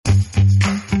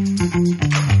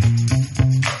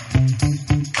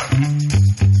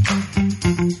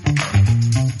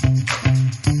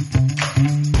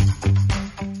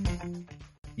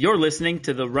You're listening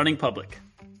to The Running Public.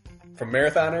 From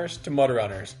marathoners to mud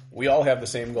runners, we all have the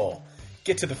same goal.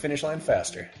 Get to the finish line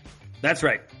faster. That's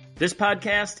right. This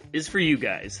podcast is for you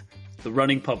guys, The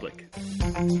Running Public.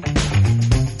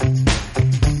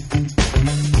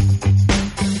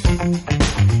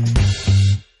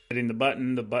 Hitting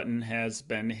the button has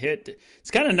been hit.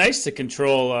 It's kind of nice to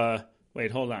control,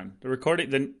 wait, hold on. The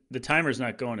recording, the timer's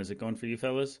not going. Is it going for you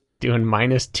fellas? Doing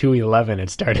minus 211,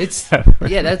 it started.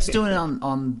 Yeah, that's doing it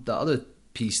on the other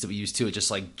piece that we use too. It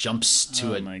just like jumps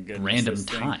to a random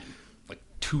time, like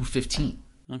 2:15.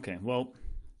 Okay, well,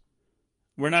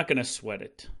 we're not going to sweat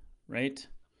it, right?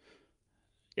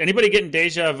 Anybody getting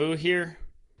deja vu here?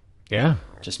 Yeah.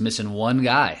 Just missing one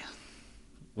guy.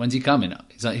 When's he coming?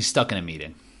 He's stuck in a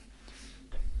meeting.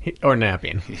 Or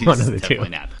napping. He's one of the definitely two.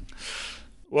 napping.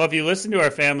 Well, if you listen to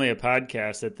our family of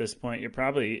podcasts at this point, you're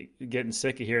probably getting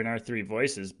sick of hearing our three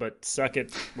voices, but suck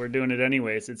it. We're doing it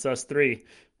anyways. It's us three.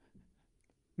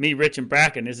 Me, Rich, and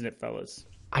Bracken, isn't it, fellas?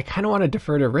 I kind of want to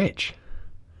defer to Rich.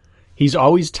 He's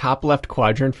always top left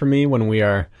quadrant for me when we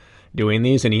are doing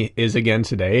these, and he is again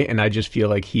today, and I just feel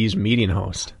like he's meeting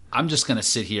host. I'm just going to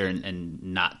sit here and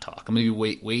not talk. I'm going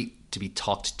to wait to be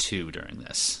talked to during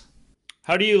this.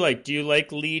 How do you like? Do you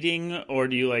like leading or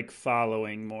do you like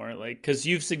following more? Like, because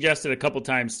you've suggested a couple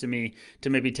times to me to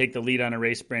maybe take the lead on a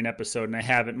Race Brain episode, and I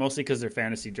haven't, mostly because they're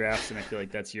fantasy drafts, and I feel like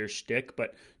that's your shtick.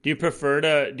 But do you prefer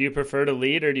to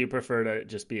lead or do you prefer to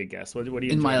just be a guest? What do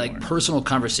you? In my more? personal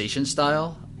conversation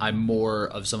style, I'm more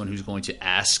of someone who's going to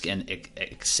ask and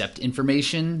accept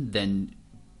information than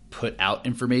put out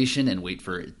information and wait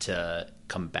for it to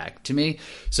come back to me.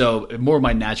 So more of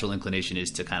my natural inclination is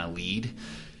to kind of lead.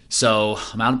 So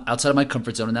I'm outside of my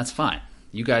comfort zone, and that's fine.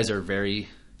 You guys are very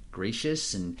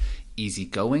gracious and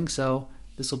easygoing, so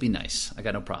this will be nice. I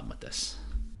got no problem with this.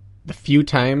 The few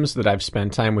times that I've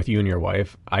spent time with you and your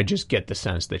wife, I just get the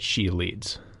sense that she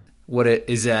leads. What it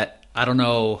is that, I don't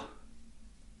know.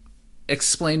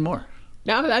 Explain more.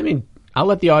 Now, I mean, I'll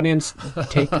let the audience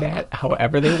take that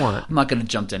however they want. I'm not going to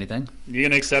jump to anything. You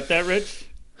gonna accept that, Rich?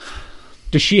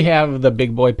 Does she have the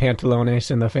big boy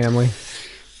pantalones in the family?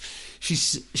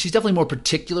 She's definitely more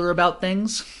particular about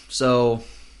things, so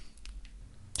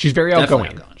she's very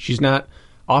outgoing. She's not.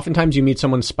 Oftentimes, you meet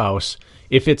someone's spouse.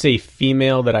 If it's a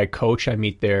female that I coach, I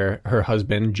meet her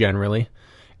husband generally,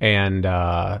 and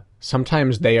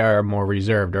sometimes they are more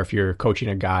reserved. Or if you're coaching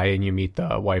a guy and you meet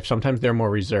the wife, sometimes they're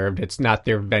more reserved. It's not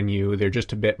their venue; they're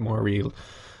just a bit more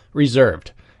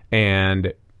reserved.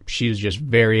 And she's just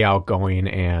very outgoing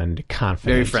and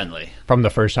confident. Very friendly. From the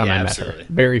first time I met absolutely.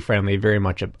 her. Very friendly, very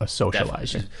much a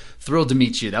socializer. Thrilled to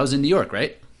meet you. That was in New York,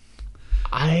 right?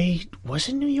 I was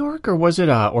in New York, or was it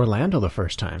Orlando the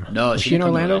first time? No, was she in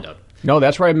Orlando? No,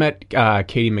 that's where I met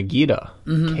Katie Magida,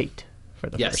 Kate, for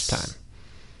the first time.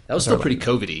 That was still pretty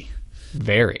COVID-y.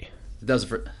 Very. That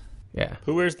was yeah.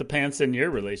 Who wears the pants in your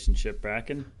relationship,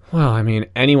 Bracken? Well, I mean,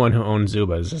 anyone who owns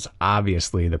Zubas is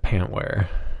obviously the pant wearer.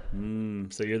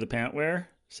 So you're the pant wearer?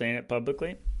 Saying it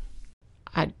publicly?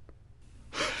 I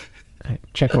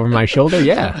check over my shoulder.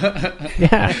 Yeah.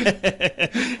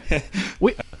 Yeah.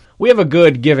 We have a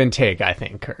good give and take, I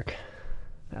think, Kirk.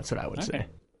 That's what I would say.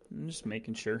 I'm just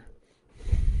making sure.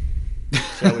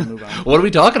 Shall we move on? What are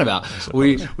we talking about?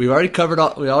 We've already covered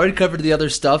the other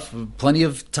stuff. Plenty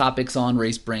of topics on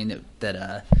Race Brain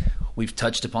that we've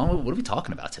touched upon. What are we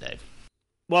talking about today?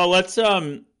 Well, let's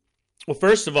well,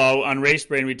 first of all, on Race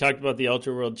Brain, we talked about the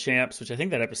Ultra World Champs, which I think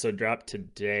that episode dropped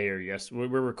today or yes. We're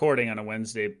recording on a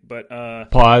Wednesday, but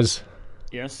pause.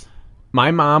 Yes. My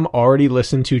mom already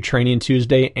listened to Training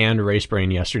Tuesday and Race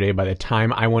Brain yesterday by the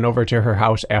time I went over to her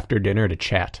house after dinner to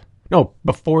chat. No,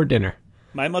 before dinner.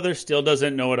 My mother still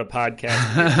doesn't know what a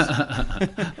podcast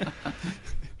is.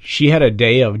 She had a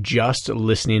day of just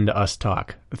listening to us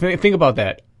talk. Think about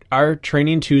that. Our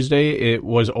Training Tuesday, it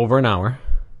was over an hour.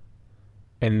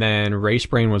 And then Race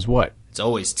Brain was what? It's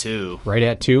always 2. Right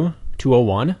at 2?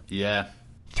 2:01? Yeah.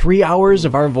 3 hours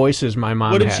of our voices my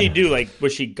mom had. What did she do? Like,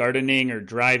 was she gardening or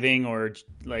driving or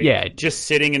like just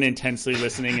sitting and intensely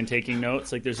listening and taking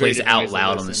notes? Like, there's plays out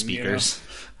loud on the speakers.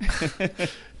 You know?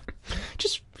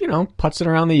 Just, putzing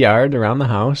around the yard, around the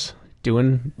house,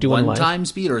 doing One life. time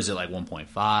speed, or is it like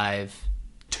 1.5,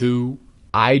 2?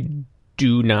 I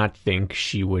do not think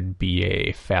she would be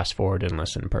a fast forward and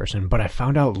listen person, but I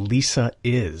found out Lisa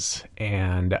is,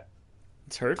 and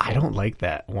it's hurtful. I don't like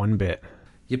that one bit.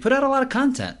 You put out a lot of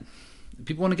content.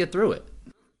 People want to get through it.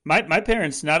 My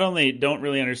parents not only don't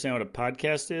really understand what a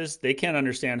podcast is, they can't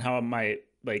understand how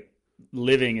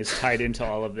living is tied into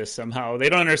all of this somehow. They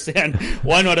don't understand,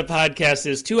 one, what a podcast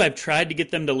is. Two, I've tried to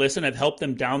get them to listen. I've helped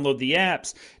them download the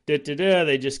apps.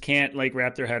 They just can't like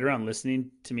wrap their head around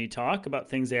listening to me talk about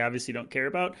things they obviously don't care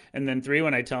about. And then three,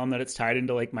 when I tell them that it's tied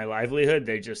into like my livelihood,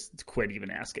 they just quit even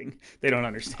asking. They don't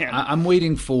understand. I'm not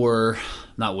waiting for,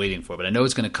 but I know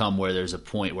it's going to come where there's a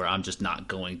point where I'm just not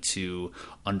going to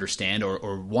understand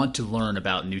or want to learn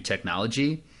about new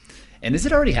technology. And is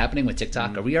it already happening with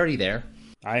TikTok? Are we already there?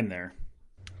 I'm there.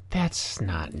 That's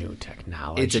not new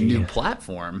technology. It's a new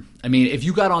platform. I mean, if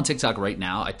you got on TikTok right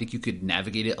now, I think you could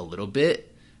navigate it a little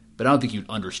bit, but I don't think you'd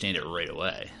understand it right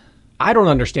away. I don't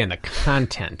understand the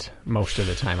content most of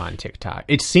the time on TikTok.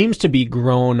 It seems to be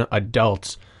grown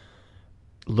adults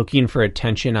looking for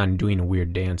attention on doing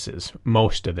weird dances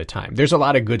most of the time. There's a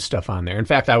lot of good stuff on there. In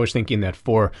fact, I was thinking that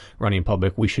for Running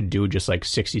Public, we should do just like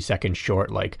 60-second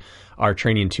short, like our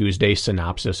Training Tuesday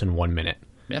synopsis in 1 minute.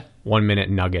 Yeah. 1 minute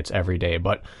nuggets every day.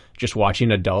 But just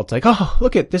watching adults like, oh,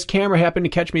 look at this camera happened to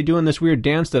catch me doing this weird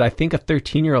dance that I think a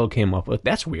 13-year-old came up with.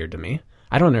 That's weird to me.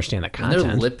 I don't understand the content.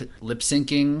 And they're lip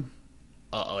syncing,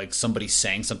 like somebody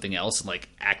saying something else and like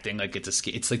acting like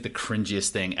it's like the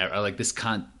cringiest thing ever. Like this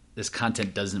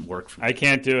content doesn't work for me. I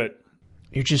can't do it.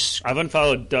 You're just I've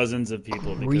unfollowed dozens of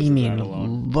people because of screaming, that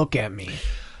alone. look at me.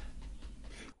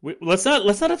 Let's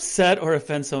not upset or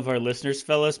offend some of our listeners,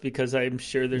 fellas, because I'm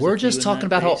sure there's. We're just talking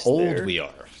about how old we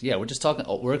are. Yeah,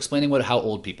 we're explaining how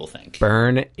old people think.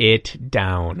 Burn it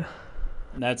down.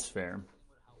 That's fair.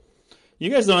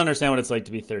 You guys don't understand what it's like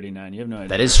to be 39. You have no idea.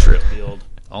 That is true. To be old.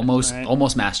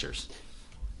 Almost masters.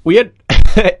 We had,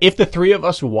 if the three of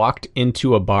us walked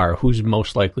into a bar, who's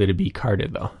most likely to be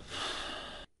carded though?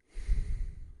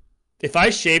 If I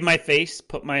shave my face,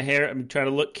 put my hair, and try to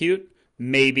look cute.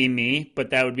 Maybe me,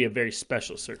 but that would be a very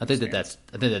special circumstance.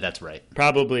 I think that's right.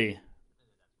 Probably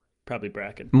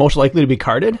Bracken. Most likely to be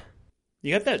carded?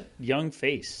 You got that young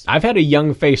face. I've had a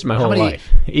young face my whole life,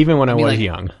 even when I was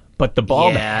young. But the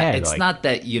bald head, it's not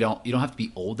that you don't have to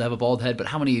be old to have a bald head, but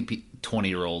how many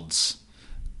 20-year-olds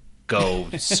go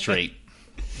straight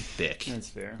thick? That's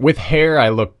fair. With hair, I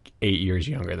look 8 years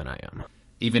younger than I am.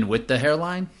 Even with the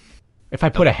hairline? If I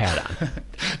put a hat on.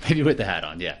 Maybe with the hat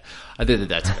on, yeah. I think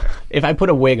that's fair. If I put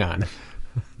a wig on.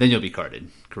 Then you'll be carded.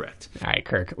 Correct. All right,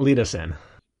 Kirk, lead us in.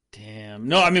 Damn.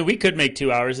 No, I mean, we could make 2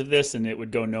 hours of this and it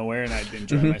would go nowhere and I'd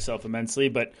enjoy myself immensely.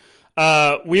 But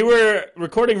we were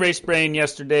recording Race Brain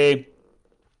yesterday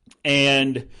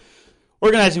and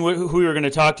organizing who we were going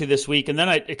to talk to this week. And then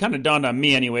it kind of dawned on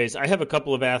me anyways. I have a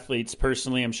couple of athletes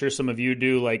personally. I'm sure some of you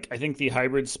do. Like, I think the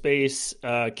hybrid space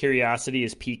curiosity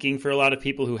is peaking for a lot of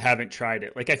people who haven't tried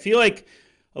it. Like, I feel like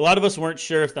a lot of us weren't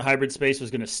sure if the hybrid space was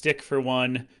going to stick for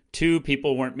one. Two,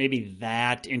 people weren't maybe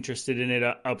that interested in it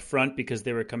up front because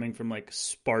they were coming from like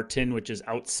Spartan, which is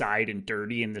outside and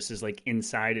dirty, and this is like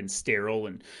inside and sterile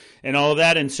and all of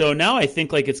that. And so now I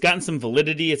think like it's gotten some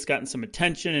validity, it's gotten some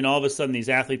attention, and all of a sudden these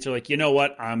athletes are like, you know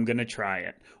what, I'm going to try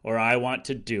it, or I want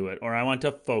to do it, or I want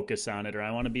to focus on it, or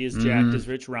I want to be as jacked as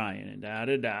Rich Ryan, and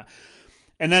da-da-da.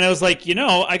 And then I was like,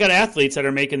 I got athletes that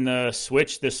are making the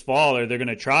switch this fall, or they're going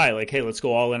to try, like, hey, let's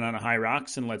go all in on a high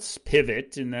rocks and let's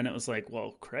pivot. And then it was like,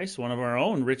 well, Christ, one of our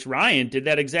own, Rich Ryan, did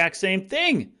that exact same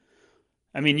thing.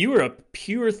 I mean, you were a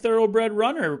pure thoroughbred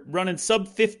runner running sub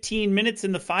 15 minutes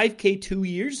in the 5K 2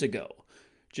 years ago.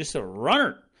 Just a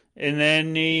runner. And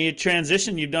then the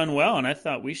transition, you've done well. And I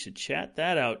thought we should chat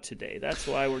that out today. That's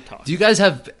why we're talking. Do you guys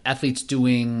have athletes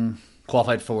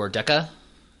qualified for DECA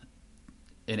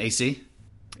in AC?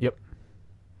 Yep.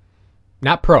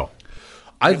 Not pro.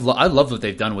 I love what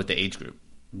they've done with the age group,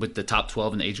 with the top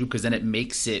 12 in the age group, because then it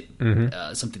makes it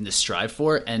something to strive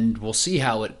for. And we'll see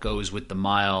how it goes with the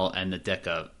mile and the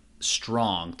DECA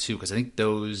strong, too, because I think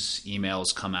those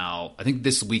emails come out. I think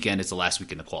this weekend is the last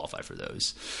weekend to qualify for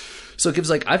those. So it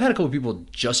gives, like, I've had a couple of people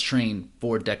just train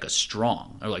for DECA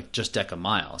strong, or like just DECA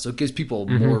mile. So it gives people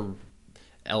more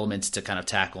elements to kind of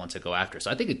tackle and to go after.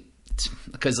 So I think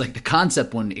because like the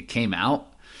concept when it came out,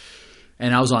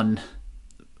 and I was on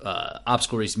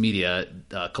Obstacle Race Media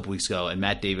a couple weeks ago, and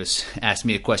Matt Davis asked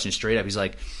me a question straight up. He's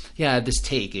like, "Yeah, I have this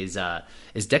take: is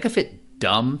DECAFIT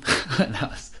dumb?"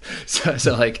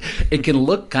 so like it can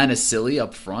look kind of silly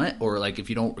up front, or like if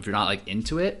you're not like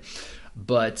into it,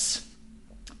 but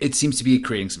it seems to be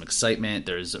creating some excitement.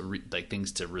 There's like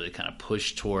things to really kind of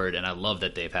push toward, and I love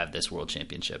that they've had this World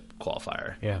Championship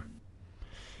qualifier. Yeah.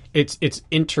 It's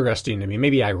interesting to me,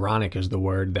 maybe ironic is the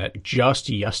word, that just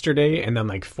yesterday and then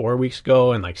like 4 weeks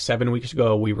ago and like 7 weeks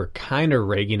ago, we were kind of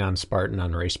ragging on Spartan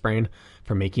on Race Brain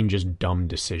for making just dumb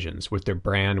decisions with their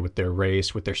brand, with their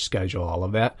race, with their schedule, all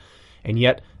of that. And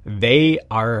yet they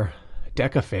are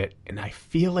DecaFit, and I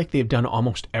feel like they've done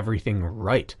almost everything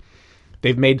right.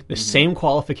 They've made the same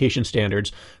qualification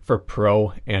standards for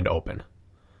pro and open.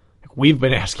 We've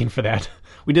been asking for that.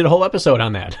 We did a whole episode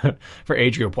on that for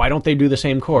age group. Why don't they do the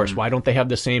same course? Why don't they have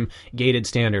the same gated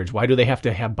standards? Why do they have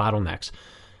to have bottlenecks?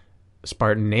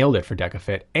 Spartan nailed it for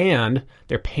DecaFit, and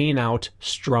they're paying out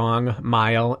strong,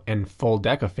 mile, and full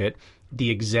DecaFit the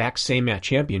exact same at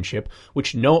championship,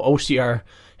 which no OCR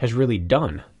has really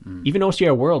done. Even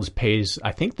OCR Worlds pays,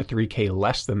 I think, the 3K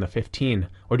less than the 15,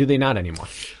 or do they not anymore?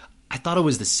 I thought it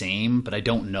was the same, but I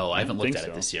don't know. I haven't looked at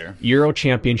it this year. Euro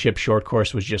Championship short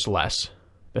course was just less.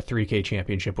 The 3K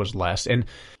Championship was less. And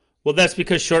well, that's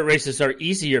because short races are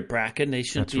easier, Bracken. They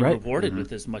shouldn't be right. rewarded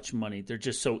with as much money. They're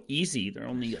just so easy. They're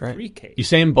only a 3K.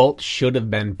 Usain Bolt should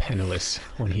have been penniless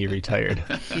when he retired.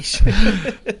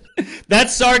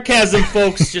 That's sarcasm,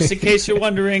 folks, just in case you're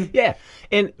wondering. Yeah.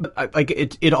 And like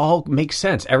it all makes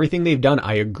sense. Everything they've done,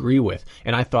 I agree with.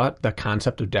 And I thought the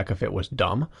concept of DecaFit was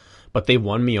dumb, but they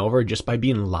won me over just by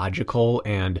being logical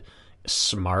and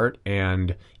smart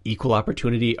and equal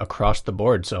opportunity across the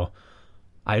board. So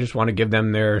I just want to give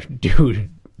them their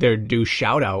due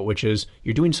shout out, which is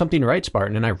you're doing something right,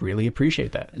 Spartan, and I really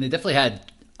appreciate that. And they definitely had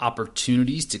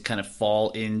opportunities to kind of fall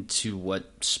into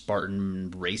what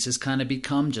Spartan races kind of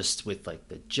become, just with like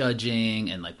the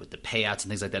judging and like with the payouts and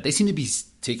things like that. They seem to be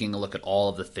taking a look at all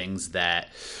of the things that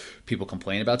people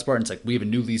complain about Spartan. It's like, we have a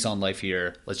new lease on life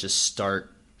here. Let's just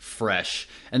start fresh.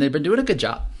 And they've been doing a good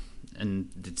job. And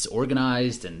it's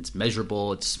organized and it's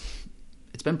measurable. It's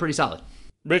been pretty solid.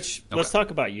 Rich, let's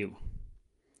talk about you.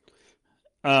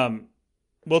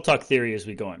 We'll talk theory as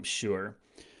we go, I'm sure.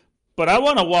 But I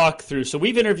want to walk through. So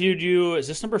we've interviewed you. Is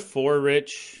this number 4,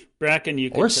 Rich? Bracken, you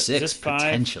or could, 6, is this 5?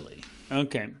 potentially.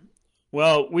 Okay.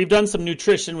 Well, we've done some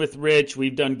nutrition with Rich.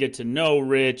 We've done get to know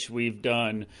Rich. We've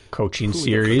done coaching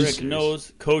series.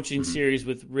 Coaching series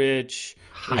with Rich.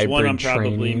 There's Hybrid one I'm probably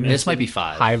training. missing. This might be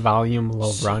 5. High volume,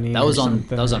 low running. That was on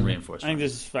I reinforcement. think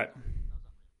this is 5.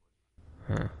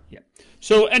 Yeah.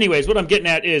 So anyways, what I'm getting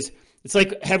at is, it's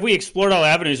like, have we explored all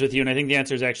avenues with you? And I think the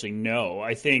answer is actually no.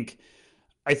 I think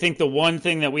the one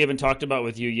thing that we haven't talked about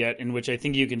with you yet, in which I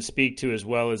think you can speak to as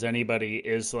well as anybody,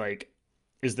 is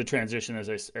the transition, as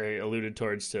I alluded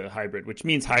towards, to hybrid, which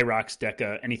means high rocks,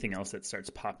 deca, anything else that starts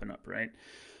popping up, right?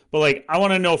 But like, I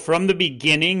want to know from the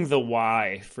beginning the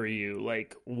why for you.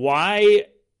 Like, why,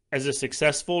 as a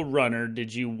successful runner,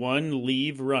 did you, 1,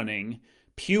 leave running,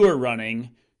 pure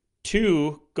running,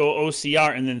 2, go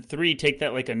OCR, and then 3, take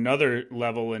that like another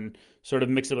level and sort of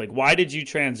mix it? Like, why did you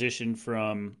transition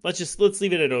from, let's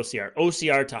leave it at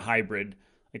OCR to hybrid?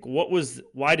 Like,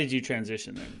 why did you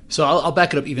transition there? So I'll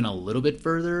back it up even a little bit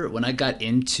further. When I got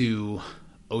into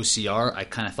OCR, I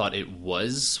kind of thought it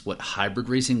was what hybrid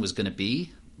racing was going to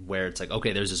be, where it's like,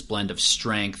 okay, there's this blend of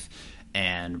strength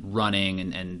and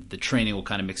running, and the training will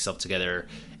kind of mix itself together,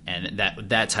 and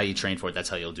that's how you train for it. That's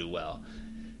how you'll do well.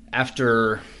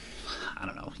 After, I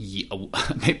don't know,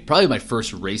 probably my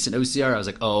first race in OCR, I was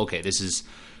like, oh, okay, this is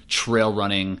trail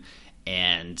running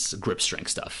and grip strength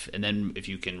stuff. And then if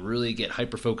you can really get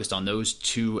hyper-focused on those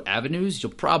 2 avenues,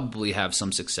 you'll probably have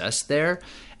some success there.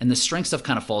 And the strength stuff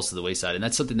kind of falls to the wayside. And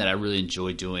that's something that I really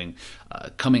enjoy doing.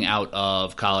 Coming out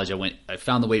of college, I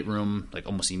found the weight room like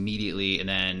almost immediately. And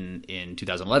then in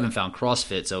 2011, found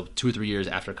CrossFit. So 2 or 3 years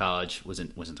after college, was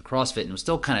into CrossFit, and was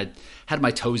still kind of had my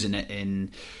toes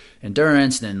in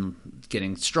endurance, and then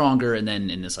getting stronger. And then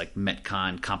in this like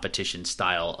Metcon competition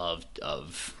style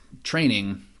of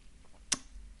training.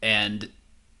 And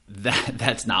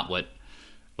that's not what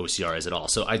OCR is at all.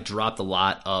 So I dropped a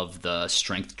lot of the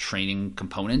strength training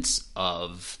components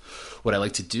of what I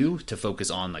like to do to focus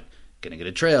on like getting good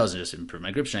at trails and just improve my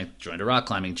grip strength, joined a rock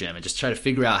climbing gym, and just try to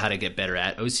figure out how to get better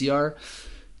at OCR.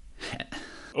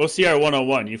 OCR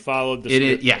 101, you followed the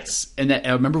script. Yes. And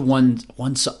I remember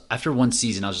after one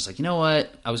season, I was just like, you know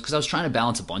what? Because I was trying to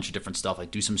balance a bunch of different stuff,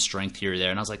 like do some strength here or there.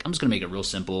 And I was like, I'm just going to make it real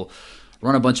simple.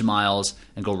 Run a bunch of miles,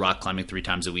 and go rock climbing 3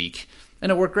 times a week.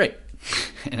 And it worked great.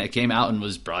 And I came out and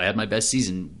had my best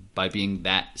season by being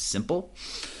that simple.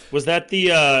 Was that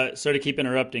the, sorry to keep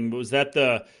interrupting, but was that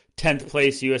the 10th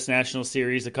place U.S. National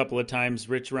Series a couple of times,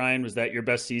 Rich Ryan? Was that your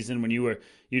best season when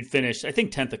you'd finished, I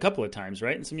think, 10th a couple of times,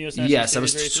 right? In some U.S. National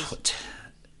Series races? Yes, I was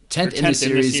 10th in the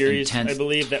series, and 10th I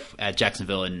believe at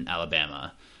Jacksonville in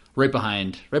Alabama. Right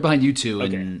behind you two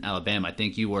in Alabama. I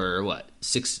think you were,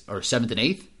 6th or 7th and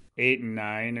 8th? 8 and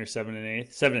 9 or 7 and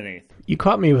 8? 7 and 8. You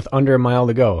caught me with under a mile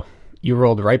to go. You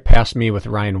rolled right past me with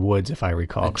Ryan Woods, if I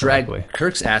recall correctly. Dragged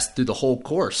Kirk's ass through the whole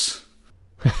course.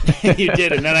 You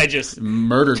did, and then I just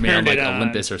murdered me on turned like it on.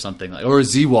 Olympus or something, or a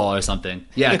Z-Wall or something.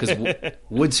 Yeah, because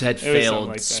Woods had something failed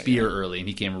like that, Spear yeah. early, and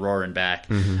he came roaring back.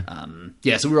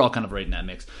 Yeah, so we were all kind of right in that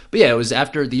mix. But yeah, it was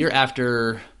after the year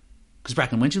after. Because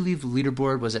Bracken, when did you leave the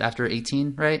leaderboard? Was it after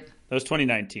 18, right? That was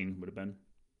 2019. Would have been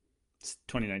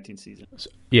 2019 season.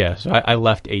 Yeah, so I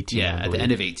left 18. Yeah, at the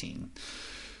end of 18.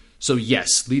 So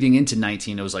yes, leading into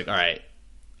 19, it was like, all right,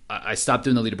 I stopped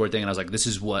doing the leaderboard thing, and I was like, this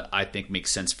is what I think makes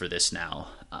sense for this now.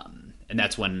 And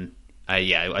that's when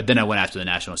then I went after the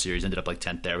national series, ended up like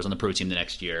 10th there. I was on the pro team the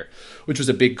next year, which was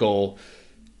a big goal.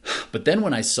 But then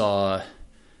when I saw,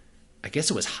 I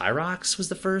guess it was Hyrox was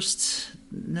the first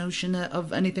notion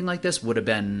of anything like this, would have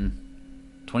been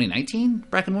 2019.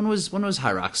 Bracken, when was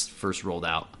Hyrox first rolled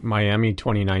out? Miami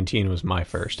 2019 was my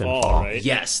first in Fall, fall. right?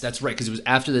 Yes, that's right, because it was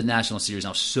after the national series. And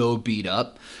I was so beat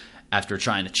up after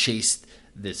trying to chase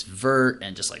this vert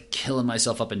and just like killing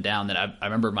myself up and down that I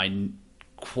remember my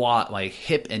quad, my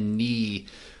hip and knee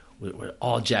were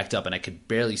all jacked up, and I could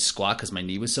barely squat because my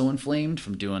knee was so inflamed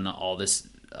from doing all this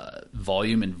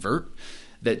volume and vert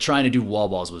that trying to do wall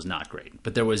balls was not great.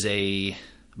 But there was a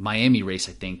Miami race,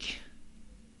 I think,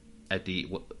 at the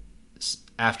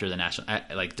after the national,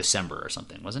 like December or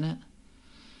something, wasn't it?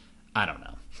 I don't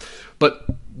know. But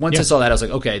once I saw that, I was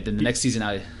like, okay, then the next season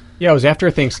Yeah, it was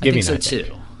after Thanksgiving. I think so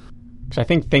too. So I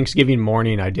think Thanksgiving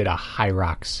morning I did a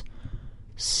Hyrox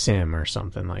sim or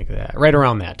something like that. Right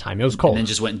around that time. It was cold. And then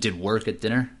just went and did work at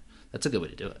dinner. That's a good way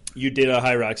to do it. You did a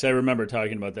Hyrox. I remember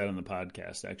talking about that on the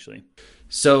podcast, actually.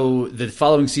 So the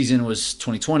following season was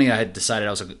 2020. I had decided,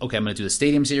 I was like, okay, I'm going to do the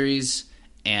stadium series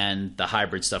and the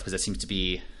hybrid stuff because that seems to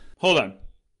be... Hold on.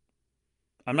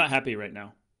 I'm not happy right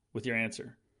now with your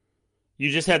answer. You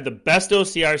just had the best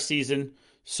OCR season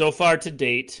so far to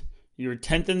date. You were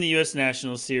 10th in the U.S.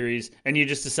 National Series, and you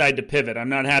just decided to pivot. I'm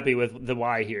not happy with the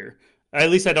why here. At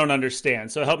least I don't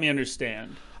understand. So help me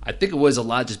understand. I think it was a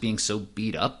lot just being so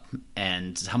beat up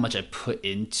and how much I put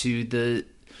into the...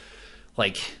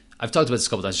 Like, I've talked about this a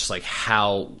couple times, just like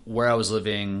where I was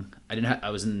living. I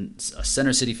was in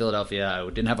Center City, Philadelphia. I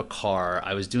didn't have a car.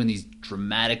 I was doing these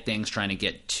dramatic things trying to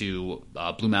get to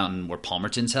Blue Mountain where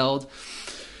Palmerton's held.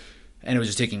 And it was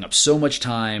just taking up so much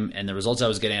time, and the results I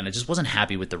was getting, and I just wasn't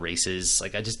happy with the races.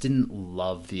 Like, I just didn't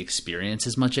love the experience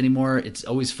as much anymore. It's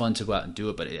always fun to go out and do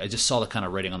it, but I just saw the kind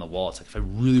of writing on the wall. It's like, if I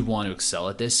really want to excel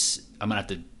at this, I'm going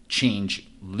to have to change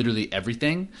literally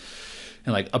everything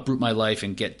and, like, uproot my life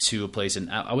and get to a place. And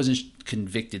I wasn't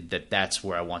convicted that that's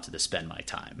where I wanted to spend my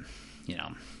time, you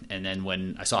know. And then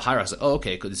when I saw Hyrox, I was like, oh,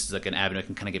 okay, cool. This is like an avenue I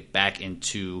can kind of get back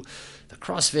into the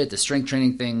CrossFit, the strength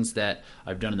training things that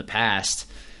I've done in the past.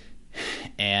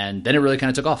 And then it really kind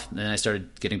of took off. And then I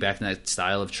started getting back in that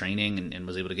style of training and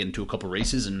was able to get into a couple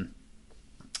races. And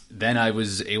then I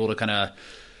was able to kind of,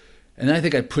 and then I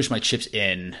think I pushed my chips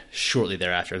in shortly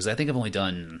thereafter, because I think I've only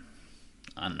done,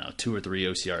 I don't know, 2 or 3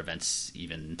 OCR events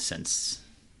even since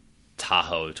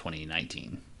Tahoe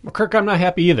 2019. Well, Kirk, I'm not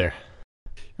happy either.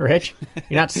 Rich,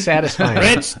 you're not satisfying.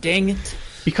 Rich, dang it.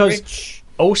 Because Rich.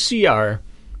 OCR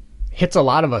hits a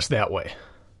lot of us that way,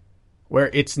 where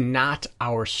it's not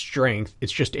our strength,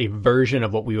 it's just a version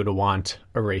of what we would want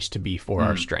a race to be for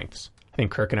our strengths. I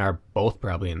think Kirk and I are both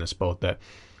probably in this boat that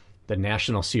the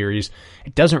national series,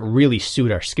 it doesn't really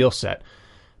suit our skill set,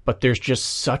 but there's just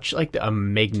such like a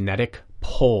magnetic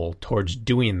pull towards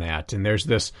doing that. And there's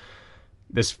this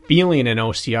feeling in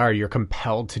OCR, you're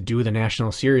compelled to do the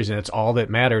national series, and it's all that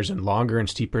matters, and longer and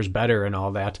steeper is better and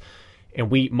all that. And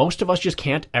most of us just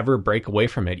can't ever break away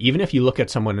from it. Even if you look at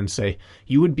someone and say,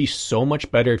 you would be so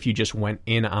much better if you just went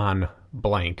in on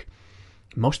blank.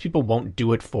 Most people won't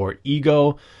do it for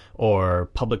ego or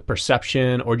public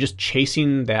perception or just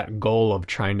chasing that goal of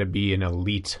trying to be an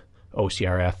elite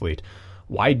OCR athlete.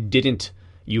 Why didn't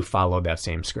you follow that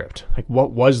same script? Like,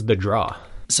 what was the draw?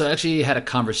 So I actually had a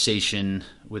conversation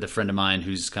with a friend of mine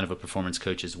who's kind of a performance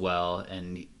coach as well.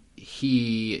 And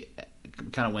he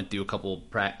kind of went through a couple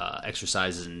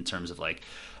exercises in terms of like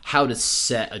how to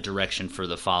set a direction for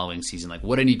the following season, like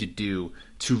what I need to do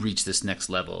to reach this next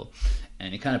level.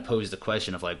 And he kind of posed the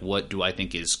question of like, what do I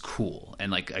think is cool?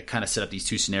 And like, I kind of set up these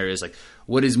 2 scenarios, like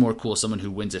what is more cool, someone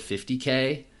who wins a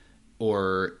 50K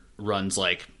or runs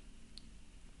like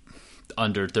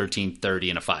under 13:30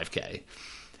 in a 5K.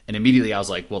 And immediately I was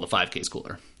like, well, the 5K is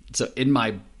cooler. So in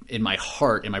my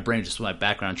heart, in my brain, just with my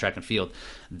background in track and field,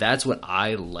 that's what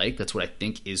I like. That's what I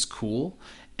think is cool.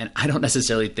 And I don't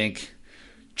necessarily think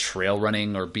trail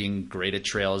running or being great at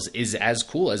trails is as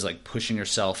cool as like pushing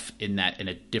yourself in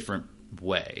a different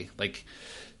way. Like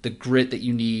the grit that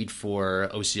you need for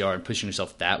OCR and pushing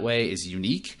yourself that way is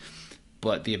unique,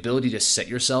 but the ability to set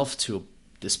yourself to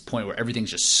this point where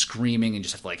everything's just screaming and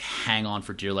just have to like hang on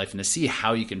for dear life, and to see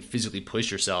how you can physically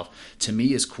push yourself, to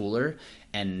me, is cooler.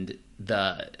 And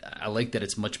I like that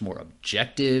it's much more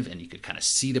objective and you could kind of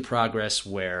see the progress,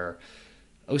 where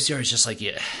OCR is just like,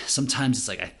 yeah, sometimes it's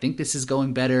like, I think this is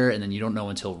going better, and then you don't know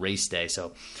until race day.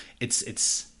 So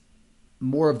it's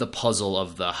more of the puzzle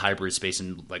of the hybrid space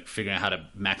and like figuring out how to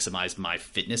maximize my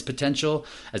fitness potential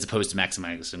as opposed to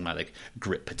maximizing my like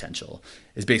grip potential,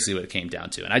 is basically what it came down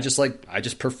to. And I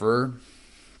just prefer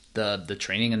the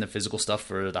training and the physical stuff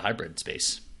for the hybrid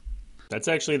space. That's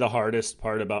actually the hardest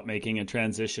part about making a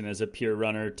transition as a pure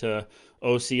runner to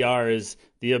OCR, is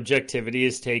the objectivity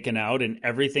is taken out and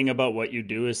everything about what you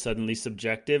do is suddenly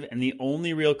subjective. And the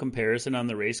only real comparison on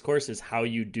the race course is how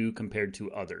you do compared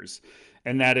to others.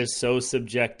 And that is so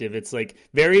subjective. It's like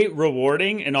very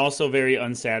rewarding and also very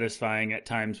unsatisfying at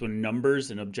times when numbers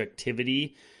and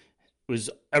objectivity was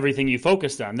everything you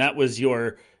focused on. That was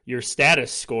your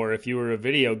status score if you were a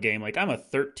video game. Like, I'm a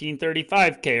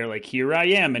 1335K, or like, here I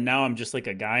am, and now I'm just like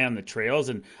a guy on the trails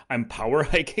and I'm power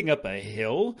hiking up a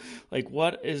hill. Like,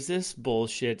 what is this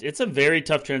bullshit? It's a very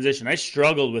tough transition. I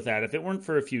struggled with that. If it weren't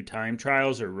for a few time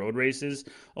trials or road races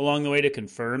along the way to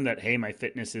confirm that, hey, my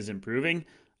fitness is improving,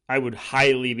 I would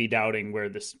highly be doubting where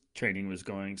this training was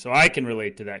going. So I can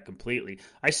relate to that completely.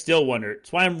 I still wonder.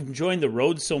 It's why I'm enjoying the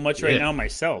road so much right now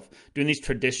myself, doing these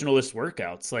traditionalist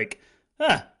workouts. Like,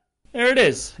 there it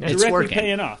is. It's directly working.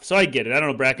 Paying off. So I get it. I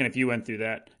don't know, Bracken, if you went through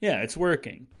that. Yeah, it's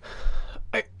working.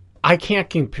 I can't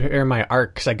compare my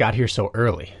arc because I got here so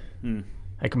early.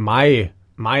 Like my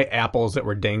apples that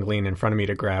were dangling in front of me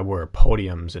to grab were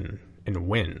podiums and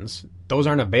wins. Those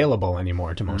aren't available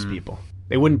anymore to most people.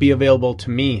 They wouldn't be available to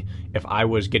me if I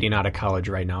was getting out of college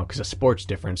right now, because the sport's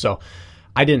different. So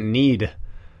I didn't need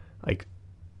like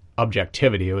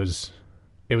objectivity. It was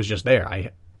just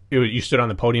there. You stood on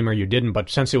the podium or you didn't, but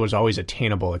since it was always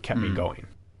attainable, it kept me going.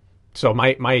 So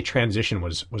my transition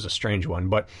was a strange one.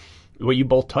 But what you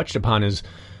both touched upon is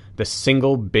the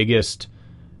single biggest,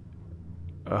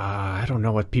 I don't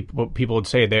know what people would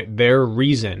say, their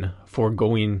reason for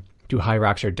going to High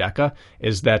Rocks or DECA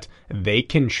is that they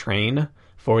can train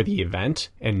for the event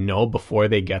and know before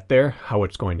they get there how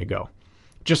it's going to go.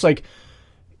 Just like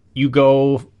you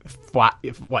go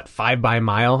 5 by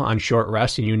mile on short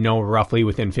rest, and you know roughly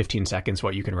within 15 seconds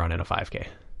what you can run in a 5K.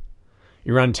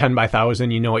 You run 10 by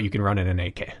 1,000, you know what you can run in an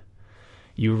 8K.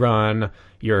 You run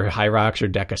your High Rocks or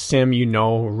DECA sim, you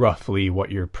know roughly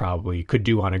what you probably could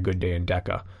do on a good day in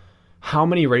DECA. How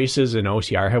many races in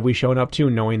OCR have we shown up to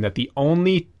knowing that the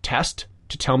only test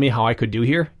to tell me how I could do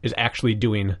here is actually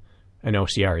doing an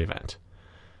OCR event?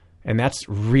 And that's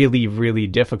really, really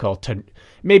difficult to,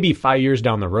 maybe 5 years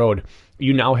down the road,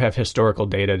 you now have historical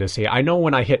data to say, I know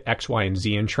when I hit X, Y, and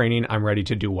Z in training, I'm ready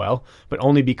to do well, but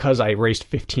only because I raced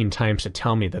 15 times to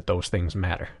tell me that those things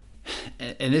matter.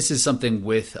 And this is something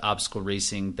with obstacle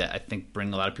racing that I think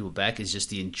bring a lot of people back, is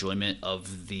just the enjoyment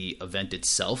of the event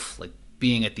itself, like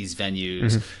being at these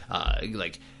venues,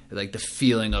 like the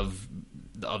feeling of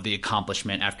the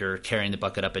accomplishment after carrying the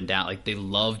bucket up and down. Like, they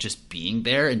love just being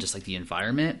there and just like the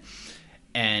environment.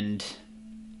 And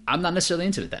I'm not necessarily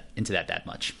into that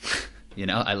much. You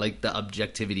know, I like the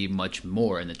objectivity much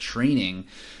more, and the training,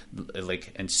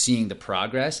 like, and seeing the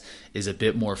progress is a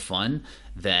bit more fun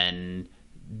than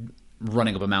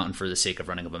running up a mountain for the sake of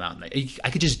running up a mountain. I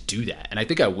could just do that, and I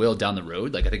think I will down the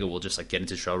road. Like, I think I will just like get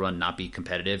into trail run, not be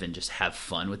competitive, and just have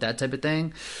fun with that type of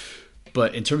thing.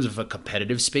 But in terms of a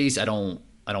competitive space, I don't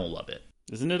love it.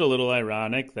 Isn't it a little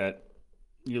ironic that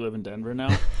you live in Denver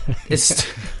now? It's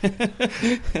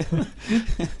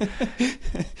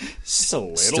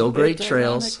still great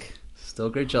trails. Ironic. Still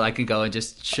great trail. I can go and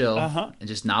just chill and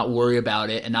just not worry about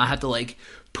it, and not have to like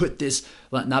put this,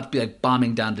 not be like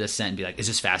bombing down to descent and be like, is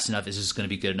this fast enough? Is this going to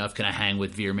be good enough? Can I hang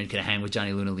with Veerman? Can I hang with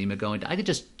Johnny Luna Lima going? I could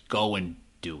just go and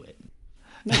do it.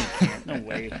 No, you can't. No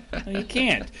way. No, you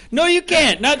can't. No, you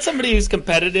can't. Not somebody who's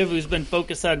competitive, who's been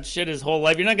focused on shit his whole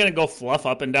life. You're not going to go fluff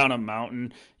up and down a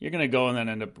mountain. You're going to go and then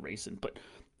end up racing. But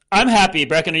I'm happy.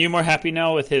 Bracken, are you more happy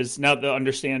now with the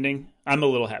understanding? I'm a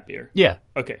little happier. Yeah.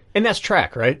 Okay. And that's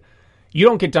track, right? You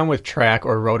don't get done with track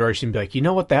or road racing and be like, you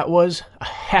know what that was? A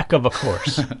heck of a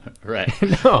course. Right.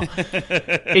 No.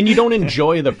 And you don't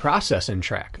enjoy the process in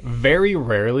track. Very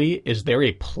rarely is there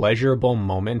a pleasurable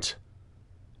moment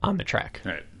on the track.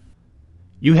 Right.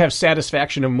 You have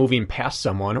satisfaction of moving past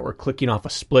someone or clicking off a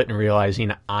split and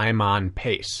realizing I'm on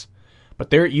pace. But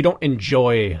there, you don't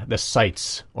enjoy the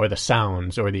sights or the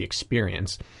sounds or the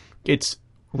experience. It's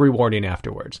rewarding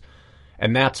afterwards.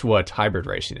 And that's what hybrid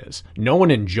racing is. No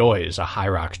one enjoys a High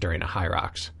Rocks during a High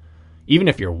Rocks. even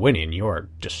if you're winning, you're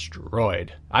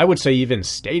destroyed. I would say even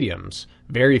stadiums,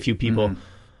 very few people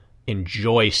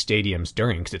enjoy stadiums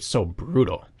during because it's so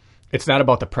brutal. It's not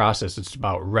about the process. It's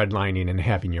about redlining and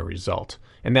having your result.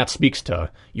 And that speaks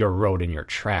to your road and your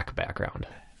track background.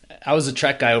 I was a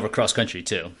track guy over cross country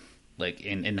too, like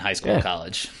in high school and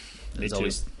college. It's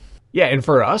always... Yeah, and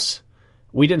for us,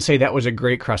 we didn't say that was a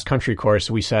great cross country course.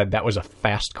 We said that was a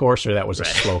fast course or that was a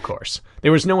slow course.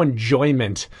 There was no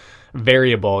enjoyment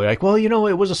variable. You're like, well,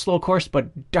 it was a slow course,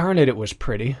 but darn it, it was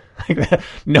pretty.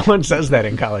 No one says that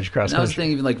in college cross country. I was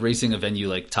thinking even like racing a venue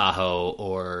like Tahoe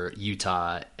or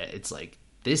Utah, it's like,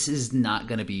 this is not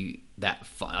going to be that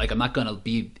fun. Like, I'm not going to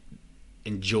be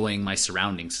enjoying my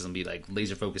surroundings because I'm going to be like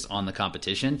laser focused on the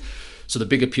competition. So the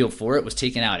big appeal for it was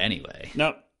taken out anyway.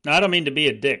 No, I don't mean to be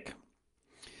a dick,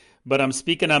 but I'm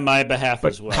speaking on my behalf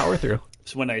as well. Power through.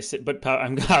 So when I sit,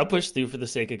 I'll push through for the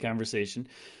sake of conversation.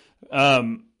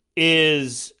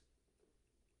 Is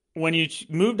when you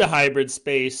move to hybrid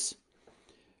space,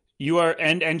 you are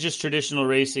and just traditional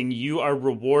racing, you are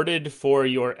rewarded for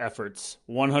your efforts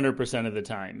 100% of the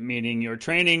time. Meaning your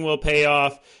training will pay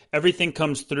off. Everything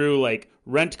comes through, like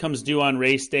rent comes due on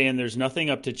race day, and there's nothing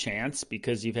up to chance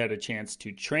because you've had a chance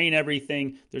to train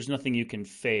everything. There's nothing you can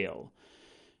fail.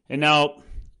 And now,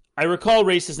 I recall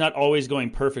races not always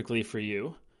going perfectly for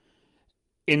you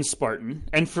in Spartan,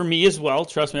 and for me as well.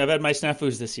 Trust me, I've had my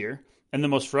snafus this year. And the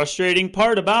most frustrating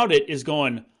part about it is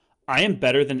going, I am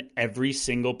better than every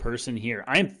single person here.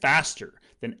 I am faster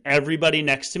than everybody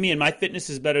next to me, and my fitness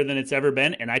is better than it's ever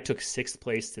been, and I took 6th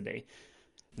place today.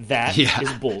 That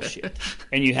is bullshit.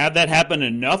 And you have that happen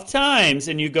enough times,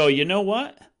 and you go, you know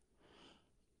what?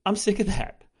 I'm sick of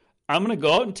that. I'm going to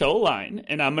go out and toe a line,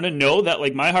 and I'm going to know that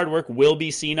like my hard work will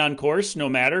be seen on course no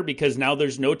matter, because now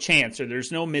there's no chance or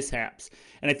there's no mishaps.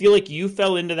 And I feel like you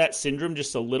fell into that syndrome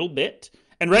just a little bit.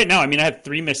 And right now, I mean, I have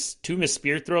two missed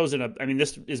spear throws, and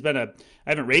this has been I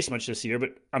haven't raced much this year,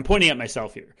 but I'm pointing at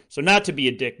myself here. So not to be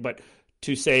a dick, but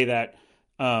to say that,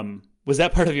 was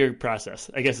that part of your process?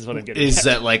 I guess is what I'm getting at. Is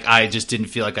that like I just didn't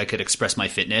feel like I could express my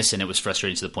fitness, and it was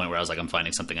frustrating to the point where I was like, I'm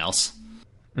finding something else?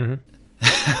 Mm-hmm.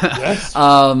 Yes.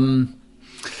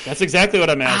 That's exactly what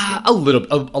I'm asking. A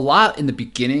lot in the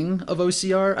beginning of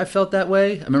OCR, I felt that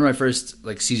way. I remember my first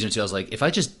season or two, I was like, if I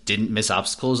just didn't miss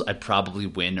obstacles, I'd probably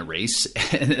win a race.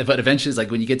 But eventually, it's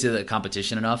like when you get to the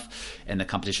competition enough, and the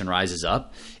competition rises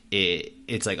up,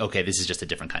 it's like, okay, this is just a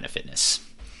different kind of fitness.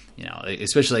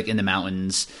 Especially like in the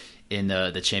mountains, in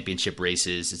the championship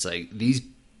races, it's like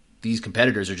these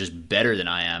competitors are just better than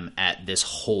I am at this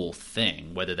whole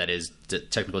thing, whether that is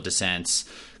technical descents,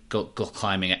 go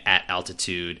climbing at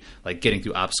altitude, like getting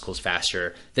through obstacles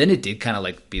faster. Then it did kind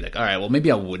of be like, all right, well, maybe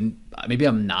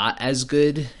I'm not as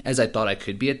good as I thought I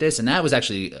could be at this. And that was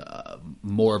actually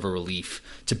more of a relief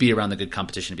to be around the good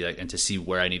competition, to be and to see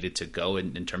where I needed to go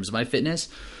in terms of my fitness.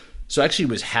 So I actually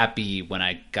was happy when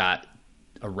I got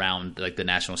around the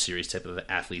national series type of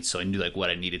athletes, so I knew what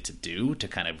I needed to do to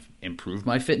kind of improve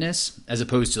my fitness, as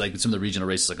opposed to some of the regional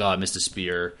races, I missed a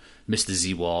spear, missed the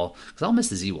Z wall, because I'll miss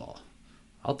the Z wall.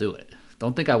 I'll do it.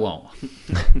 Don't think I won't.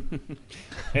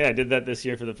 Hey, I did that this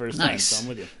year for the first time, so I'm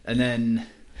with you. And then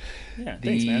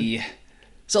thanks, man.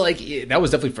 So that was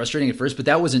definitely frustrating at first, but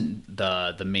that wasn't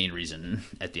the main reason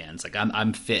at the end. It's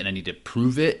I'm fit and I need to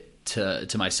prove it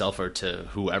to myself or to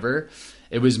whoever.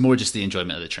 It was more just the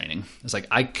enjoyment of the training. It's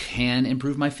I can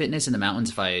improve my fitness in the mountains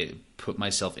if I put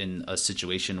myself in a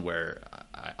situation where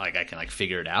I can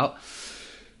figure it out.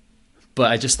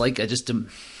 But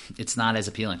it's not as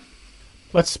appealing.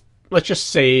 Let's just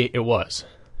say it was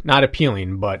not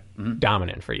appealing, but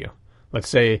dominant for you. Let's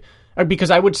say,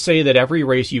 because I would say that every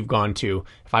race you've gone to,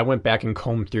 if I went back and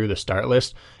combed through the start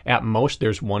list, at most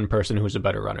there's one person who's a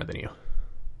better runner than you.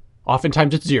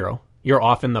 Oftentimes it's 0. You're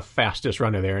often the fastest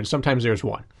runner there, and sometimes there's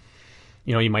 1.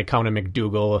 You might count a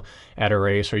McDougal at a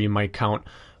race, or you might count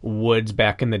Woods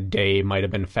back in the day might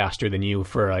have been faster than you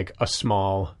for a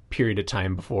small period of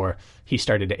time before he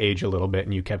started to age a little bit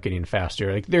and you kept getting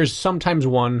faster. There's sometimes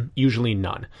 1, usually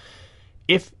none.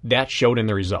 If that showed in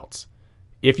the results,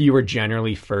 if you were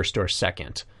generally first or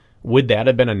second, would that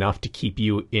have been enough to keep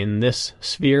you in this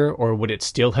sphere, or would it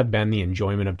still have been the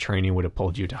enjoyment of training would have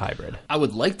pulled you to hybrid? I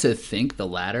would like to think the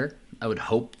latter. I would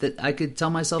hope that I could tell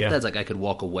myself that. It's I could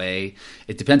walk away.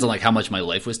 It depends on how much my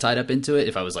life was tied up into it.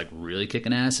 If I was really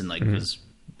kicking ass and was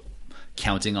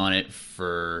counting on it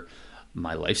for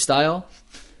my lifestyle.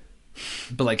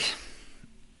 But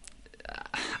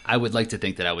I would like to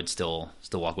think that I would still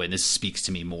walk away. And this speaks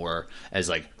to me more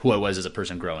as who I was as a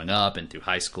person growing up and through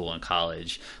high school and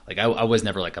college. I was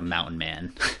never a mountain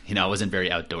man. I wasn't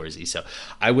very outdoorsy. So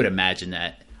I would imagine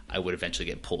that I would eventually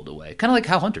get pulled away. Kind of like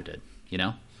how Hunter did. you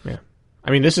know? Yeah.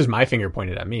 I mean, this is my finger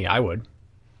pointed at me.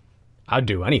 I'd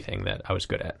do anything that I was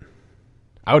good at.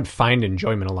 I would find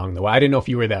enjoyment along the way. I didn't know if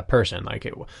you were that person.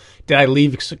 Did I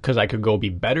leave because I could go be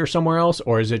better somewhere else?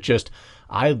 Or is it just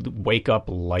I wake up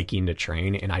liking to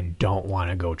train and I don't want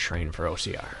to go train for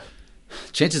OCR?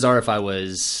 Chances are if I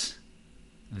was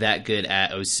that good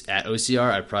at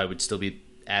OCR, I probably would still be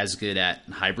as good at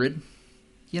hybrid,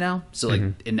 you know? So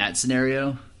in that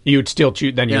scenario. You would still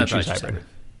choose, then you would choose hybrid.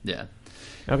 Yeah.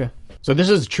 Okay. So this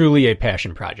is truly a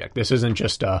passion project. This isn't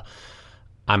just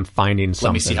I'm finding something.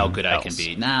 Let me see how good else. I can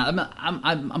be. Nah,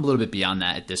 I'm a little bit beyond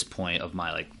that at this point of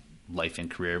my life and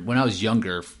career. When I was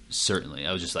younger, certainly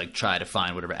I was just try to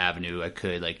find whatever avenue I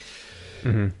could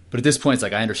But at this point,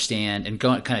 it's I understand, and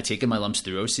kind of taking my lumps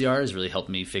through OCR has really helped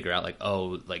me figure out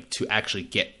to actually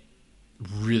get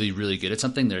really, really good at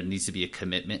something, there needs to be a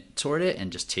commitment toward it,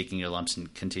 and just taking your lumps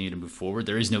and continue to move forward.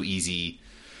 There is no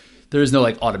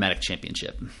automatic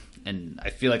championship. And I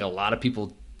feel like a lot of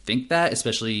people think that,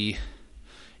 especially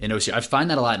in OCR. I find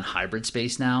that a lot in hybrid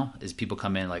space now, is people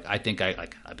come in I think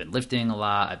I've been lifting a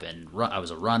lot. I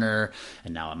was a runner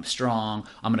and now I'm strong.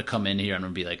 I'm going to come in here and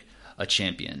I'm going to be a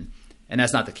champion. And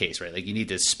that's not the case, right? You need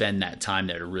to spend that time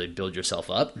there to really build yourself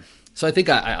up. So I think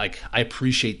I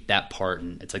appreciate that part,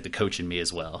 and it's the coach in me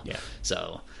as well. Yeah.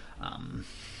 So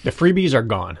the freebies are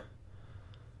gone.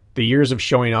 The years of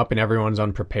showing up and everyone's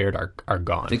unprepared are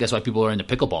gone. I think that's why people are into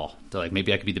pickleball. They're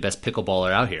maybe I could be the best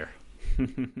pickleballer out here.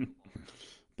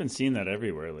 Been seeing that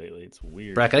everywhere lately. It's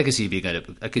weird. Brack, I could see you being good at.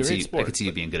 I could see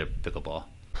you being good at pickleball.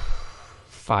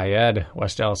 Fayed,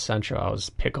 West Ellis Central, I was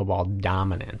pickleball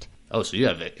dominant. Oh, so you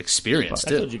have experience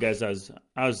too. I told you guys I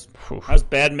was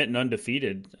badminton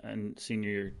undefeated in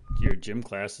senior year gym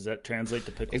class. Does that translate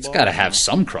to pickleball? It's got to have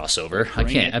some crossover. I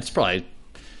can't. That's probably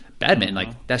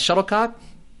badminton. That shuttlecock.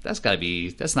 That's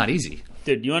not easy.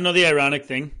 Dude, you want to know the ironic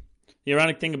thing? The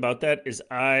ironic thing about that is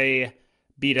I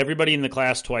beat everybody in the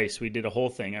class twice. We did a whole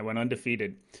thing. I went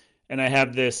undefeated. And I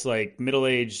have this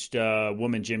middle-aged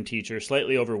woman gym teacher,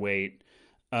 slightly overweight.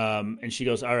 And she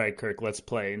goes, all right, Kirk, let's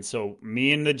play. And so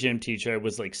me and the gym teacher, I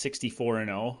was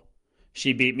 64-0.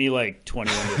 She beat me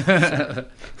 21-7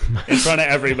 in front of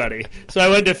everybody. So I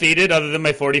went defeated other than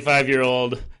my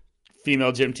 45-year-old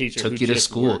female gym teacher. Took you to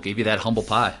school, gave you that humble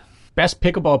pie. Best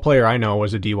pickleball player I know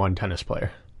was a D1 tennis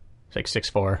player. It's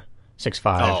 6'4",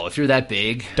 6'5". Oh, if you're that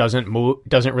big. Doesn't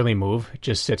really move.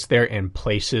 Just sits there and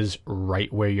places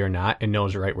right where you're not and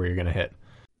knows right where you're going to hit.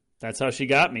 That's how she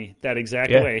got me, that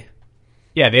exact way.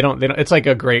 Yeah, they don't. It's like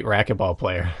a great racquetball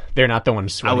player. They're not the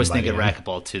ones swimming. I was thinking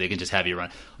racquetball too. They can just have you run.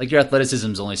 Your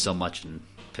athleticism is only so much in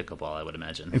pickleball, I would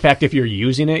imagine. In fact, if you're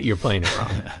using it, you're playing it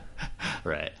wrong.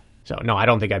 Right. So no, I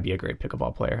don't think I'd be a great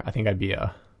pickleball player. I think I'd be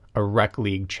a rec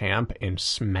league champ and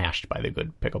smashed by the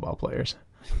good pickleball players.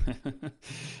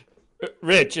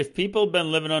 Rich, if people have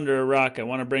been living under a rock, I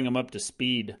want to bring them up to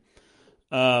speed.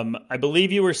 I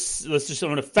believe you were, I'm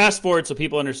going to fast forward so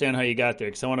people understand how you got there,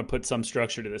 because I want to put some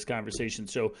structure to this conversation.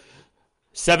 So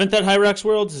 7th at High Rocks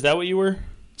Worlds, is that what you were?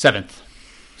 7th.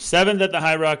 7th at the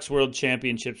High Rocks World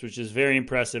Championships, which is very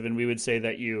impressive, and we would say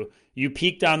that you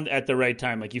peaked on at the right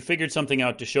time. You figured something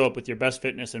out to show up with your best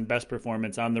fitness and best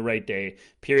performance on the right day,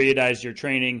 periodized your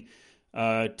training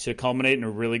to culminate in a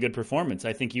really good performance.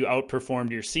 I think you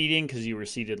outperformed your seeding because you were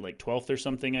seeded 12th or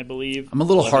something, I believe. I'm a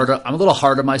little harder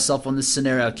on myself on this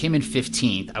scenario. I came in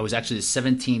 15th. I was actually the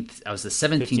 17th. I was the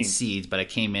 17th seed, but I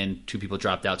came in, 2 people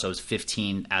dropped out, so I was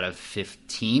 15 out of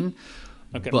 15.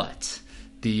 Okay. But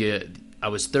I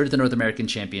was 3rd at the North American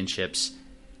Championships,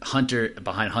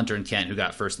 behind Hunter and Kent, who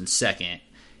got 1st and 2nd.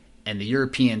 And the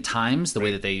European times, the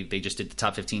way that they just did the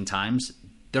top 15 times,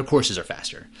 their courses are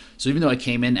faster. So even though I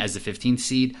came in as the 15th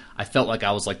seed, I felt like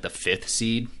I was the 5th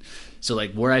seed. So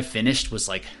where I finished was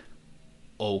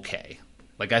okay.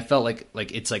 I felt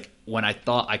like it's when I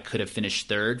thought I could have finished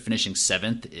 3rd, finishing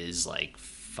 7th is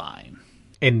fine.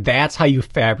 And that's how you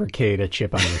fabricate a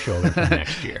chip on your shoulder for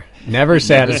next year. Never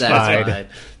satisfied.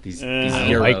 These I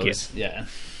heroes. like it. Yeah.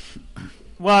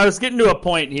 Well, I was getting to a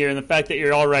point here, and the fact that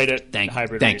you're all right at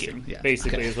hybrid thank racing, you. Yeah.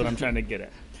 basically, is what I'm trying to get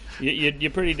at.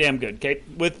 You're pretty damn good, okay?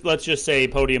 With, let's just say,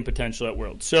 podium potential at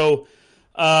World. So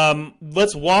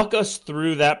let's walk us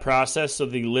through that process so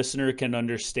the listener can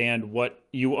understand what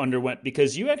you underwent.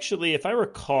 Because you actually, if I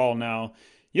recall now,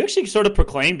 you actually sort of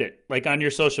proclaimed it. On your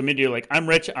social media, you're I'm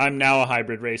Rich, I'm now a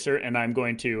hybrid racer, and I'm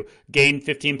going to gain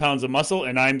 15 pounds of muscle,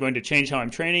 and I'm going to change how I'm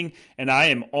training, and I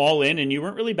am all in. And you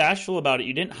weren't really bashful about it.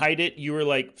 You didn't hide it. You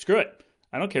were screw it.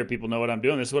 I don't care if people know what I'm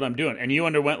doing. This is what I'm doing. And you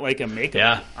underwent a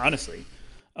makeup, honestly.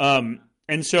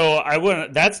 And so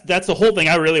that's the whole thing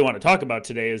I really want to talk about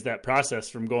today, is that process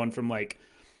from going from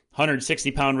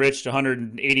 160-pound Rich to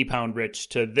 180-pound Rich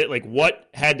to like what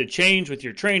had to change with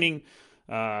your training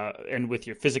and with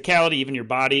your physicality, even your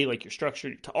body, like your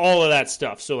structure, to all of that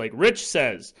stuff. So like Rich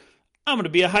says, I'm going to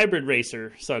be a hybrid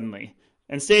racer suddenly.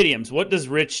 And stadiums, what does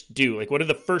Rich do? Like, what are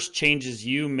the first changes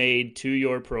you made to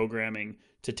your programming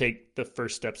to take the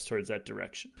first steps towards that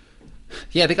direction?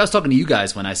 Yeah, I think I was talking to you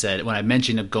guys when I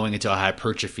mentioned going into a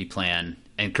hypertrophy plan,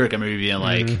 and Kirk, I remember being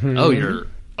like, so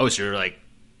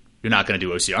you're not going to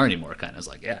do OCR anymore. Kind of, I was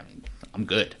like, yeah, I mean, I'm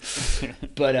good.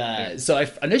 But so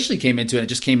I initially came into it, and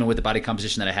just came in with the body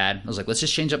composition that I had. I was like, let's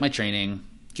just change up my training,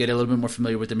 get a little bit more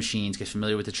familiar with the machines, get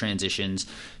familiar with the transitions,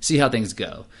 see how things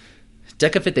go.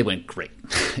 DecaFit, they went great.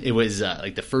 It was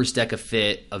like the first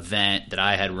DecaFit event that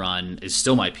I had run is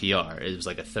still my PR. It was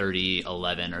like a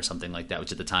 30:11 or something like that,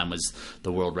 which at the time was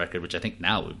the world record, which I think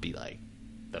now would be like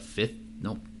the fifth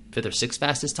or sixth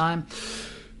fastest time.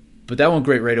 But that went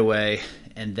great right away.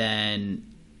 And then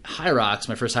Hyrox,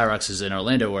 my first Hyrox was in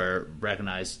Orlando, where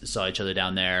saw each other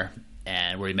down there,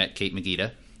 and where we met Kate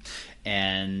Magida.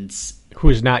 And who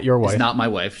is not your wife? Is not my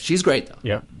wife. She's great though.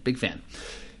 Yeah, big fan.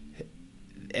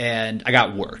 And I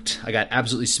got worked. I got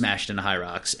absolutely smashed in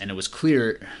Hyrox, and it was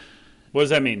clear. What does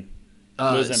that mean?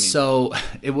 So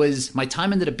it was, my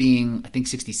time ended up being, I think,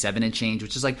 67 and change,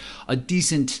 which is like a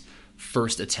decent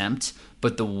first attempt.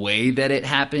 But the way that it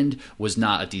happened was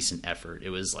not a decent effort.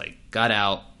 It was like, got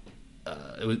out.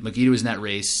 Magida was in that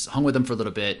race. Hung with him for a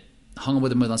little bit. Hung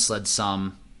with him on sled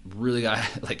some. Really got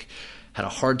had a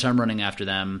hard time running after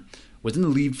them. Was in the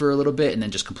lead for a little bit, and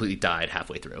then just completely died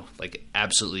halfway through. Like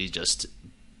absolutely just.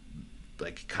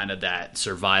 Like kind of that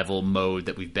survival mode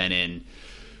that we've been in.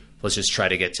 Let's just try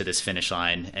to get to this finish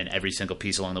line, and every single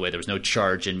piece along the way, there was no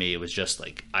charge in me. It was just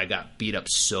like I got beat up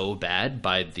so bad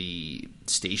by the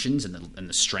stations and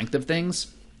the strength of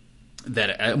things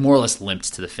that I more or less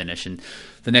limped to the finish. And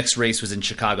the next race was in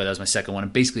Chicago. That was my second one,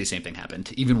 and basically the same thing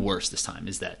happened. Even worse this time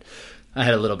is that I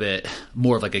had a little bit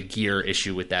more of like a gear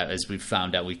issue with that, as we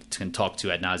found out. We can talk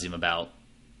to ad nauseum about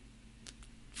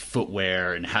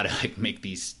footwear and how to like make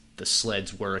the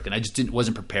sleds work, and I just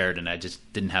wasn't prepared, and I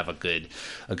just didn't have a good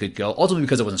go, ultimately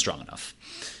because I wasn't strong enough,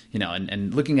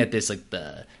 and looking at this, like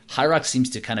the Hyrox seems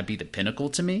to kind of be the pinnacle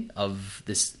to me of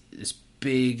this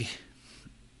big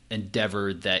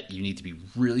endeavor that you need to be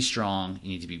really strong, you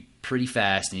need to be pretty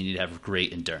fast, and you need to have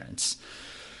great endurance.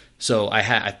 So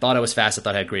I thought I was fast, I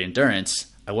thought I had great endurance.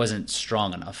 I wasn't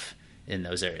strong enough in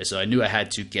those areas, so I knew I had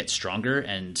to get stronger,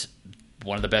 and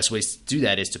one of the best ways to do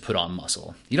that is to put on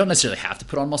muscle. You don't necessarily have to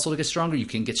put on muscle to get stronger. You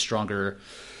can get stronger,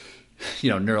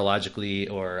 neurologically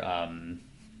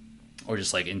or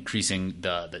just like increasing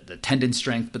the tendon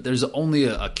strength. But there's only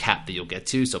a cap that you'll get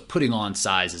to. So putting on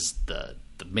size is the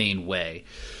main way.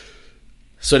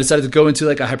 So I decided to go into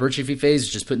like a hypertrophy phase,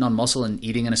 just putting on muscle and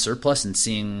eating in a surplus and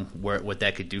seeing what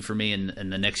that could do for me. And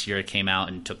the next year I came out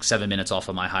and took 7 minutes off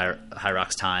of my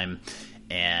Hyrox time,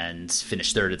 and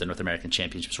finished third at the North American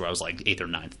Championships, where I was like 8th or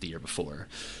 9th the year before.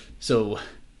 So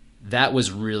that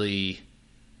was really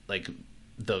like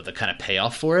the kind of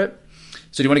payoff for it.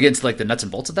 So do you want to get into like the nuts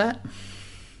and bolts of that?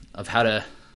 Of how to...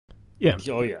 Yeah.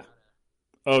 Oh,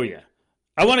 yeah.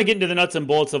 I want to get into the nuts and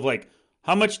bolts of like,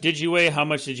 how much did you weigh? How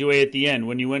much did you weigh at the end?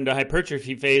 When you went into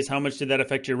hypertrophy phase, how much did that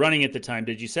affect your running at the time?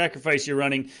 Did you sacrifice your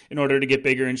running in order to get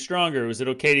bigger and stronger? Was it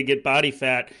okay to get body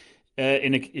fat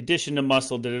in addition to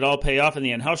muscle? Did it all pay off in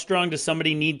the end? How strong does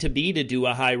somebody need to be to do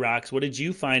a Hyrox? What did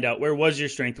you find out? Where was your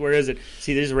strength? Where is it?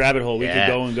 See, there's a rabbit hole. We could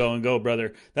go and go and go,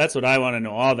 brother. That's what I want to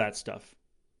know, all that stuff.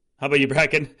 How about you,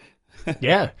 Bracken?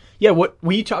 Yeah. What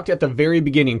we talked at the very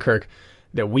beginning, Kirk,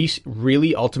 that we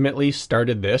really ultimately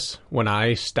started this when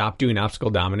I stopped doing Obstacle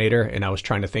Dominator, and I was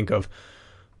trying to think of,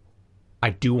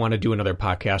 I do want to do another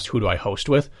podcast. Who do I host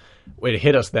with? It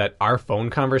hit us that our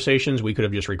phone conversations we could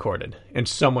have just recorded and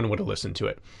someone would have listened to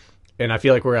it. And I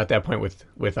feel like we're at that point with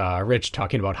Rich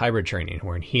talking about hybrid training,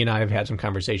 where he and I have had some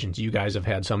conversations. You guys have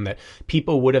had some that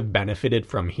people would have benefited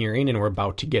from hearing, and we're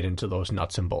about to get into those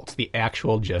nuts and bolts, the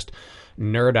actual just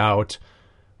nerd out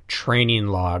training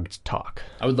log talk.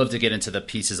 I would love to get into the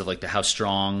pieces of like the how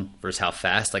strong versus how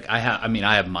fast. Like I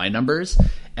have my numbers,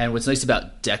 and what's nice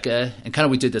about Deca, and kind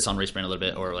of we did this on Race Brain a little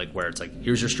bit, or like where it's like,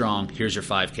 here's your strong, here's your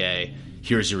 5K,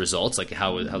 here's your results, like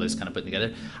how this kind of put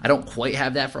together. I don't quite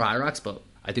have that for Hyrox, but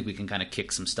I think we can kind of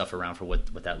kick some stuff around for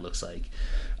what that looks like.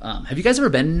 Have you guys ever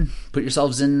put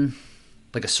yourselves in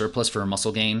like a surplus for a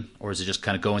muscle gain, or is it just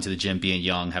kind of going to the gym, being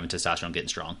young, having testosterone, getting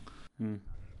strong?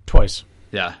 Twice.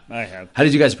 Yeah. I have. How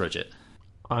did you guys approach it?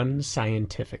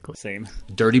 Unscientifically. Same.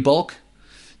 Dirty bulk?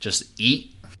 Just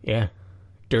eat? Yeah.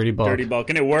 Dirty bulk. Dirty bulk,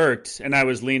 and it worked. And I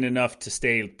was lean enough to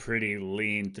stay pretty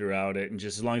lean throughout it. And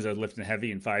just as long as I was lifting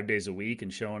heavy and 5 days a week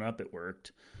and showing up, it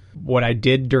worked. What I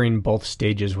did during both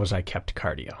stages was I kept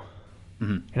cardio.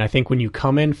 And I think when you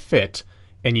come in fit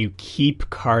and you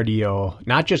keep cardio,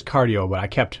 not just cardio, but I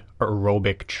kept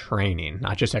aerobic training,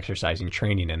 not just exercising,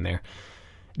 training in there,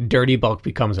 dirty bulk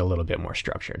becomes a little bit more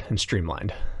structured and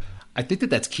streamlined. I think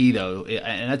that that's key, though,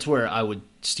 and that's where I would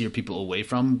steer people away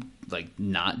from, like,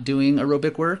 not doing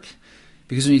aerobic work.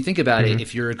 Because when you think about it,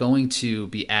 if you're going to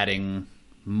be adding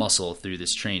muscle through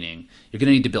this training, you're going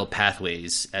to need to build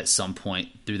pathways at some point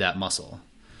through that muscle.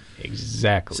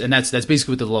 Exactly. And that's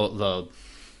basically what the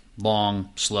long,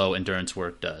 slow endurance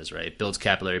work does, right? It builds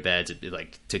capillary beds.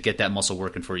 Like, to get that muscle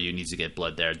working for you, it needs to get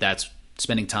blood there. That's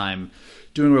spending time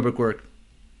doing aerobic work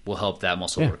will help that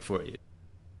muscle work for you.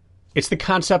 It's the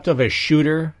concept of a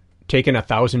shooter taking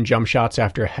 1,000 jump shots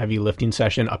after a heavy lifting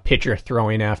session, a pitcher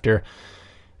throwing after.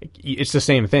 It's the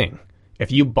same thing.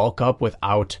 If you bulk up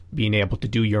without being able to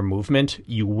do your movement,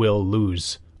 you will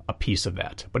lose a piece of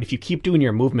that. But if you keep doing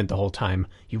your movement the whole time,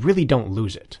 you really don't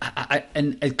lose it.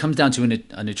 And it comes down to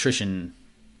a nutrition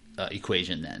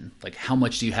equation then. Like, how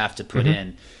much do you have to put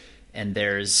in? And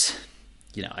there's,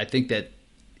 I think that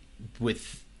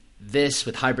with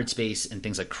hybrid space and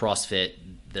things like CrossFit,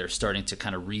 they're starting to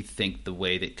kind of rethink the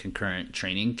way that concurrent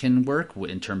training can work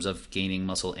in terms of gaining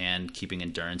muscle and keeping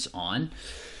endurance on.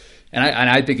 And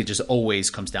I think it just always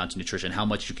comes down to nutrition, how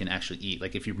much you can actually eat.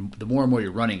 Like, the more and more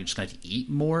you're running, you're just going to have to eat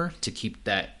more to keep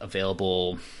that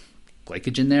available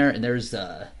glycogen there. And there's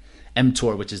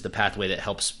mTOR, which is the pathway that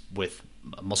helps with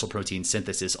muscle protein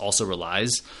synthesis, also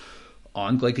relies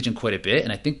on glycogen quite a bit.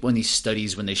 And I think when these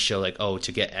studies, when they show like,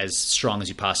 to get as strong as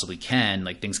you possibly can,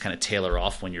 like, things kind of tailor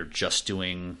off when you're just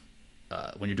doing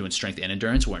when you're doing strength and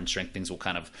endurance, where in strength things will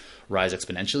kind of rise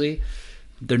exponentially.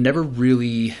 They're never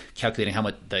really calculating how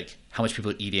much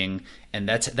people are eating, and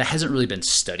that hasn't really been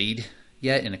studied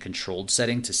yet in a controlled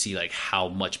setting to see like how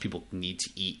much people need to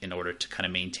eat in order to kind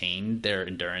of maintain their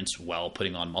endurance while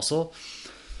putting on muscle.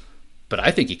 But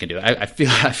I think you can do it. I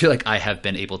feel like I have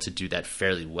been able to do that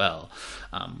fairly well,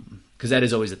 because that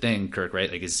is always the thing, Kirk,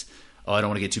 right? Like, I don't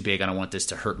want to get too big. I don't want this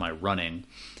to hurt my running.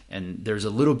 And there's a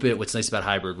little bit. What's nice about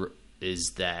hybrid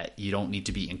is that you don't need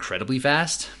to be incredibly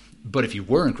fast. But if you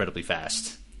were incredibly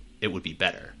fast, it would be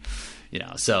better.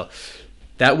 So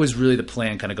that was really the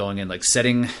plan, kind of going in, like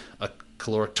setting a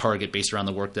caloric target based around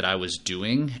the work that I was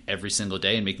doing every single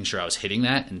day and making sure I was hitting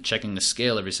that, and checking the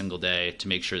scale every single day to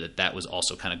make sure that that was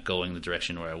also kind of going the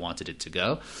direction where I wanted it to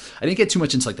go. I didn't get too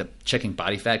much into like the checking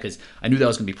body fat because I knew that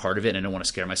was going to be part of it, and I didn't want to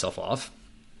scare myself off.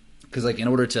 Because like, in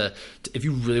order to if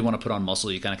you really want to put on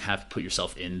muscle, you kind of have to put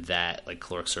yourself in that like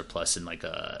caloric surplus and like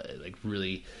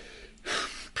really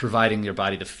providing your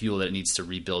body the fuel that it needs to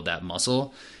rebuild that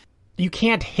muscle. You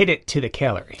can't hit it to the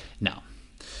calorie. No.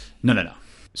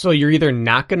 So you're either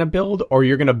not going to build or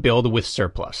you're going to build with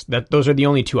surplus. Those are the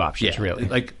only two options, really.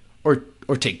 Like, or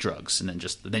take drugs, and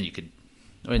then you could.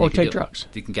 Or take drugs.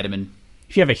 You can get them in.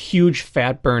 If you have a huge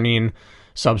fat burning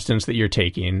substance that you're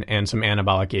taking and some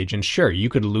anabolic agents, sure, you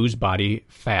could lose body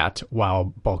fat while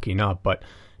bulking up. But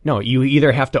no, you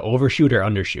either have to overshoot or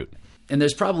undershoot. And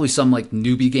there's probably some like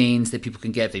newbie gains that people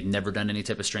can get if they've never done any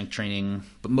type of strength training.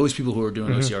 But most people who are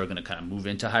doing OCR are going to kind of move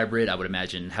into hybrid. I would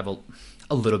imagine have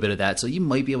a little bit of that. So you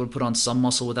might be able to put on some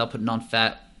muscle without putting on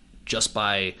fat just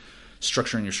by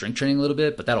structuring your strength training a little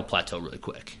bit, but that'll plateau really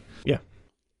quick. Yeah.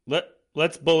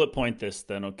 Let's bullet point this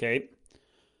then, okay?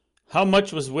 How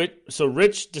much was so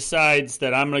Rich decides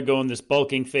that I'm going to go in this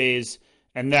bulking phase,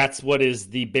 and that's what is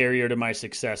the barrier to my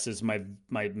success is my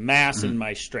mass and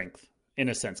my strength. In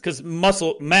a sense, because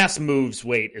muscle mass moves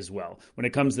weight as well. When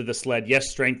it comes to the sled, yes,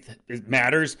 strength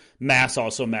matters. Mass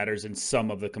also matters in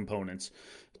some of the components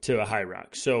to a high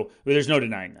rock. So there's no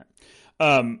denying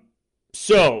that.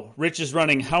 So Rich is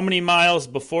running how many miles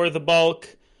before the bulk,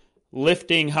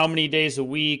 lifting how many days a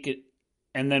week,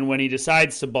 and then when he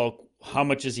decides to bulk, how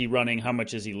much is he running? How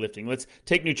much is he lifting? Let's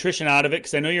take nutrition out of it,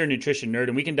 because I know you're a nutrition nerd,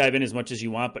 and we can dive in as much as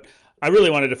you want, but I really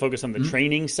wanted to focus on the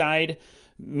training side.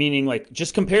 Meaning, like,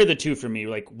 just compare the two for me.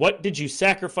 Like, what did you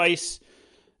sacrifice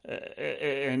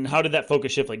and how did that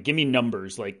focus shift? Like, give me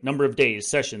numbers, like number of days,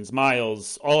 sessions,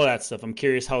 miles, all of that stuff. I'm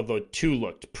curious how the two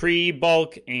looked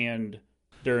pre-bulk and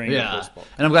during the post-bulk.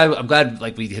 And I'm glad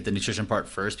like we hit the nutrition part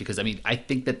first, because I mean, I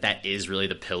think that is really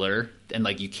the pillar. And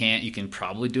like, you can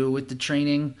probably do it with the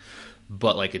training,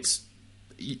 but like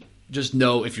just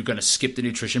know if you're going to skip the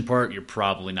nutrition part, you're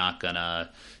probably not going to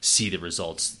see the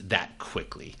results that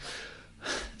quickly.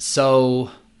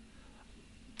 So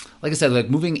like I said, like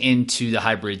moving into the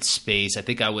hybrid space, I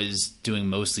think I was doing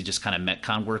mostly just kind of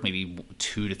Metcon work, maybe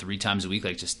 2 to 3 times a week,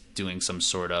 like just doing some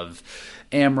sort of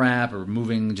AMRAP or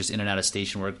moving just in and out of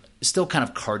station work, still kind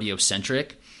of cardio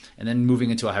centric. And then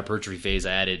moving into a hypertrophy phase,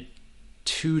 I added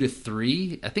 2 to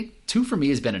 3. I think 2 for me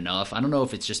has been enough. I don't know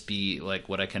if it's just be like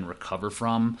what I can recover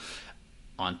from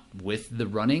with the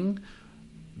running,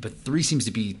 but 3 seems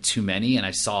to be too many, and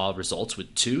I saw results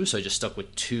with 2, so I just stuck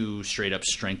with 2 straight up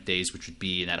strength days, which would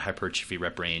be in that hypertrophy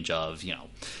rep range of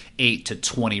 8 to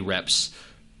 20 reps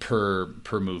per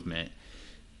movement.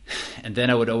 And then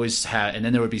I would always have, and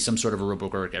then there would be some sort of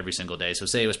aerobic work every single day. So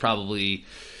say it was probably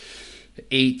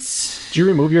 8. Did you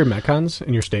remove your Metcons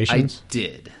and your stations? I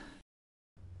did.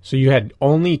 So you had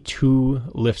only 2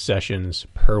 lift sessions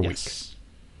per week.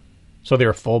 So they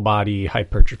were full body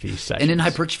hypertrophy sessions. And in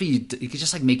hypertrophy, you could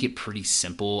just like make it pretty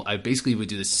simple. I basically would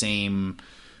do the same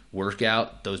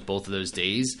workout both of those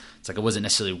days. It's like I wasn't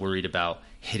necessarily worried about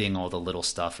hitting all the little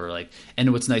stuff or like.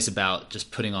 And what's nice about just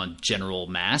putting on general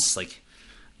mass, like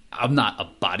I'm not a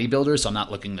bodybuilder, so I'm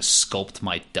not looking to sculpt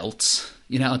my delts.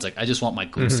 It's like I just want my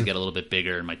glutes to get a little bit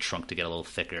bigger and my trunk to get a little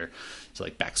thicker. So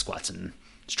like back squats and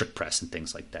strict press and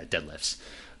things like that, deadlifts.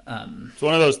 It's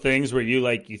one of those things where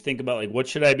you think about like, what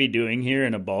should I be doing here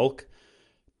in a bulk?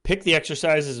 Pick the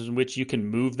exercises in which you can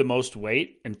move the most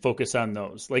weight and focus on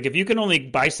those. Like if you can only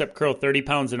bicep curl 30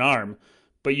 pounds an arm,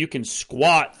 but you can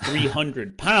squat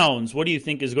 300 pounds, what do you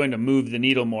think is going to move the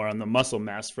needle more on the muscle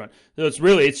mass front? So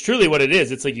it's truly what it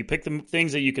is. It's like you pick the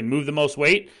things that you can move the most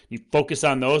weight, you focus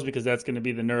on those because that's going to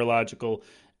be the neurological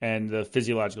and the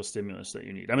physiological stimulus that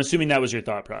you need. I'm assuming that was your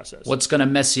thought process. What's going to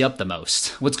mess you up the most?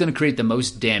 What's going to create the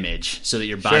most damage so that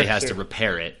your body has to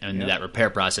repair it? And that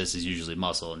repair process is usually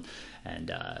muscle. And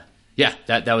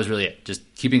that was really it. Just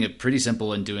keeping it pretty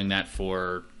simple and doing that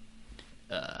for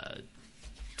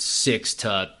 6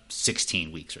 to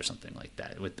 16 weeks or something like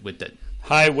that with the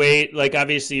high weight. Like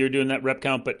obviously you're doing that rep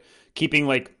count, but keeping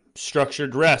like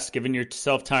structured rest, giving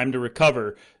yourself time to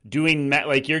recover, doing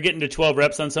like you're getting to 12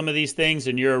 reps on some of these things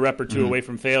and you're a rep or 2 away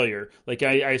from failure. Like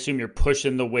I assume you're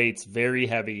pushing the weights very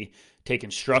heavy, taking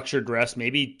structured rest,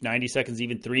 maybe 90 seconds,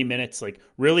 even 3 minutes, like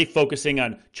really focusing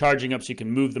on charging up so you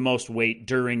can move the most weight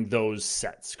during those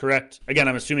sets. Correct? Again,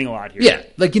 I'm assuming a lot here. Yeah,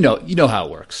 like you know how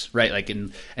it works, right? Like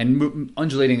and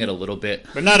undulating it a little bit,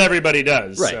 but not everybody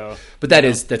does, right? So, but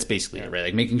that's basically it, right?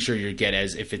 Like making sure you get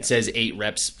if it says 8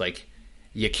 reps, like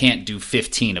you can't do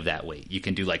 15 of that weight. You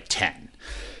can do like 10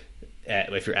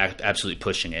 if you're absolutely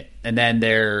pushing it. And then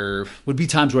there would be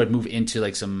times where I'd move into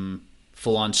like some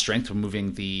full-on strength. We're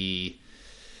moving this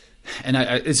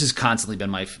has constantly been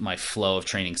my flow of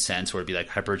training since, where it'd be like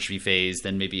hypertrophy phase,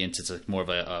 then maybe into like more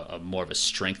of a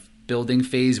strength building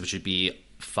phase, which would be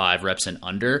 5 reps and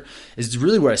under. Is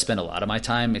really where I spend a lot of my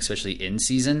time, especially in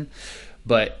season.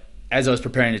 But as I was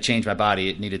preparing to change my body,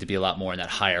 it needed to be a lot more in that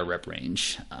higher rep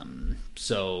range.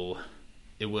 So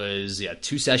it was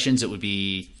 2 sessions. It would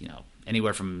be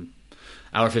anywhere from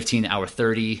hour 15 to hour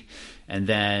 30, and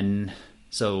then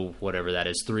so whatever that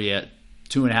is,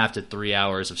 2.5 to 3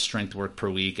 hours of strength work per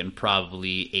week, and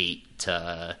probably 8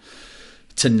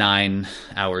 to 9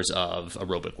 hours of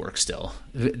aerobic work. Still,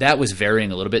 that was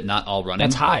varying a little bit. Not all running.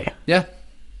 That's high. Yeah.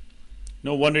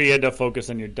 No wonder you had to focus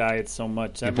on your diet so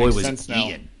much. That your boy makes sense now.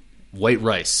 Eating white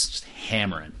rice, just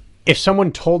hammering. If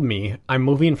someone told me I'm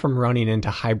moving from running into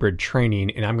hybrid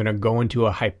training and I'm going to go into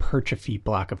a hypertrophy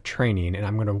block of training and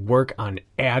I'm going to work on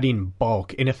adding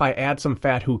bulk, and if I add some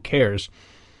fat, who cares?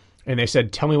 And they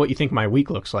said, tell me what you think my week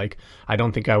looks like, I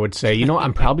don't think I would say,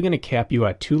 I'm probably going to cap you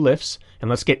at 2 lifts and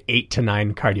let's get 8 to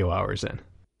 9 cardio hours in.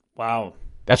 Wow.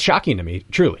 That's shocking to me,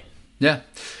 truly. Yeah.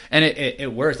 And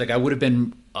it worked. Like I would have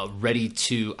been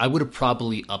I would have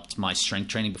probably upped my strength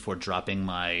training before dropping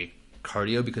my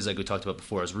cardio, because like we talked about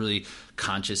before, I was really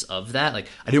conscious of that. Like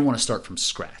I didn't want to start from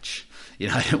scratch.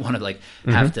 I didn't want to like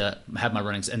have to have my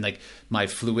runnings and like my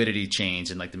fluidity change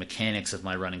and like the mechanics of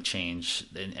my running change,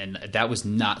 and that was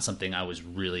not something I was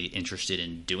really interested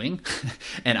in doing.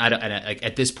 and I like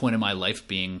at this point in my life,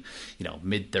 being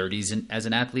mid 30s as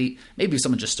an athlete, maybe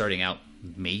someone just starting out,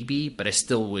 maybe, but I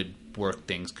still would work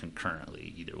things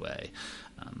concurrently either way.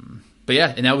 But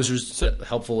yeah, and that was just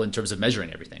helpful in terms of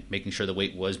measuring everything, making sure the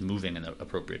weight was moving in the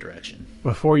appropriate direction.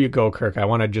 Before you go, Kirk, I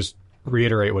want to just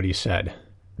reiterate what he said.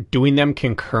 Doing them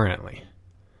concurrently.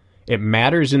 It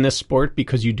matters in this sport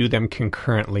because you do them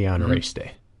concurrently on race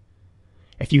day.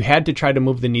 If you had to try to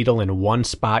move the needle in one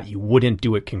spot, you wouldn't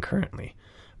do it concurrently.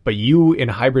 But you in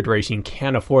hybrid racing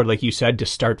can't afford, like you said, to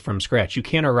start from scratch. You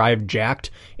can't arrive jacked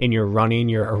and you're running,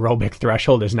 your aerobic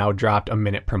threshold is now dropped a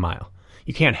minute per mile.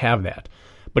 You can't have that.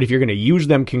 But if you're going to use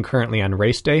them concurrently on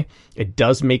race day, it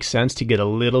does make sense to get a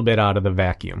little bit out of the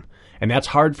vacuum. And that's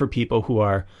hard for people who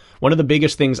are, one of the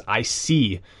biggest things I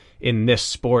see in this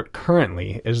sport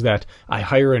currently is that I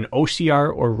hire an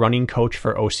OCR or running coach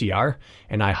for OCR,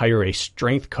 and I hire a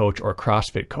strength coach or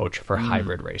CrossFit coach for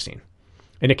hybrid racing.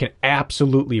 And it can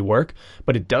absolutely work,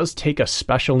 but it does take a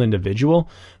special individual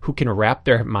who can wrap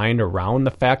their mind around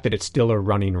the fact that it's still a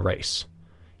running race.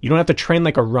 You don't have to train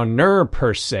like a runner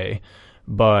per se,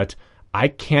 but I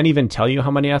can't even tell you how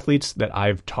many athletes that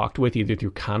I've talked with either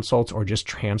through consults or just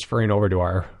transferring over to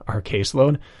our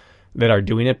caseload that are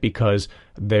doing it because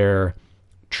their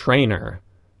trainer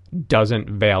doesn't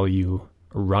value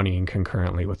running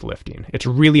concurrently with lifting. It's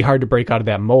really hard to break out of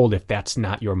that mold if that's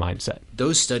not your mindset.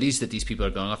 Those studies that these people are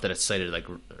going off that I cited like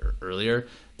earlier,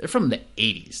 they're from the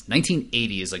 80s.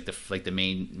 1980 is like the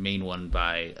main one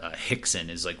by Hickson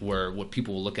is like where what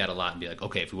people will look at a lot and be like,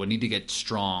 okay, if we need to get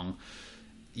strong,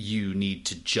 you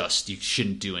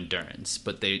shouldn't do endurance.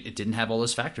 But it didn't have all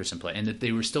those factors in play, and that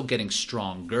they were still getting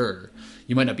stronger.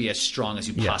 You might not be as strong as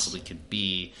you possibly could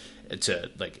be to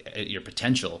like your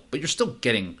potential, but you're still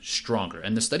getting stronger,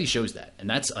 and the study shows that, and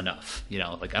that's enough.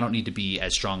 Like I don't need to be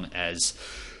as strong as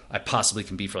I possibly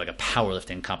can be for like a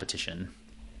powerlifting competition,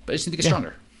 but I just need to get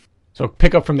stronger. So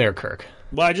pick up from there, Kirk.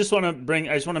 Well, I just want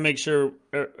to make sure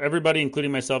everybody,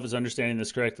 including myself, is understanding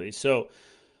this correctly. So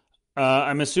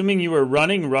I'm assuming you were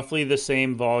running roughly the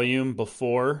same volume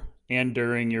before and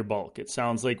during your bulk. It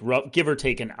sounds like give or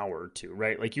take an hour or two,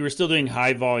 right? Like you were still doing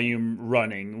high volume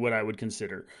running, what I would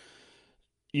consider.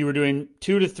 You were doing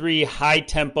 2 to 3 high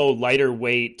tempo, lighter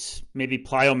weight, maybe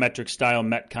plyometric style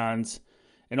Metcons.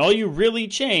 And all you really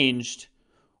changed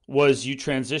was you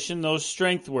transitioned those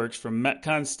strength works from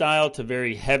Metcon style to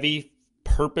very heavy,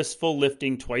 purposeful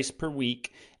lifting twice per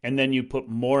week. And then you put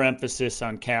more emphasis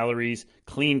on calories,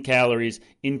 clean calories,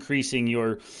 increasing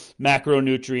your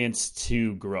macronutrients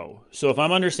to grow. So if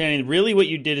I'm understanding, really what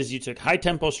you did is you took high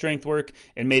tempo strength work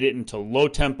and made it into low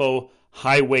tempo,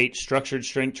 high weight, structured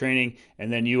strength training,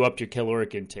 and then you upped your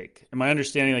caloric intake. Am I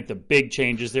understanding like the big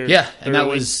changes there? Yeah, and that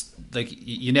was like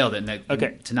you nailed it. And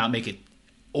okay. To not make it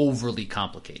overly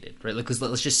complicated, right? Because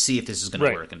let's just see if this is going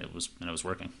to work, and it was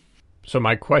working. So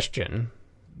my question: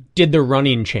 did the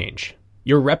running change?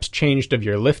 Your reps changed of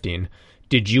your lifting.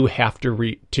 Did you have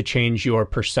to change your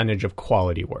percentage of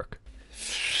quality work?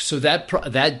 So that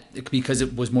because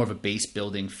it was more of a base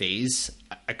building phase,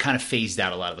 I kind of phased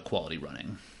out a lot of the quality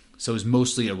running. So it was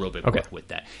mostly aerobic work with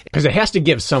that. Because it has to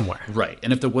give somewhere. Right.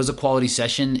 And if there was a quality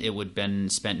session, it would have been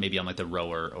spent maybe on like the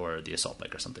rower or the assault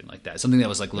bike or something like that. Something that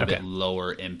was like a little bit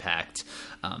lower impact.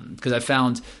 Because I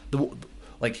found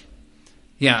I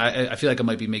feel like I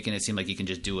might be making it seem like you can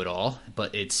just do it all.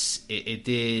 But it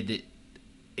did.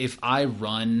 If I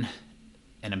run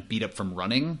and I'm beat up from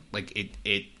running, like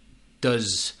it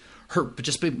does hurt, but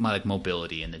just my like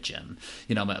mobility in the gym,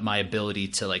 my ability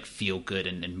to like feel good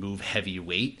and move heavy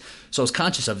weight. So I was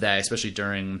conscious of that, especially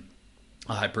during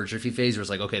a hypertrophy phase where it's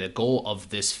like, okay, the goal of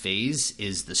this phase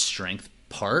is the strength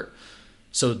part.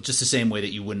 So just the same way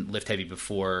that you wouldn't lift heavy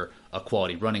before a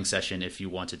quality running session if you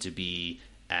wanted to be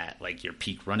at like your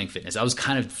peak running fitness, I was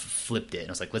kind of flipped it.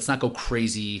 I was like, let's not go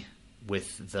crazy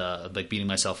with the like beating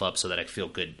myself up so that I feel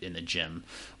good in the gym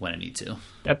when I need to.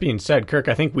 That being said, Kirk,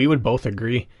 I think we would both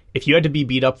agree if you had to be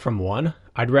beat up from one,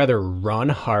 I'd rather run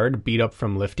hard, beat up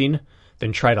from lifting,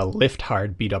 than try to lift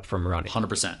hard, beat up from running.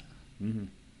 100%.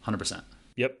 100%.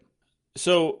 Yep.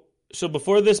 So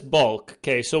before this bulk,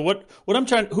 okay, so who I'm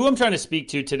trying to speak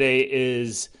to today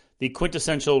is the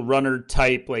quintessential runner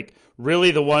type, like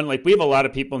really the one, like we have a lot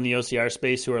of people in the OCR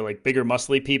space who are like bigger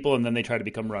muscly people and then they try to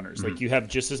become runners. Like you have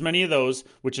just as many of those,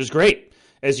 which is great,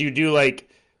 as you do like,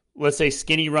 let's say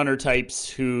skinny runner types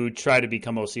who try to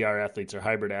become OCR athletes or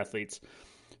hybrid athletes.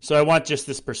 So I want just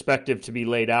this perspective to be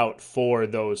laid out for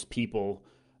those people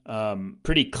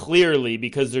pretty clearly,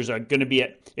 because there's going to be,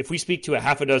 if we speak to a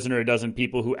half a dozen or a dozen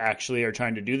people who actually are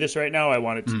trying to do this right now, I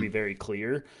want it to be very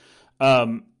clear.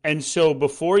 And so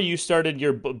before you started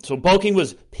so bulking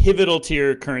was pivotal to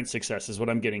your current success is what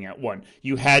I'm getting at. One,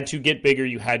 you had to get bigger,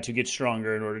 you had to get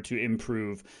stronger in order to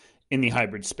improve in the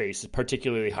hybrid space,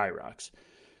 particularly high rocks.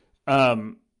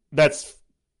 That's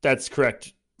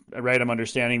correct, right? I'm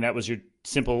understanding that was your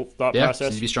simple thought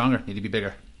process. Need to be stronger, need to be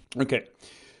bigger. Okay.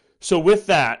 So with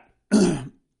that,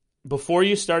 before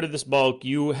you started this bulk,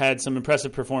 you had some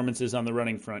impressive performances on the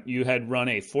running front. You had run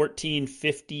a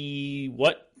 1450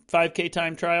 5K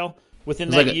time trial within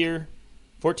that year.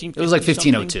 1450. It was like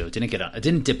 1502. It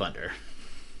didn't dip under.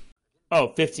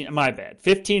 Oh, 15. My bad.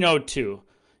 1502.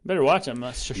 Better watch them.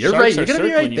 You're right. You're gonna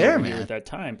be right there, man. At that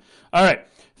time. All right.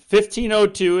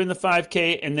 15:02 in the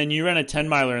 5K, and then you ran a 10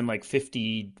 miler in like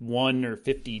 51 or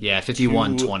 50. Yeah,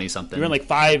 51:20 something. You ran like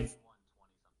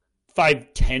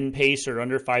 5:10 pace or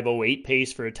under 5:08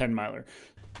 pace for a 10 miler.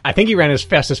 I think he ran as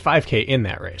fast as 5K in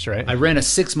that race, right? I ran a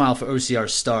 6 mile for OCR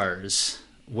Stars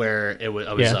where I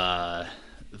was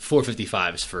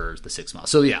 4:55s for the 6 mile.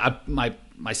 So yeah, my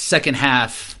second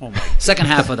half of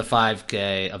the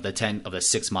 5K of the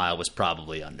 6 mile was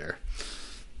probably under.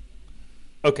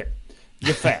 Okay,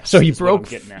 you're fast. So he broke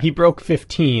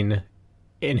 15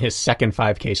 in his second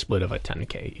 5K split of a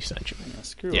 10K, essentially.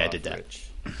 Yeah, I did that. Rich.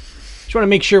 Just want to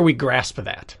make sure we grasp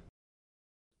that.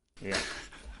 Yeah.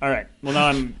 All right. Well, now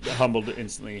I'm humbled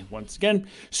instantly once again.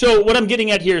 So what I'm getting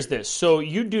at here is this. So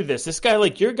you do this. This guy,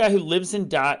 like, you're a guy who lives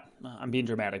and I'm being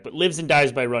dramatic, but lives and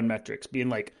dies by run metrics, being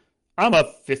like, I'm a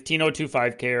 15:02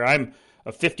 5K or I'm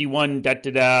a 51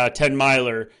 10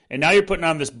 miler, and now you're putting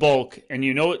on this bulk, and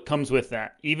you know it comes with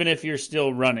that, even if you're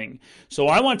still running. So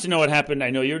I want to know what happened.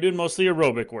 I know you were doing mostly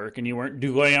aerobic work, and you weren't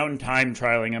going out and time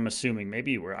trialing, I'm assuming.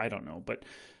 Maybe you were. I don't know. But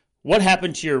what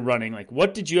happened to your running? Like,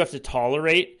 what did you have to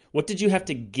tolerate? What did you have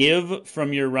to give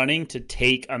from your running to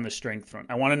take on the strength front?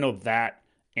 I want to know that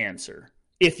answer,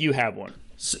 if you have one.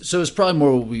 So it's probably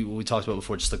more what we talked about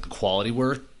before, just like the quality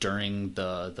work during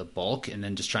the bulk, and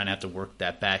then just trying to have to work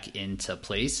that back into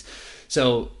place.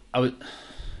 So I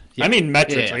mean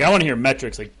metrics. Yeah. Like, I want to hear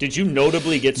metrics. Like, did you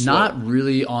notably get slower? Not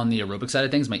really on the aerobic side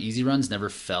of things. My easy runs never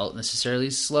felt necessarily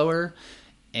slower,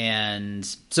 and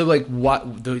so like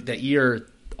that year.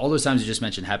 All those times you just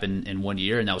mentioned happened in 1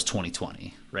 year, and that was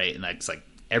 2020, right? And that's like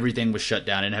everything was shut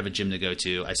down. I didn't have a gym to go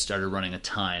to. I started running a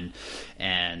ton,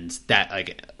 and that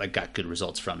like got good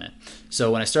results from it.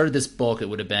 So when I started this bulk, it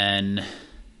would have been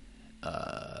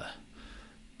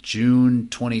June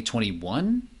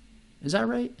 2021. Is that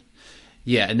right?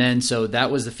 Yeah, and then so that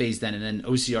was the phase then, and then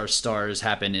OCR Stars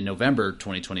happened in November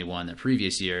 2021, the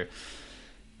previous year.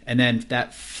 And then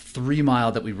that 3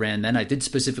 mile that we ran, then I did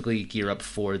specifically gear up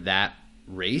for that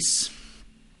race.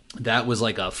 That was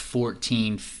like a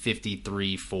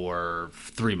 14:53 for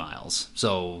 3 miles,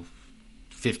 so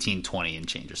 15:20 and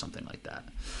change or something like that.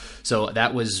 So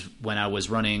that was when I was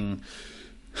running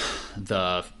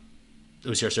the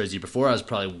OCR Stars year before. I was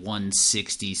probably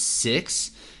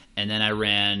 166, and then I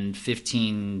ran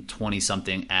 15:20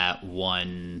 something at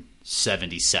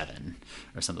 177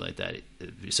 or something like that.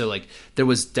 So like there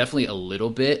was definitely a little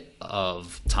bit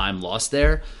of time lost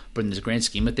there, but in the grand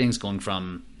scheme of things, going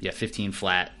from 15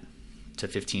 flat to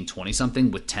 15:20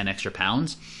 something with 10 extra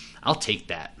pounds, I'll take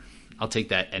that. I'll take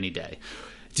that any day.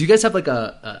 Do you guys have like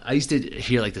I used to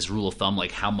hear like this rule of thumb,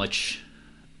 like how much,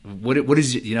 what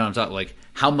is, you know what I'm talking, like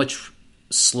how much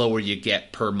slower you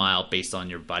get per mile based on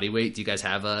your body weight? Do you guys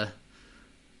have a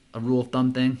rule of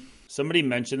thumb thing? Somebody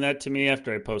mentioned that to me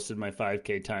after I posted my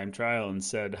 5K time trial and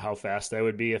said how fast I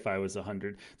would be if I was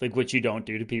 100, like what you don't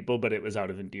do to people, but it was out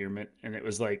of endearment. And it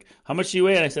was like, how much do you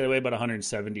weigh? And I said, I weigh about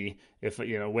 170 if,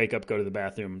 wake up, go to the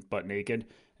bathroom butt naked.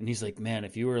 And he's like, man,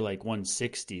 if you were like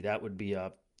 160, that would be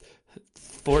a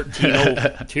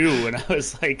 14:02. And I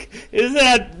was like, is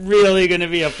that really going to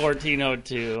be a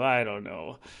 14:02? I don't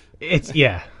know.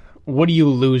 What are you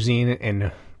losing,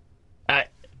 and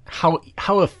how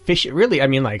efficient, really, I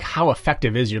mean, like, how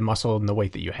effective is your muscle and the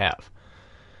weight that you have?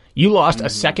 You lost a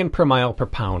second per mile per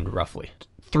pound, roughly.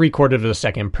 3/4 of a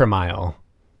second per mile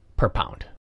per pound.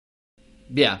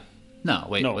 Yeah. No,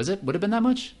 wait, was it? Would it have been that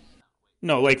much?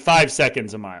 No, like 5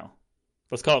 seconds a mile.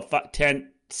 Let's call it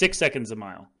 6 seconds a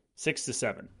mile. 6 to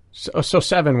 7. So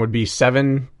 7 would be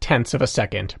 7/10 of a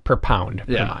second per pound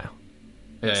per mile.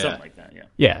 Yeah, something like that,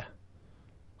 Yeah.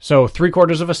 So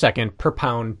 3/4 of a second per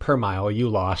pound per mile you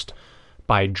lost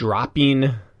by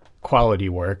dropping quality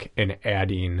work and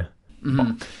adding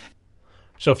bulk.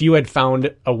 So if you had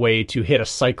found a way to hit a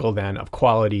cycle then of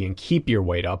quality and keep your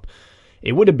weight up,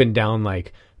 it would have been down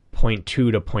like 0.2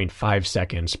 to 0.5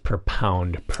 seconds per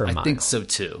pound per mile. I think so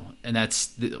too. And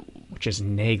that's which is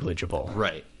negligible.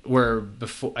 Right. Where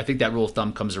before, I think that rule of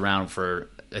thumb comes around for,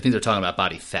 I think they're talking about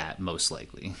body fat most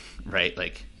likely, right?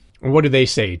 Like, what do they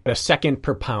say? A second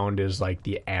per pound is like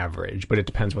the average, but it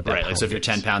depends what that right. pound Like, so if you're is.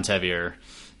 10 pounds heavier,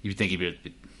 you think you'd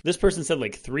be. This person said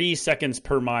like 3 seconds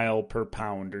per mile per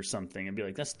pound or something. I'd be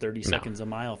like, that's 30 seconds a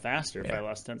mile faster if I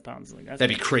lost 10 pounds. Like, that'd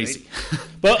be crazy.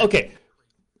 But okay.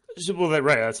 So, well,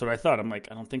 right. That's what I thought. I'm like,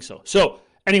 I don't think so. So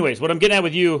anyways, what I'm getting at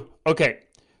with you, okay.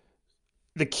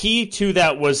 The key to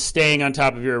that was staying on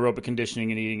top of your aerobic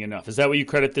conditioning and eating enough. Is that what you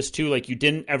credit this to? Like, you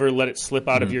didn't ever let it slip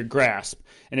out of your grasp.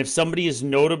 And if somebody is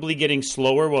notably getting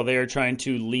slower while they are trying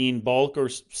to lean bulk, or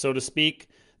so to speak,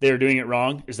 they are doing it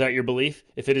wrong. Is that your belief?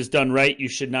 If it is done right, you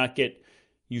should not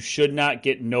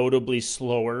get notably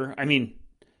slower. I mean,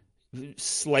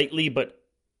 slightly, but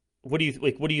what do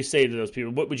you say to those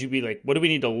people? What would you be like? What do we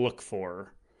need to look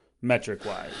for metric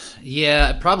wise?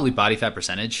 Yeah, probably body fat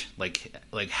percentage. Like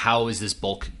how is this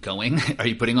bulk going? Are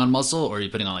you putting on muscle or are you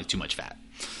putting on like too much fat?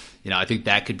 I think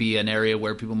that could be an area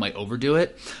where people might overdo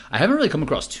it. I haven't really come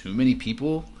across too many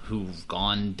people who've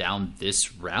gone down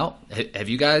this route. Have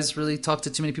you guys really talked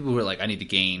to too many people who are like, I need to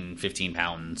gain 15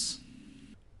 pounds?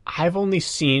 I've only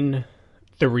seen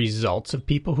the results of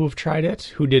people who have tried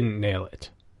it who didn't nail it.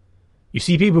 You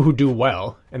see people who do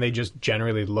well, and they just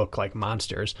generally look like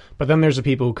monsters. But then there's the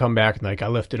people who come back and like, I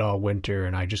lifted all winter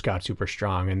and I just got super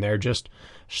strong, and they're just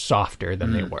softer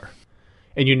than they were.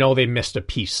 And they missed a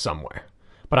piece somewhere.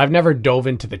 But I've never dove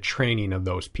into the training of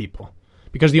those people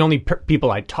because the only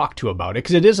people I talk to about it,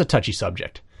 because it is a touchy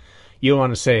subject. You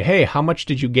want to say, hey, how much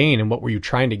did you gain and what were you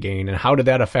trying to gain and how did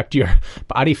that affect your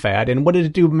body fat and what did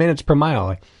it do minutes per mile?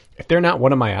 Like, if they're not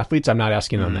one of my athletes, I'm not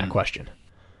asking them that question.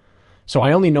 So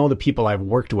I only know the people I've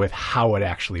worked with, how it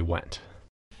actually went.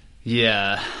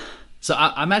 Yeah. So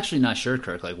I'm actually not sure,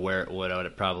 Kirk, like what I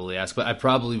would probably ask, but I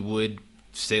probably would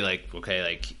say like, okay,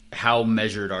 like how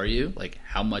measured are you? Like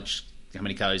how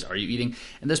many calories are you eating?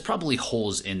 And there's probably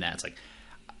holes in that. It's like,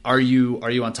 are you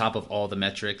on top of all the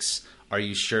metrics? Are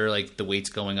you sure like the weight's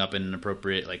going up in an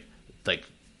appropriate, like,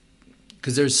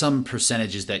 because there's some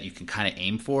percentages that you can kind of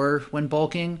aim for when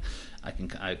bulking. I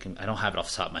don't have it off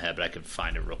the top of my head, but I could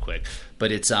find it real quick.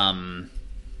 But it's and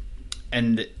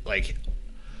like,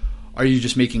 are you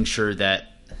just making sure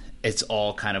that it's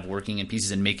all kind of working in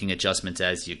pieces and making adjustments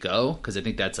as you go? Because I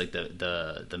think that's like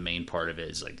the main part of it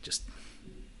is like just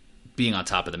being on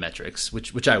top of the metrics,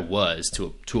 which I was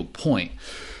to a point.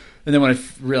 And then when I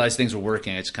realized things were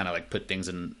working, I just kind of like put things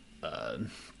in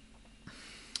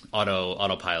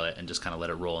autopilot and just kind of let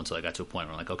it roll until I got to a point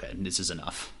where I'm like, okay, this is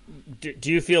enough.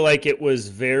 Do you feel like it was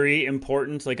very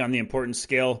important, like on the importance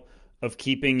scale of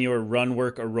keeping your run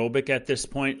work aerobic at this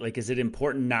point? Like, is it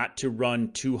important not to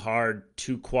run too hard,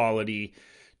 too quality,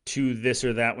 to this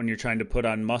or that when you're trying to put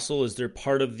on muscle? Is there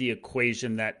part of the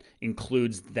equation that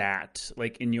includes that,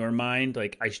 like in your mind?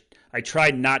 Like I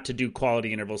tried not to do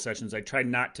quality interval sessions. I tried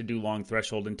not to do long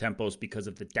threshold and tempos because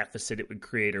of the deficit it would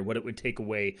create or what it would take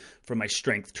away from my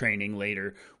strength training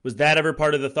later. Was that ever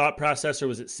part of the thought process, or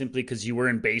was it simply because you were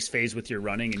in base phase with your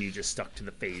running and you just stuck to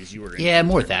the phase you were in? Yeah,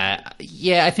 more that.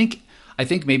 Yeah, I think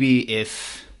maybe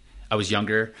if I was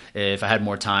younger, if I had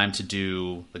more time to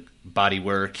do like body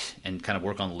work and kind of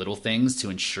work on little things to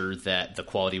ensure that the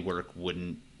quality work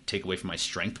wouldn't take away from my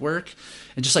strength work,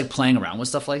 and just like playing around with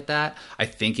stuff like that, I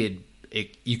think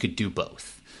you could do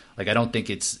both. Like, I don't think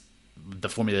it's the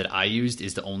formula that I used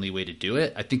is the only way to do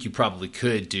it. I think you probably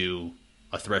could do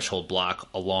a threshold block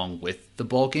along with the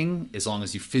bulking as long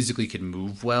as you physically could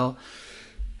move well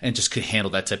and just could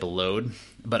handle that type of load.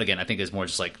 But again, I think it's more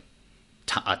just like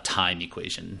a time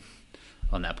equation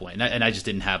on that point. And I just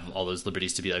didn't have all those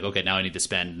liberties to be like, okay, now I need to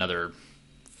spend another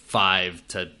 5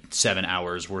 to 7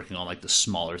 hours working on like the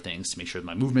smaller things to make sure that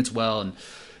my movement's well and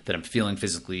that I'm feeling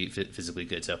physically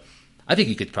good. So I think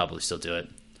you could probably still do it.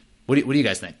 What do you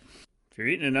guys think? If you're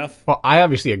eating enough. Well, I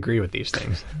obviously agree with these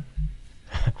things.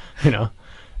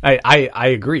 I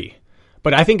agree.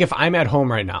 But I think if I'm at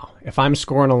home right now, if I'm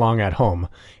scoring along at home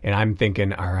and I'm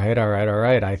thinking, all right,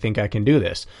 I think I can do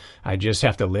this. I just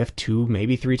have to lift 2,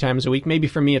 maybe 3 times a week. Maybe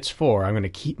for me it's 4. I'm going to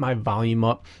keep my volume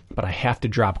up, but I have to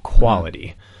drop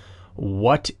quality.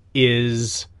 What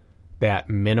is that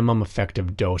minimum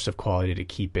effective dose of quality to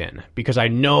keep in? Because I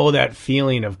know that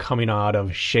feeling of coming out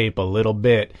of shape a little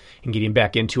bit and getting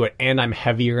back into it, and I'm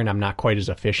heavier and I'm not quite as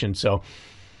efficient. So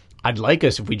I'd like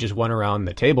us if we just went around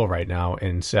the table right now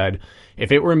and said,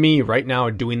 if it were me right now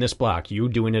doing this block, you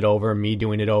doing it over, me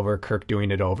doing it over, Kirk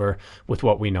doing it over with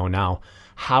what we know now,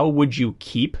 how would you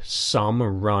keep some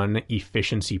run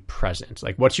efficiency present?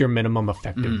 Like, what's your minimum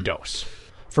effective dose?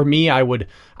 For me, I would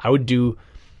do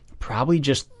probably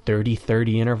just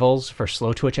 30-30 intervals for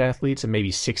slow twitch athletes and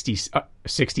maybe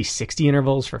 60-60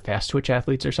 intervals for fast twitch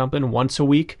athletes or something once a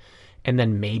week. And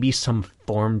then maybe some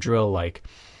form drill like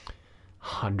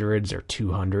 100s or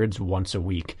 200s once a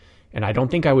week. And I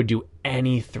don't think I would do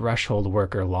any threshold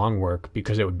work or long work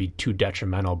because it would be too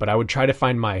detrimental. But I would try to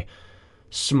find my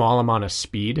small amount of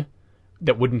speed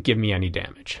that wouldn't give me any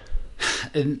damage.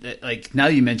 And like now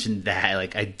you mentioned that,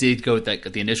 like I did go with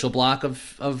the initial block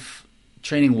of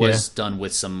training was done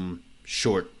with some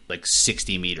short, like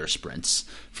 60-meter sprints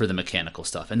for the mechanical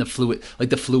stuff, and the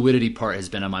fluidity part has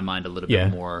been on my mind a little bit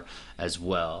more as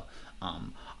well.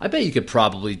 I bet you could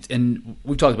probably, and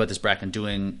we've talked about this, Bracken,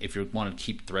 doing, if you want to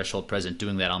keep threshold present,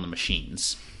 doing that on the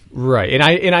machines. Right.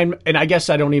 And I guess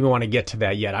I don't even want to get to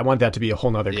that yet. I want that to be a whole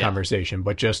nother conversation,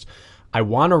 but just I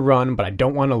want to run, but I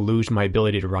don't want to lose my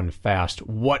ability to run fast.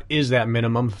 What is that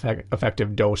minimum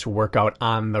effective dose workout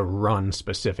on the run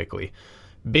specifically?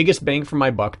 Biggest bang for my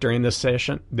buck during this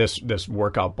session, this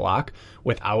workout block,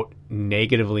 without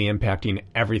negatively impacting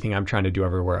everything I'm trying to do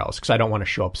everywhere else, because I don't want to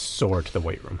show up sore to the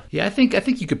weight room. Yeah, I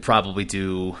think you could probably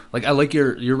do, like, I like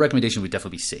your recommendation would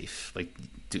definitely be safe. Like,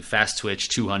 do fast twitch,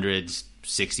 200s,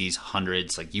 60s,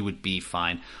 100s, like, you would be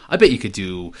fine. I bet you could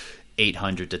do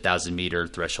 800 to 1,000 meter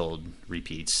threshold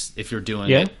repeats if you're doing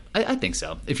it. I think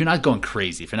so. If you're not going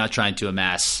crazy, if you're not trying to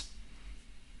amass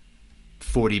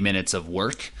 40 minutes of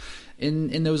work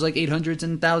in those like 800s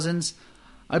and 1,000s,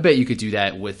 I bet you could do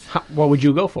that with... What would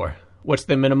you go for? What's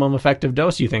the minimum effective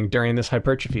dose you think during this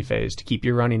hypertrophy phase to keep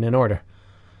your running in order?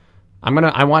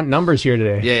 I want numbers here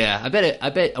today. Yeah. I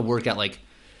bet a workout like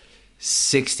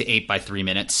 6 to 8 by 3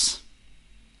 minutes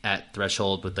at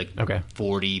threshold with like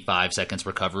 45 seconds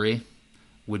recovery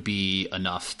would be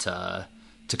enough to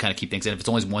kind of keep things in. If it's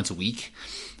only once a week,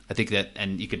 I think that,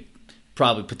 and you could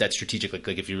probably put that strategic, like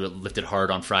if you lifted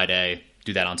hard on Friday,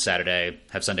 do that on Saturday,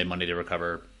 have Sunday, Monday to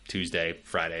recover, Tuesday,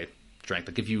 Friday strength.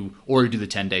 Like or do the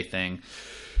 10-day thing.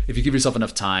 If you give yourself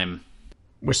enough time.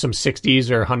 With some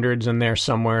 60s or 100s in there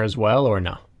somewhere as well, or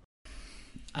no?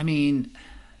 I mean,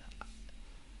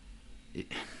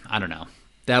 I don't know.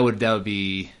 That would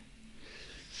be.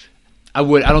 I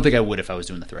don't think I would if I was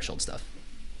doing the threshold stuff.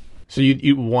 So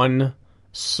you one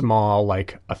small,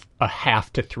 like a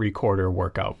half to 3/4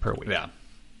 workout per week. Yeah.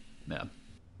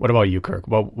 What about you, Kirk?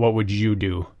 What would you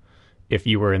do if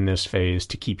you were in this phase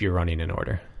to keep your running in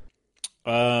order?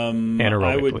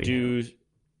 Anaerobically.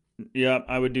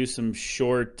 I would do some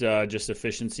short, just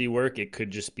efficiency work. It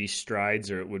could just be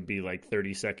strides, or it would be like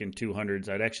 30-second 200s.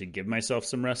 I'd actually give myself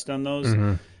some rest on those.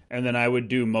 Mm-hmm. And then I would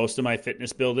do most of my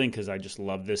fitness building, because I just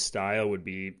love this style, would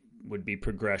be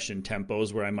progression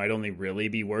tempos, where I might only really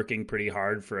be working pretty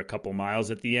hard for a couple miles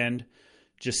at the end.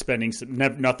 Just spending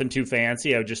nothing too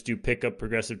fancy. I would just do pickup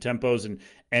progressive tempos and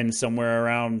end somewhere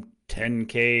around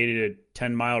 10K to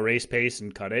 10-mile race pace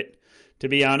and cut it. To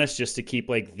be honest, just to keep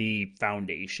like the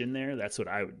foundation there. That's what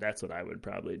I would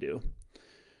probably do.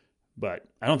 But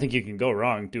I don't think you can go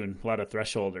wrong doing a lot of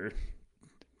threshold or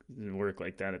work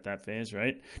like that at that phase,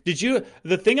 right?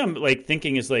 The thing I'm like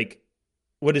thinking is like,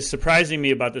 what is surprising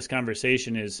me about this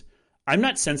conversation is I'm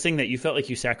not sensing that you felt like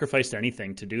you sacrificed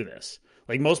anything to do this.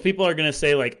 Like most people are going to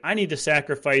say like, I need to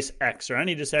sacrifice X or I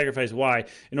need to sacrifice Y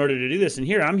in order to do this. And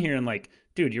here I'm hearing like,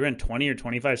 dude, you ran 20 or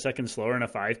 25 seconds slower in a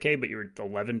 5K, but you were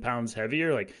 11 pounds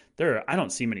heavier. Like I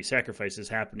don't see many sacrifices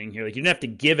happening here. Like you didn't have to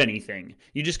give anything.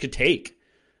 You just could take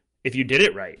if you did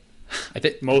it right. I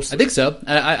think so.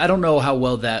 I don't know how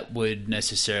well that would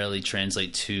necessarily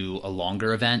translate to a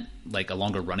longer event, like a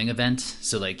longer running event.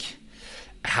 So like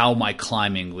how my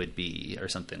climbing would be or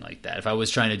something like that. If I was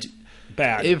trying to do,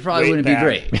 bad, it probably wouldn't be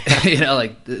great.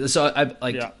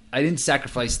 I didn't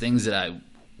sacrifice things that I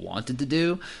wanted to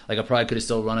do. Like I probably could have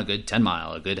still run a good 10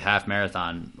 mile, a good half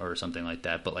marathon or something like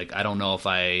that. But like, I don't know if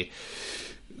I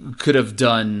could have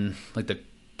done like the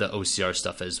OCR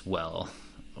stuff as well,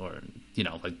 or,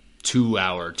 like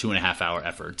 2.5 hour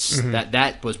efforts. Mm-hmm.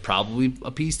 That was probably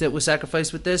a piece that was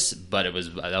sacrificed with this, but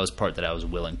that was part that I was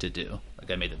willing to do.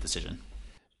 Like I made that decision.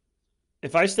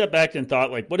 If I stepped back and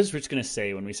thought, like, what is Rich going to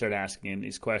say when we start asking him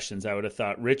these questions? I would have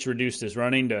thought Rich reduced his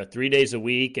running to 3 days a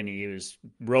week, and he was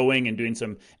rowing and doing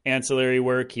some ancillary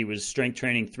work. He was strength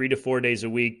training 3 to 4 days a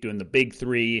week, doing the big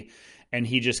three, and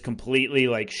he just completely,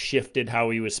 like, shifted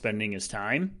how he was spending his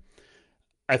time.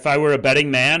 If I were a betting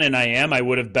man, and I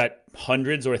would have bet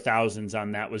hundreds or thousands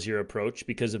on that was your approach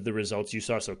because of the results you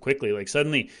saw so quickly. Like,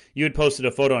 suddenly, you had posted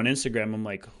a photo on Instagram. I'm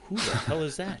like, who the hell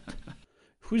is that?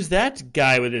 Who's that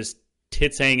guy with his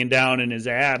tits hanging down and his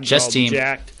abs Chest all team.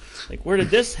 Jacked? Like, where did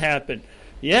this happen?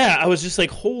 Yeah, I was just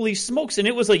like, holy smokes. And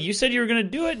it was like, you said you were going to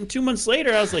do it, and 2 months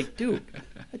later, I was like, dude,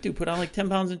 that dude put on like 10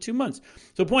 pounds in 2 months.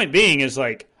 So point being is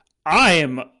like,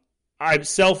 I'm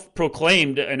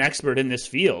self-proclaimed an expert in this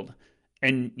field,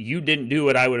 and you didn't do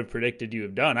what I would have predicted you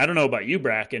have done. I don't know about you,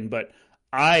 Bracken, but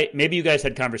maybe you guys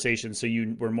had conversations so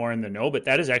you were more in the know, but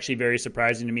that is actually very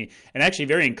surprising to me and actually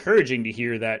very encouraging to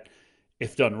hear that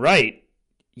if done right,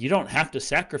 you don't have to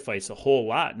sacrifice a whole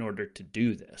lot in order to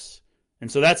do this. And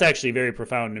so that's actually very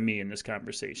profound to me in this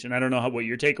conversation. I don't know what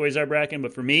your takeaways are, Bracken,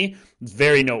 but for me, it's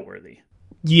very noteworthy.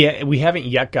 Yeah, we haven't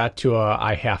yet got to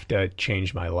I have to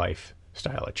change my life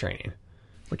style of training,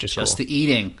 which is just cool. The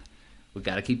eating. We've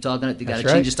got to keep talking. You got to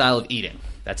change the style of eating.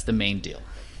 That's the main deal.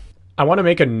 I want to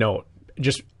make a note,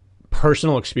 just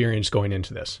personal experience going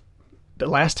into this. The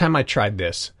last time I tried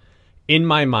this, in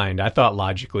my mind, I thought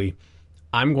logically,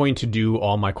 I'm going to do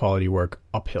all my quality work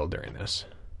uphill during this.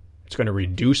 It's going to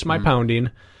reduce my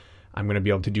pounding. I'm going to be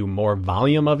able to do more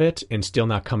volume of it and still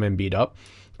not come in beat up.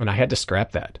 And I had to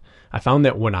scrap that. I found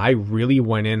that when I really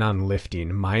went in on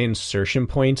lifting, my insertion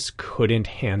points couldn't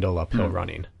handle uphill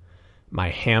running.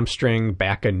 My hamstring,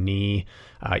 back of knee,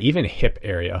 even hip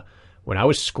area. When I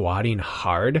was squatting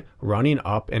hard, running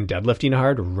up and deadlifting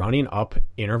hard, running up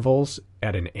intervals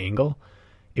at an angle,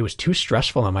 it was too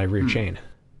stressful on my rear chain.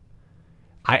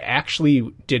 I actually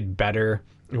did better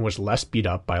and was less beat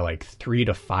up by like 3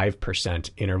 to 5%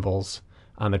 intervals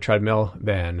on the treadmill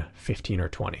than 15 or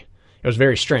 20. It was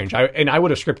very strange. I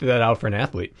would have scripted that out for an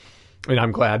athlete. And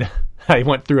I'm glad I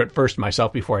went through it first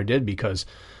myself before I did, because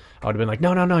I would have been like,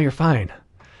 no, you're fine.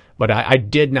 But I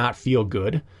did not feel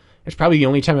good. It's probably the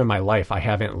only time in my life I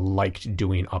haven't liked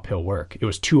doing uphill work. It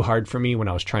was too hard for me when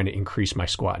I was trying to increase my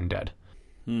squat and dead.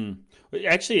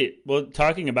 Actually, well,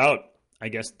 talking about, I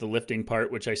guess, the lifting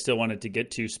part, which I still wanted to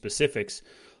get to specifics,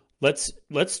 let's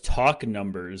talk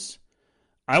numbers.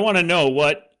 I want to know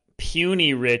what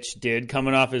puny Rich did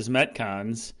coming off his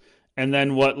Metcons, and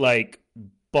then what like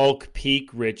bulk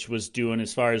peak Rich was doing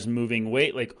as far as moving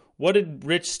weight. Like, what did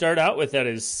Rich start out with at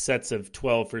his sets of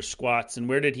 12 for squats, and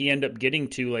where did he end up getting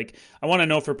to? Like, I want to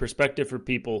know for perspective for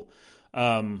people,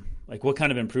 like what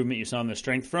kind of improvement you saw on the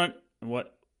strength front, and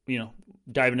what,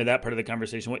 dive into that part of the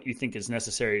conversation, what you think is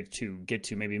necessary to get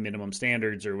to maybe minimum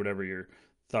standards or whatever your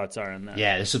thoughts are on that.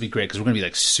 Yeah, this will be great because we're going to be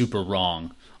like super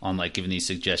wrong on like giving these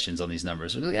suggestions on these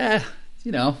numbers. We're like,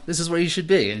 this is where you should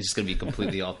be, and it's just going to be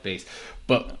completely off base.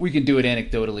 But we can do it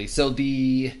anecdotally.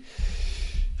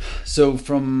 So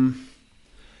from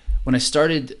when I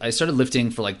started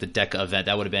lifting for like the DECA event.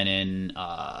 That would have been in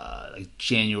like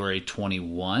January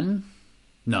 21.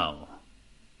 No,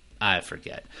 I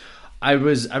forget. I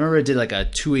remember I did like a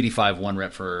 285 one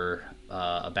rep for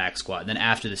a back squat, and then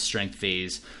after the strength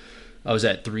phase, I was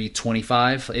at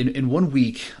 325. In 1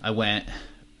 week, I went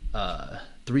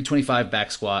 325 back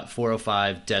squat,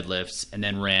 405 deadlifts, and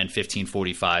then ran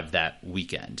 1545 that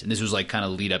weekend. And this was like kind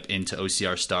of lead up into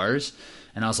OCR stars.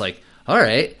 And I was like, all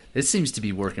right, this seems to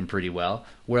be working pretty well.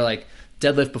 Where like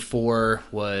deadlift before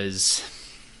was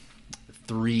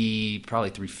probably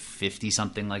 350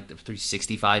 something, like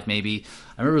 365 maybe.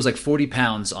 I remember it was like 40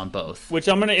 pounds on both. Which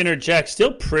I'm going to interject,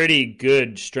 still pretty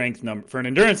good strength number. For an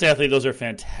endurance athlete, those are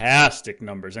fantastic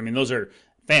numbers. I mean, those are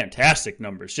fantastic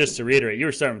numbers. Just to reiterate, you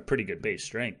were starting with pretty good base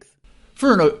strength.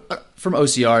 From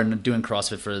OCR and doing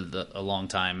CrossFit for a long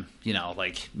time,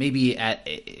 like maybe at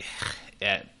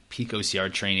peak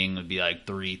OCR training would be like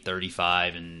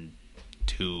 335 and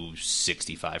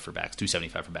 265 for back,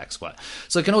 275 for back squat.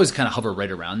 So I can always kind of hover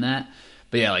right around that.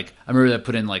 But yeah, like I remember I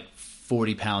put in like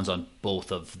 40 pounds on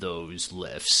both of those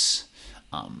lifts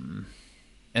in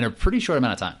a pretty short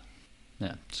amount of time.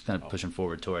 Yeah, just kind of pushing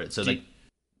forward toward it. So do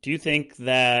you think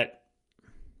that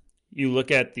you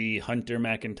look at the Hunter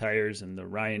McIntyres and the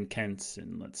Ryan Kents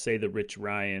and let's say the Rich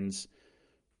Ryans,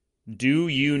 do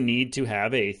you need to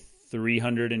have a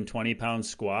 320-pound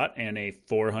squat and a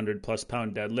 400-plus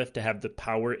pound deadlift to have the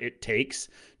power it takes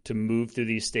to move through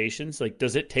these stations? Like,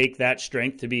 does it take that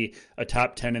strength to be a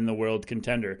top 10 in the world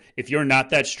contender? If you're not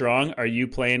that strong, are you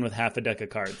playing with half a deck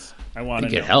of cards? I want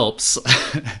to know. It helps.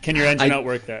 Can your engine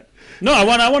outwork that? No, I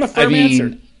want a firm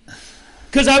answer.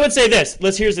 Because I would say this.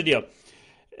 Here's the deal.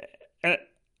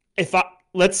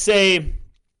 Let's say,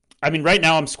 right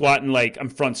now I'm squatting I'm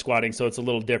front squatting, so it's a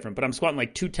little different, but I'm squatting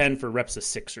like 210 for reps of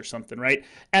 6 or something, right?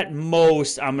 At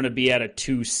most, I'm going to be at a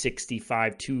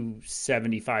 265,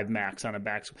 275 max on a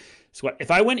back squat.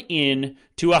 If I went in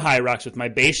to a high rocks with my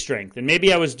base strength, and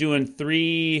maybe I was doing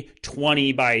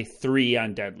 320 by 3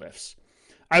 on deadlifts,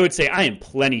 I would say I am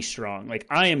plenty strong. Like,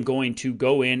 I am going to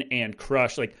go in and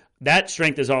crush. Like, that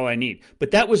strength is all I need.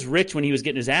 But that was Rich when he was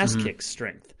getting his ass kicked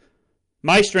strength.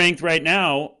 My strength right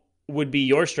now would be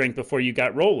your strength before you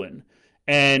got rolling.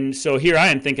 And so here I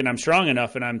am thinking I'm strong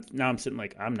enough, and I'm sitting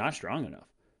like, I'm not strong enough.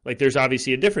 Like, there's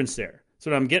obviously a difference there. That's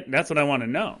what I'm getting. That's what I want to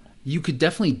know. You could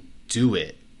definitely do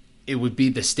it. It would be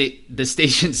the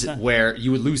stations where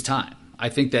you would lose time. I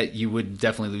think that you would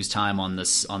definitely lose time on the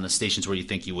stations where you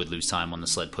think you would lose time on the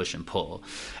sled push and pull.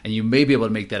 And you may be able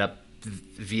to make that up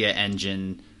via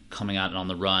engine coming out on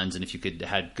the runs, and if you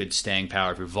had good staying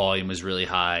power, if your volume was really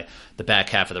high, the back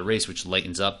half of the race, which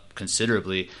lightens up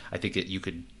considerably, I think that you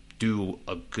could do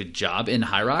a good job in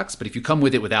high rocks. But if you come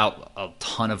with it without a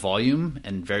ton of volume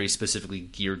and very specifically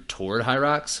geared toward high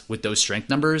rocks with those strength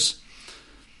numbers,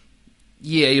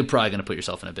 yeah, you're probably going to put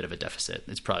yourself in a bit of a deficit.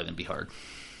 It's probably going to be hard.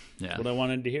 Yeah, that's what I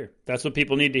wanted to hear. That's what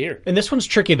people need to hear. And this one's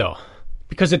tricky though,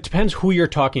 because it depends who you're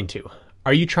talking to.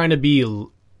 Are you trying to be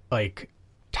like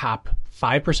top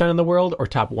 5% in the world or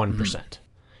top 1%?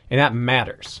 And that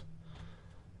matters.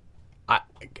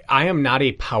 I am not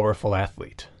a powerful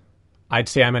athlete. I'd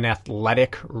say I'm an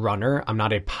athletic runner. I'm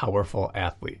not a powerful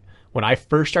athlete. When I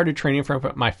first started training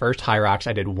for my first high rocks,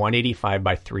 I did 185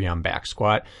 by 3 on back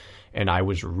squat, and I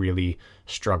was really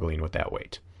struggling with that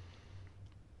weight.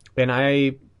 And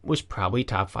I was probably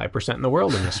top 5% in the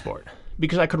world in this sport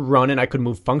because I could run and I could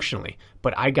move functionally,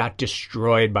 but I got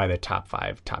destroyed by the top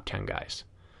 5, top 10 guys.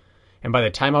 And by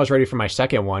the time I was ready for my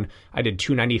second one, I did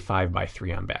 295 by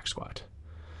 3 on back squat.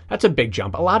 That's a big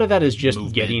jump. A lot of that is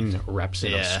just getting reps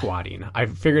in of squatting. I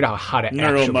figured out how to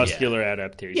neuromuscular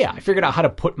adaptation. Yeah, I figured out how to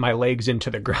put my legs into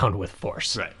the ground with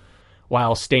force. Right.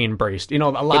 While staying braced.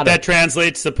 But that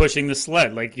translates to pushing the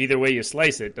sled. Like either way you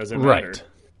slice it, doesn't matter. Right.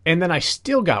 And then I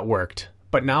still got worked,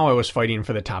 but now I was fighting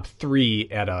for the top 3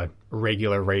 at a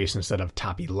regular race instead of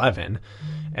top 11.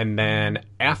 And then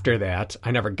after that,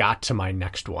 I never got to my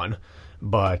next one,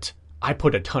 but I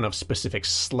put a ton of specific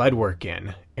sled work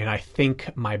in, and I think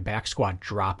my back squat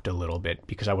dropped a little bit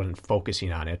because I wasn't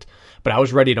focusing on it, but I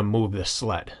was ready to move the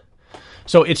sled.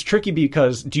 So it's tricky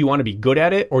because do you want to be good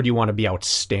at it or do you want to be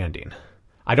outstanding?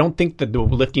 I don't think that the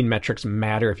lifting metrics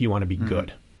matter if you want to be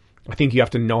good. I think you have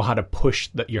to know how to push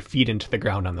your feet into the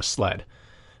ground on the sled.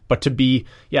 But to be,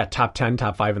 top 10,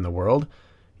 top 5 in the world,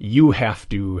 you have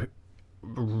to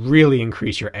really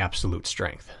increase your absolute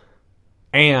strength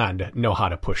and know how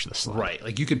to push the sled. Right.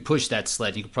 Like you could push that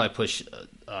sled. You could probably push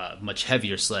a much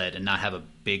heavier sled and not have a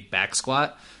big back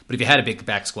squat. But if you had a big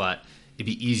back squat, it'd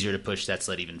be easier to push that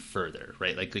sled even further,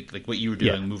 right? Like what you were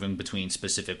doing, moving between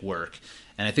specific work.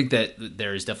 And I think that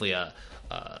there is definitely a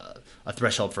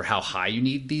threshold for how high you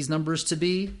need these numbers to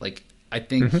be. Like I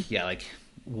think, like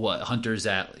what Hunter's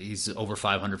at, he's over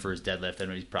 500 for his deadlift,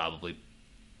 and he's probably,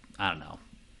 I don't know,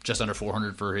 just under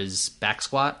 400 for his back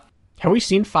squat. Have we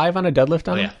seen 5 on a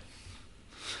deadlift on him? Yeah.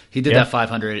 He did that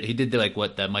 500. He did like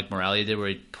what that Mike Morale did, where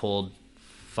he pulled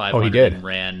 500 and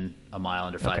ran a mile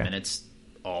under 5 minutes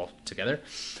all together.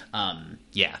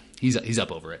 He's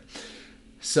up over it.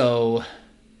 So,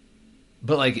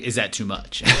 but like, is that too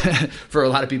much for a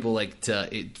lot of people? Like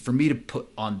for me to put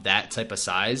on that type of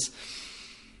size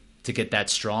to get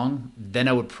that strong, then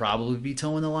I would probably be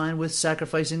towing the line with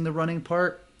sacrificing the running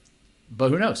part. But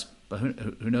who knows? But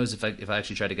who knows if I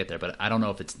actually try to get there? But I don't know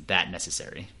if it's that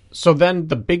necessary. So then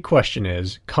the big question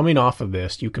is, coming off of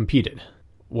this, you competed.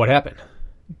 What happened?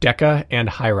 Deca and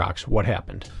High Rocks, what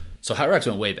happened? So High Rocks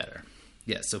went way better.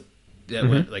 Yeah, so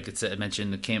like I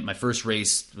mentioned, my first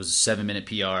race was a 7-minute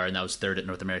PR, and that was 3rd at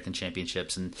North American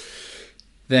Championships, and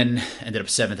then ended up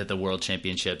 7th at the World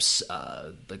Championships.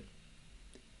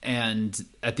 And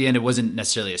at the end, it wasn't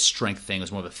necessarily a strength thing. It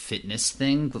was more of a fitness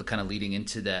thing, kind of leading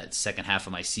into that second half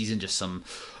of my season, just some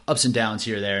ups and downs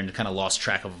here or there, and kind of lost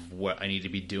track of what I need to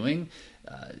be doing.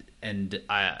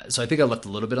 So I think I left a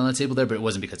little bit on the table there, but it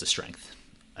wasn't because of strength.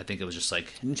 I think it was just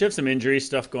like... Didn't you have some injury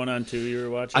stuff going on too you were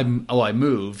watching? I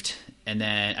moved, and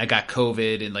then I got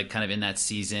COVID and like kind of in that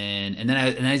season. And then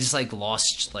I just like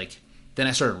lost, like... Then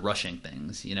I started rushing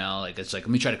things, Like it's like,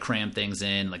 let me try to cram things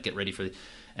in, like get ready for...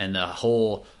 And the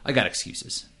whole, I got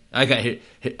excuses. I got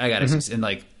excuses, and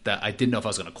like that, I didn't know if I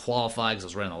was going to qualify because I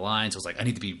was running the line. So I was like, I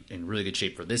need to be in really good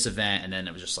shape for this event. And then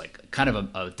it was just like kind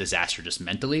of a disaster just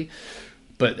mentally,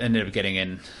 but ended up getting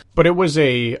in. But it was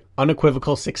a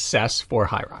unequivocal success for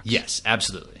High Rocks. Yes,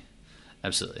 absolutely.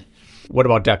 What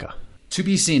about Deca? To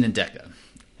be seen in Deca.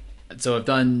 So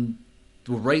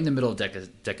we're right in the middle of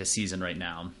Deca season right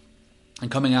now, and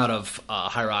coming out of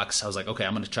High Rocks, I was like, okay,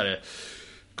 I'm going to try to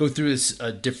go through this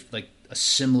a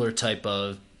similar type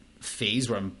of phase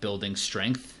where I'm building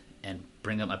strength and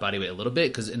bring up my body weight a little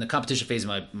bit, because in the competition phase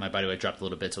my body weight dropped a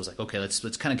little bit. So I was like, okay, let's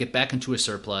kind of get back into a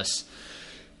surplus,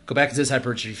 go back into this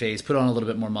hypertrophy phase, put on a little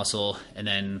bit more muscle, and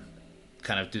then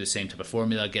kind of do the same type of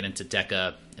formula, get into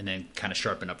Deca, and then kind of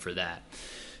sharpen up for that.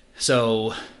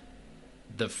 So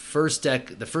the first 2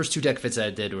 Deca fits that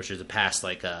I did, which was the past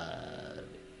like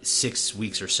 6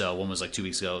 weeks or so, one was like 2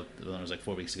 weeks ago, the one was like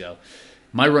 4 weeks ago,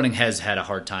 my running has had a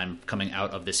hard time coming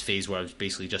out of this phase where I was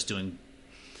basically just doing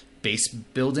base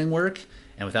building work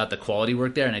and without the quality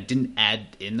work there. And I didn't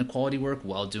add in the quality work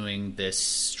while doing this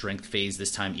strength phase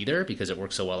this time either, because it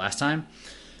worked so well last time.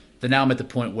 Then now I'm at the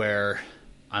point where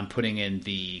I'm putting in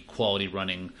the quality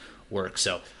running work.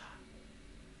 So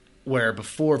where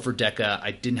before for Deca,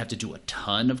 I didn't have to do a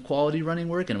ton of quality running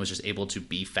work and was just able to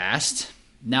be fast.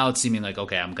 Now it's seeming like,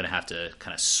 okay, I'm going to have to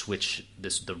kind of switch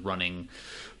the running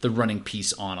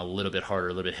piece on a little bit harder,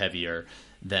 a little bit heavier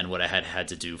than what I had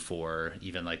to do for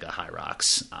even like a High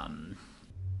Rocks.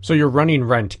 So your running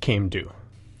rent came due.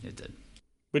 It did.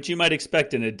 Which you might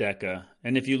expect in a Deca.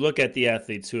 And if you look at the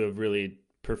athletes who have really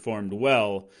performed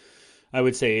well, I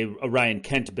would say a Ryan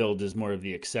Kent build is more of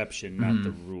the exception, not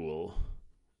the rule.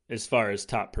 As far as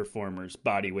top performers,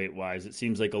 body weight wise, it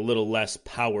seems like a little less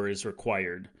power is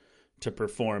required to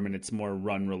perform, and it's more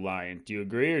run reliant. Do you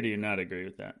agree or do you not agree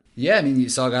with that? Yeah, I mean, you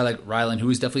saw a guy like Ryland, who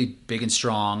was definitely big and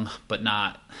strong, but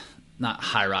not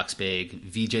high rocks big.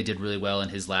 VJ did really well in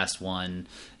his last one.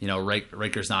 You know,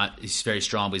 Riker's he's very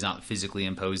strong, but he's not physically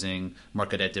imposing. Mark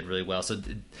Cadet did really well. So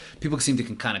people seem to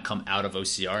can kind of come out of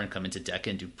OCR and come into DECA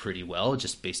and do pretty well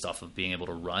just based off of being able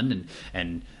to run,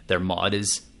 and their mod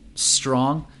is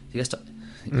strong. You guys talk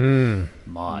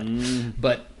mod.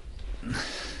 But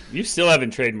you still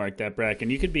haven't trademarked that, Bracken.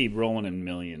 You could be rolling in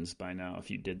millions by now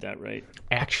if you did that right.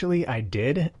 Actually, I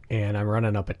did, and I'm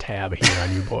running up a tab here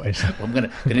on you boys. Well, I'm gonna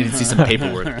need to see some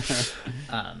paperwork.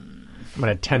 I'm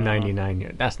gonna 1099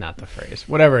 you. That's not the phrase.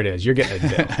 Whatever it is, you're getting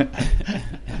a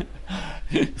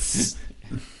deal.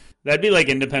 That'd be like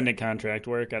independent contract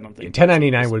work. I don't think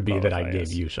 1099 would be that I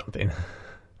gave you something,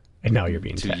 and now you're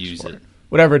being to taxed use for it.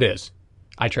 Whatever it is,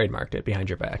 I trademarked it behind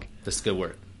your back. That's good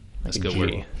work. That's Like good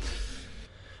work.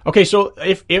 Okay, so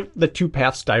if the two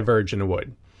paths diverge in the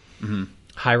wood,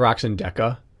 High Rocks and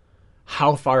DECA,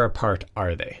 how far apart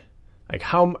are they? Like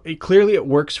how clearly it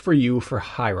works for you for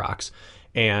High Rocks,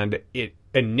 and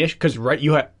because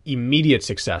you had immediate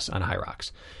success on High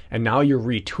Rocks, and now you're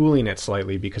retooling it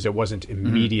slightly because it wasn't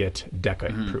immediate DECA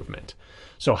improvement.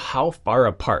 So how far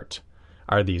apart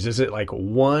are these? Is it like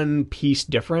one piece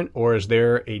different, or is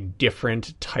there a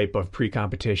different type of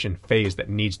pre-competition phase that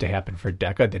needs to happen for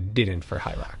DECA that didn't for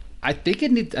High Rock? I think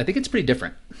it's pretty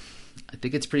different.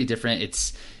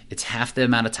 It's half the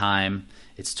amount of time.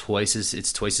 It's twice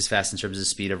as fast in terms of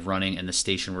speed of running, and the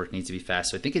station work needs to be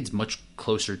fast. So I think it's much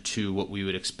closer to what we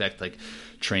would expect, like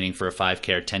training for a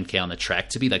 5K or 10K on the track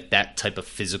to be, like that type of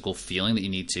physical feeling that you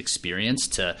need to experience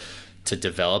to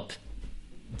develop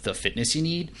the fitness you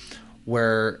need.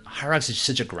 Where High Rocks is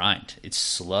such a grind. It's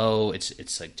slow.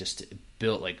 It's like just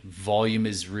built, like volume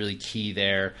is really key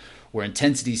there, where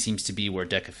intensity seems to be where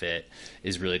DECA Fit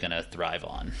is really going to thrive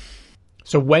on.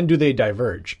 So when do they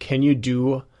diverge? Can you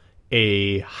do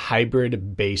a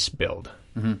hybrid base build,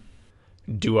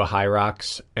 do a High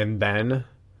Rocks, and then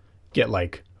get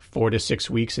like 4 to 6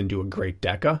 weeks and do a great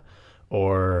DECA?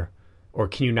 Or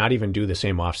can you not even do the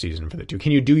same off season for the two?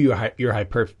 Can you do your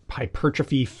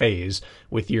hypertrophy phase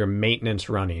with your maintenance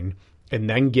running and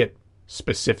then get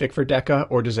specific for DECA,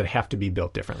 or does it have to be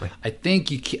built differently? I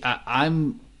think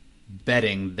I'm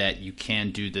betting that you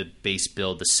can do the base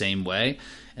build the same way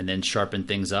and then sharpen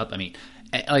things up. I mean,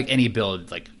 like any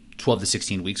build, like 12 to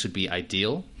 16 weeks would be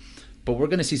ideal. But we're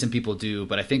going to see some people do.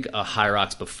 But I think a High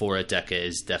Rocks before a DECA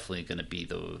is definitely going to be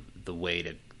the way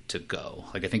to go.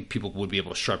 Like I think people would be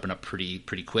able to sharpen up pretty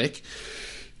quick.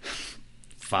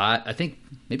 I think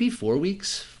maybe 4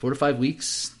 to 5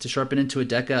 weeks to sharpen into a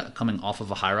DECA coming off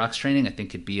of a High Rocks training, I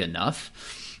think could be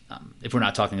enough. If we're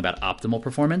not talking about optimal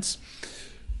performance,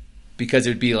 because it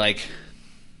would be like,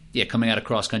 coming out of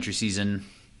cross country season,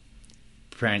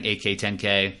 preparing 8K,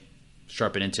 10K,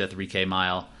 sharpen into a 3K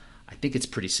mile. I think it's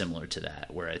pretty similar to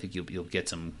that, where I think you'll get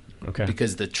some. Okay.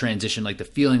 Because the transition, like the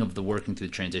feeling of the working through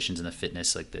the transitions and the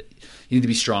fitness, like that, you need to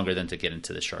be stronger than to get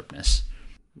into the sharpness.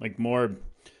 Like more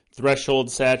threshold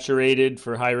saturated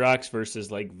for High Rocks versus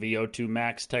like VO2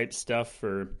 max type stuff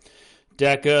for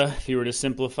DECA, if you were to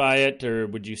simplify it, or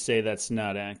would you say that's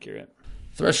not accurate?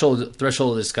 Threshold is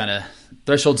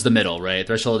threshold's the middle, right?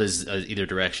 Threshold is either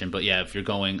direction, but yeah, if you're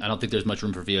going, I don't think there's much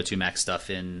room for VO2 max stuff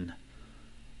in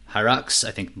High Rocks. I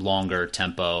think longer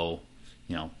tempo,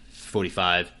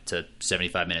 45 to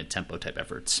 75 minute tempo type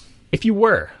efforts. If you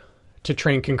were to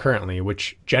train concurrently,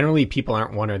 which generally people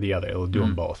aren't one or the other, they'll do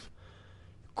them both,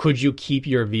 could you keep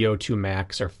your VO2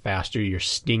 max or faster, your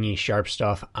stingy, sharp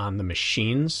stuff on the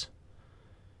machines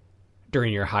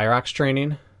during your High Rocks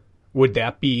training? Would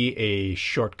that be a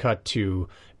shortcut to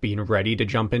being ready to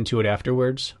jump into it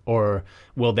afterwards? Or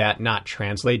will that not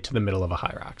translate to the middle of a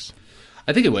High Rocks?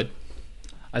 I think it would.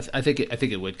 I think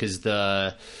it would, because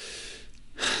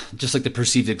just like the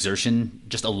perceived exertion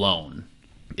just alone,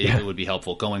 it would be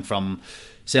helpful. Going from,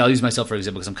 say, I'll use myself for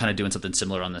example, because I'm kind of doing something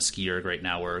similar on the ski erg right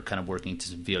now. We're kind of working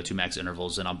to VO2 max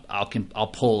intervals, and I'll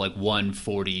pull like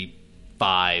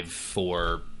 145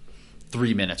 for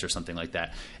 3 minutes or something like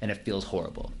that, and it feels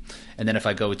horrible. And then if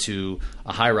I go to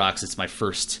a High Rocks, it's my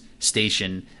first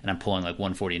station, and I'm pulling like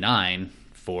 149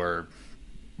 for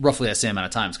roughly that same amount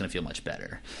of time, it's going to feel much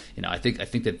better. I think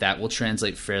that will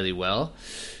translate fairly well.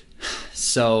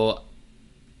 So,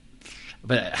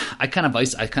 but I kind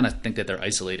of think that they're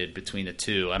isolated between the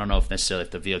two. I don't know if necessarily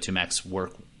if the VO2 max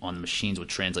work on the machines would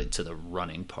translate to the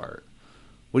running part.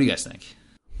 What do you guys think?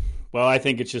 Well, I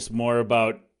think it's just more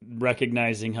about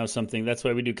recognizing how something, that's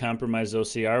why we do compromised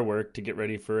OCR work to get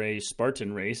ready for a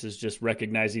Spartan race, is just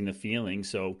recognizing the feeling.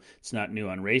 So it's not new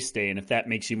on race day. And if that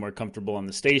makes you more comfortable on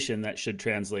the station, that should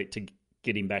translate to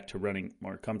getting back to running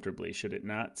more comfortably, should it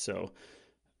not? So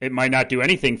it might not do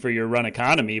anything for your run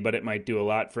economy, but it might do a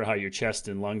lot for how your chest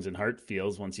and lungs and heart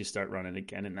feels once you start running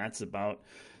again. And that's about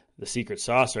the secret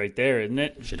sauce right there, isn't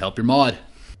it? Should help your mod.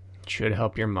 Should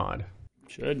help your mod.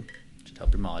 Should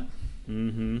help your mod.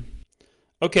 Mm-hmm.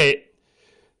 Okay.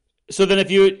 So then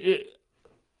if you,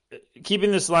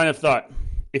 keeping this line of thought,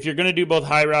 if you're going to do both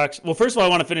high rocks, well, first of all, I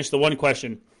want to finish the one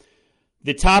question.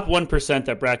 The top 1%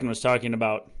 that Bracken was talking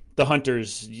about, the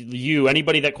hunters,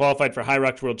 anybody that qualified for High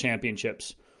Rocks World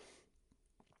Championships,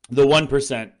 the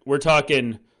 1%, we're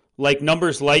talking like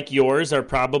numbers like yours are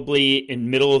probably in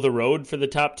middle of the road for the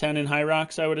top 10 in High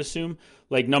Rocks, I would assume.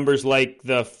 Like numbers like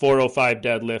the 405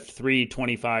 deadlift,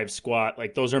 325 squat,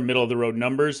 like those are middle of the road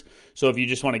numbers. So if you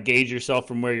just want to gauge yourself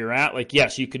from where you're at, like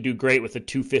yes, you could do great with a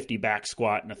 250 back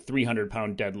squat and a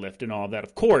 300-pound deadlift and all of that,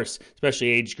 of course, especially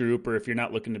age group or if you're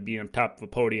not looking to be on top of a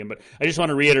podium. But I just want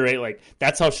to reiterate, like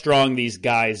that's how strong these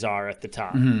guys are at the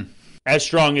top. Mm-hmm. As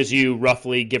strong as you,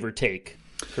 roughly, give or take.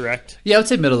 Correct? Yeah, I would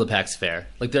say middle of the pack's fair.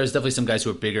 Like, there's definitely some guys who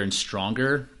are bigger and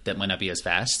stronger that might not be as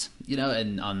fast,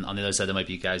 and on the other side, there might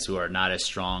be guys who are not as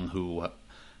strong who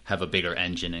have a bigger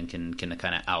engine and can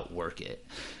kind of outwork it.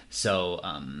 So,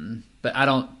 but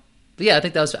I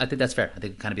think that's fair. I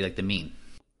think it kind of be like the mean.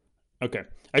 Okay.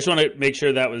 I just want to make sure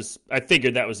I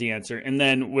figured that was the answer. And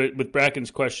then with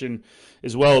Bracken's question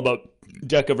as well about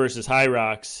Deca versus High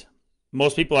Rocks,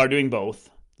 most people are doing both.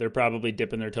 They're probably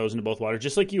dipping their toes into both waters,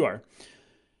 just like you are.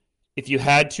 If you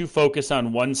had to focus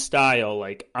on one style,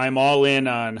 like I'm all in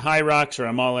on High Rocks or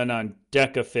I'm all in on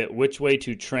Deca Fit, which way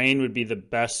to train would be the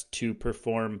best to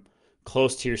perform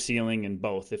close to your ceiling in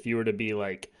both? If you were to be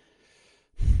like,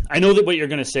 I know that what you're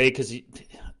going to say because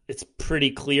it's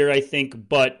pretty clear, I think,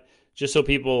 but just so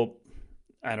people,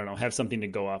 I don't know, have something to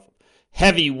go off of.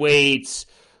 Heavy weights,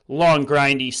 long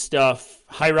grindy stuff,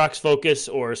 High Rocks focus,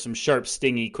 or some sharp,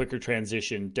 stingy, quicker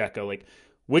transition Deca, like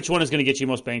which one is going to get you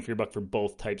most bang for your buck for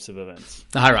both types of events?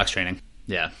 The High Rocks training.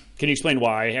 Yeah. Can you explain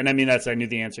why? And I mean, I knew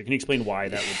the answer. Can you explain why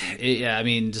that would be? Yeah, I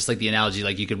mean, just like the analogy,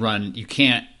 like you can run a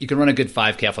good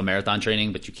 5K off of marathon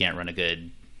training, but you can't run a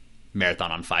good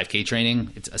marathon on 5K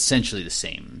training. It's essentially the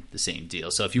same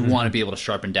deal. So if you want to be able to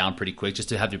sharpen down pretty quick, just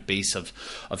to have your base of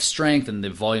strength and the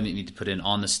volume that you need to put in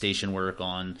on the station work,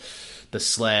 on the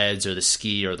sleds or the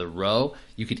ski or the row,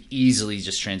 you could easily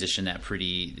just transition that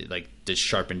pretty, like, just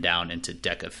sharpen down into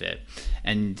Deca Fit.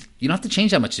 And you don't have to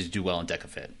change that much to do well in Deca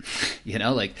Fit.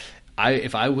 Like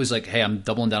if I was like, hey, I'm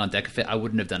doubling down on Deca Fit, I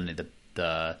wouldn't have done any of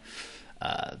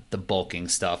the bulking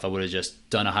stuff. I would have just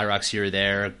done a High Rocks here or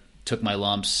there, took my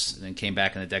lumps, and then came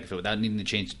back in the Deca Fit without needing to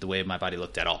change the way my body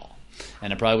looked at all.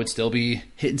 And I probably would still be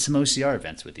hitting some OCR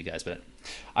events with you guys. But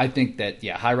I think that,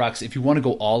 yeah, High Rocks, if you want to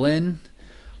go all in,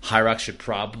 High Rocks should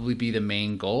probably be the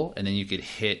main goal, and then you could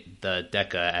hit the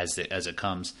Deca as it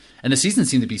comes. And the season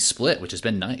seemed to be split, which has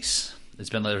been nice.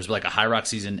 There's like a High Rocks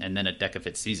season and then a Deca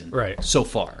Fit season. Right. So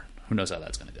far. Who knows how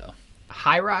that's going to go.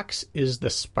 High Rocks is the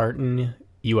Spartan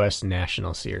U.S.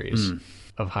 National Series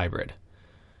of hybrid,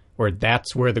 where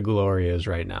that's where the glory is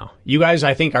right now. You guys,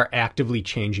 I think, are actively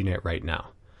changing it right now.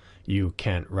 You,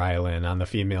 Kent, Rylan, on the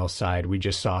female side, we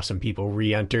just saw some people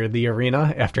re-enter the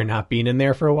arena after not being in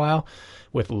there for a while.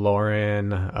 With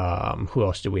Lauren, who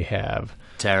else do we have?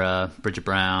 Tara, Bridget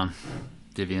Brown,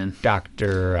 Vivian.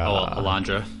 Dr.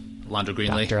 Alondra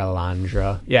Greenlee. Dr.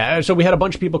 Alondra. Yeah, so we had a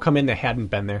bunch of people come in that hadn't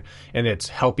been there, and it's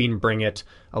helping bring it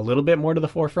a little bit more to the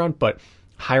forefront, but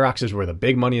High Rocks is where the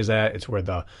big money is at. It's where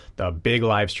the big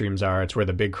live streams are. It's where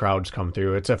the big crowds come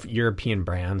through. It's a European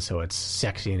brand, so it's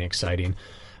sexy and exciting.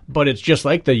 But it's just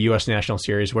like the U.S. National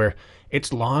Series where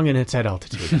it's long and it's at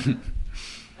altitude.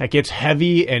 Like, it's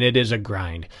heavy and it is a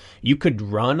grind. You could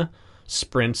run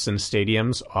sprints in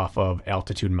stadiums off of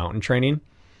altitude mountain training,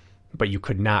 but you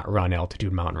could not run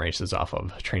altitude mountain races off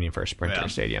of training for a sprinter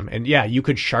stadium. And yeah, you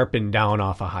could sharpen down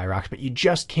off a High Rocks, but you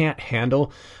just can't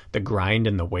handle the grind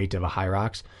and the weight of a High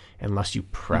Rocks unless you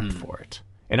prep for it.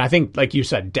 And I think, like you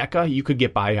said, Deca, you could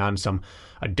get by on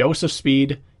a dose of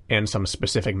speed and some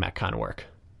specific Metcon work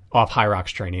off High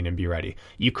Rocks training and be ready.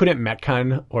 You couldn't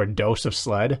Metcon or dose of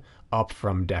sled up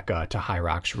from Deca to High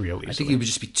Rocks real easily. I think it would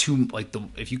just be too, like,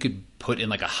 if you could put in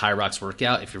like a High Rocks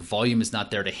workout, if your volume is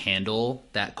not there to handle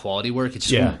that quality work, it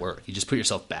just won't work. You just put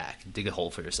yourself back and dig a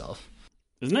hole for yourself.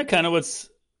 Isn't that kind of what's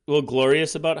a little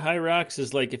glorious about High Rocks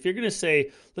is, like, if you're going to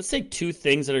say, let's say two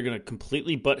things that are going to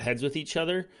completely butt heads with each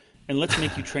other, and let's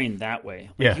make you train that way.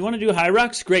 Like, you want to do High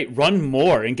Rocks? Great. Run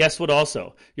more. And guess what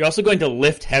also? You're also going to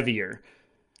lift heavier.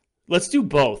 Let's do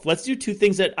both. Let's do two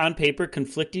things that on paper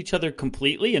conflict each other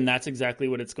completely, and that's exactly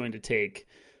what it's going to take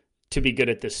to be good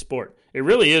at this sport. It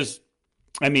really is,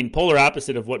 I mean, polar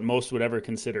opposite of what most would ever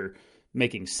consider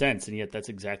making sense, and yet that's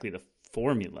exactly the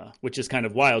formula, which is kind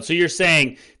of wild. So you're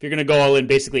saying if you're going to go all in,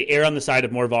 basically err on the side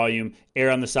of more volume,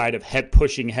 err on the side of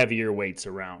pushing heavier weights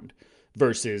around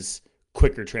versus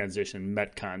quicker transition,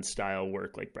 Metcon style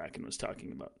work like Bracken was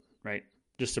talking about, right?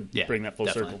 Just to bring that full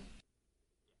circle.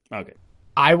 Okay.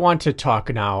 I want to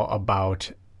talk now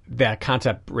about that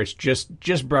concept Rich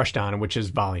just brushed on, which is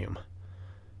volume.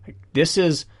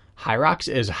 High Rocks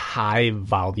is high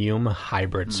volume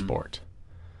hybrid sport.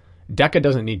 DECA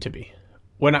doesn't need to be.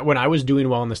 When I was doing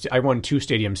well in this, I won 2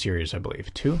 stadium series, I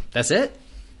believe. 2? That's it?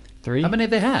 3? How many do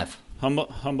they have?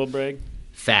 Humble brag.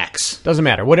 Facts. Doesn't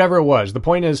matter. Whatever it was. The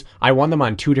point is, I won them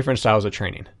on 2 different styles of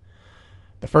training.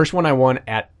 The first one I won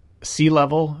at sea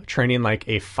level, training like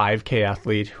a 5K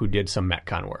athlete who did some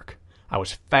Metcon work. I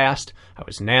was fast. I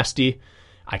was nasty.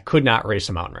 I could not race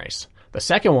a mountain race. The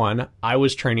second one, I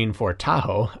was training for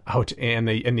Tahoe out in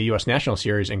the U.S. National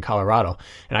Series in Colorado,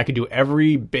 and I could do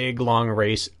every big, long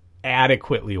race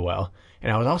adequately well,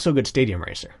 and I was also a good stadium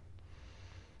racer.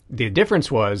 The difference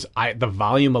was the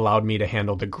volume allowed me to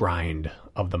handle the grind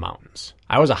of the mountains.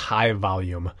 I was a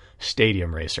high-volume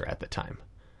stadium racer at the time.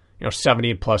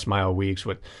 70-plus mile weeks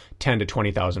with 10 to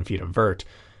 20,000 feet of vert,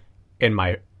 and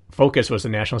my focus was the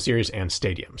National Series and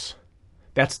stadiums.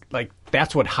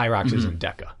 That's what High Rocks is in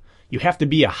DECA. You have to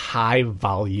be a high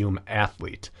volume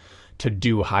athlete to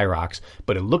do High Rocks,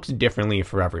 but it looks differently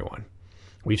for everyone.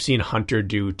 We've seen Hunter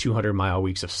do 200-mile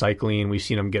weeks of cycling. We've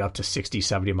seen him get up to 60,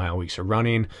 70-mile weeks of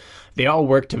running. They all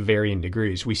work to varying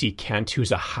degrees. We see Kent,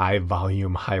 who's a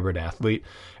high-volume hybrid athlete.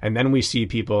 And then we see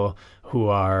people who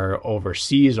are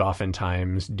overseas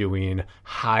oftentimes doing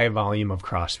high volume of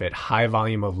CrossFit, high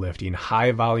volume of lifting,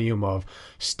 high volume of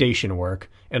station work,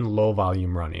 and low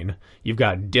volume running. You've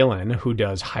got Dylan, who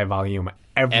does high volume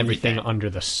everything under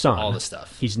the sun. All the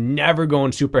stuff. He's never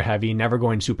going super heavy, never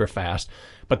going super fast,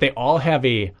 but they all have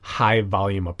a high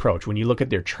volume approach. When you look at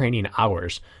their training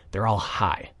hours, they're all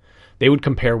high. They would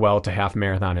compare well to half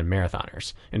marathon and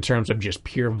marathoners in terms of just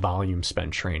pure volume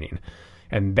spent training.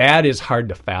 And that is hard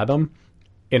to fathom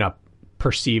in a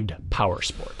perceived power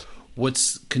sport.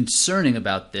 What's concerning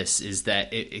about this is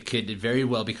that it could very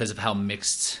well, because of how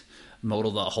mixed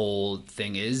modal the whole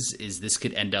thing is this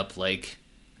could end up like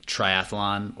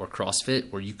triathlon or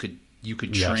CrossFit, where you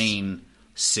could train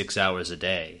 6 hours a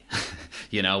day,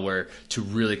 where to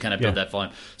really kind of build that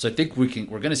volume. So I think we're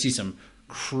going to see some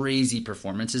crazy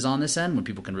performances on this end when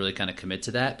people can really kind of commit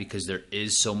to that, because there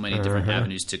is so many different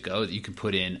avenues to go that you can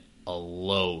put in a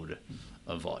load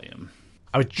of volume.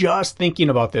 I was just thinking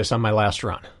about this on my last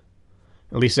run.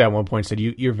 Lisa at one point said,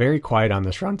 you're very quiet on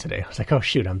this run today. I was like, oh,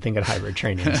 shoot, I'm thinking hybrid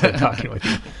training instead of talking with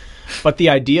you. But the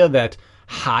idea that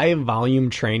high volume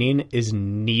training is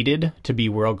needed to be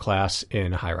world class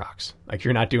in High Rocks. Like,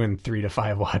 you're not doing 3 to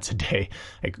 5 watts a day.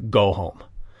 Like, go home.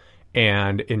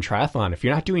 And in triathlon, if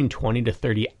you're not doing 20 to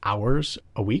 30 hours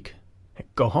a week,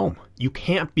 go home. You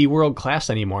can't be world class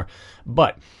anymore.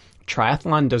 But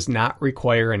triathlon does not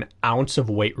require an ounce of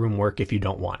weight room work if you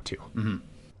don't want to. Mm-hmm.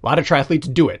 A lot of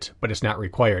triathletes do it, but it's not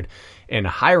required. And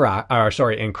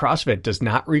CrossFit does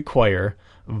not require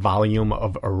volume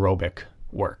of aerobic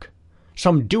work.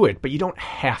 Some do it, but you don't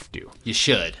have to. You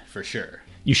should, for sure.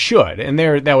 You should. And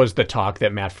that was the talk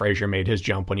that Matt Frazier made his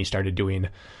jump when he started doing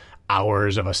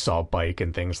hours of assault bike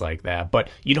and things like that. But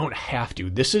you don't have to.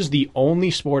 This is the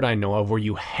only sport I know of where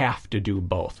you have to do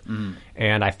both. Mm.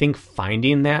 And I think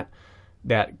finding that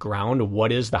ground,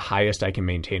 what is the highest I can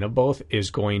maintain of both,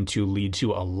 is going to lead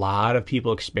to a lot of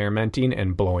people experimenting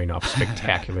and blowing up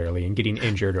spectacularly and getting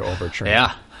injured or overtrained.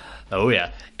 Yeah. Oh,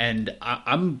 yeah. And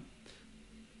I'm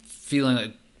feeling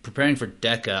like preparing for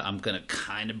DECA, I'm going to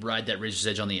kind of ride that razor's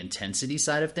edge on the intensity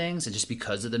side of things. And just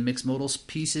because of the mixed modal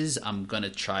pieces, I'm going to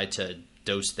try to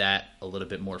dose that a little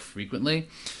bit more frequently,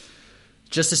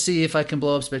 just to see if I can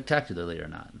blow up spectacularly or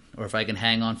not, or if I can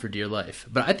hang on for dear life.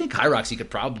 But I think High Rocks, you could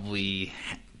probably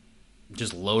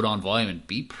just load on volume and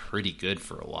be pretty good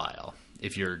for a while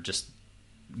if you're just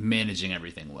managing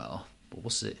everything well. But we'll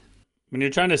see. When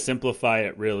you're trying to simplify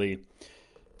it, really,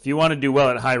 if you want to do well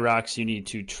at High Rocks, you need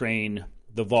to train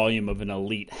the volume of an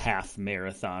elite half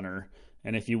marathoner.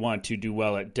 And if you want to do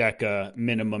well at DECA,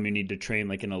 minimum you need to train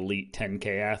like an elite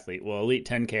 10K athlete. Well, elite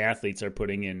 10K athletes are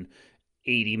putting in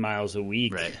 80 miles a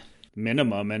week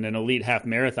minimum, and an elite half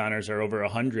marathoners are over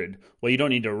 100. Well, you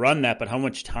don't need to run that, but how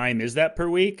much time is that per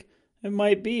week? It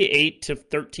might be 8 to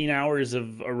 13 hours of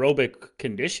aerobic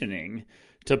conditioning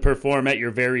to perform at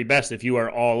your very best if you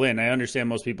are all in. I understand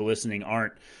most people listening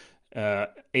aren't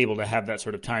able to have that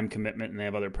sort of time commitment and they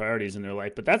have other priorities in their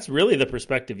life. But that's really the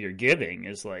perspective you're giving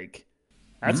is like,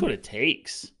 that's what it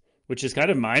takes, which is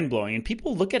kind of mind blowing. And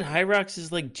people look at high rocks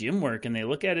as like gym work and they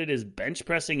look at it as bench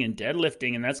pressing and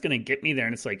deadlifting and that's going to get me there.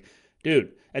 And it's like,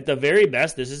 dude, at the very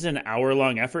best, this is an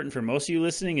hour-long effort. And for most of you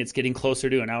listening, it's getting closer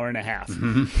to an hour and a half.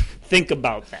 Think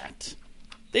about that.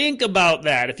 Think about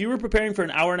that. If you were preparing for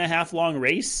an hour and a half long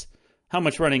race, how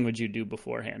much running would you do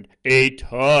beforehand? A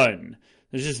ton.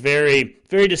 It's just very,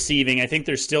 very deceiving. I think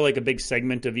there's still like a big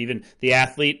segment of even the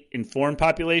athlete-informed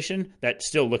population that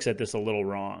still looks at this a little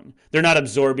wrong. They're not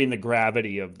absorbing the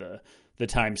gravity of the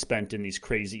time spent in these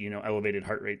crazy, elevated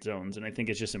heart rate zones. And I think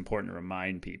it's just important to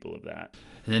remind people of that.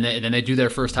 And then they do their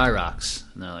first high rocks,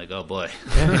 and they're like, oh boy.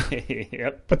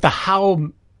 Yep. But the how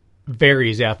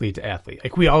varies athlete to athlete.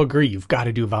 Like we all agree you've got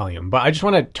to do volume. But I just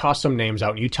want to toss some names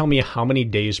out and you tell me how many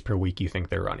days per week you think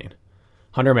they're running.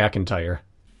 Hunter McIntyre.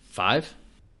 5?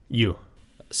 You.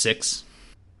 6.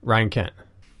 Ryan Kent.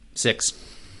 6.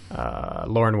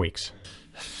 Lauren Weeks.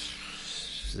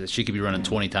 She could be running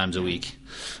 20 times a week.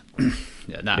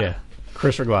 Yeah.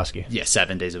 Chris Rogloski. Yeah,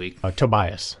 7 days a week.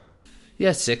 Tobias.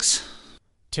 Yeah, 6.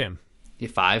 Tim. Yeah,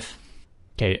 5.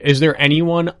 Okay. Is there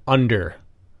anyone under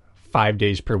 5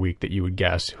 days per week that you would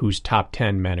guess who's top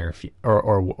 10 men or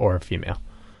female?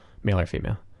 Male or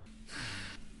female?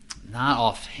 Not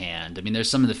offhand. I mean, there's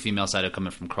some of the female side of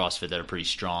coming from CrossFit that are pretty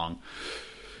strong.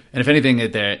 And if anything,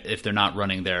 if they're not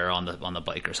running, they're on the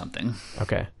bike or something.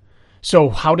 Okay. So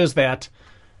how does that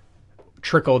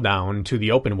trickle down to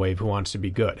the open wave who wants to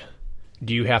be good?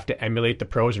 Do you have to emulate the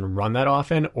pros and run that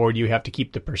often, or do you have to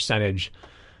keep the percentage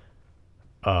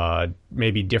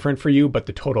maybe different for you, but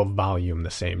the total volume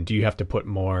the same? Do you have to put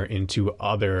more into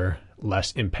other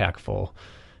less impactful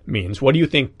means? What do you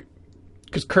think?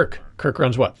 Because Kirk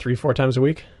runs what, 3-4 times a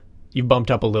week? You've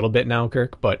bumped up a little bit now,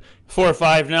 Kirk, but 4 or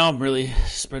 5 now. I'm really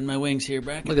spreading my wings here,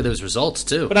 Bracken. Look at those results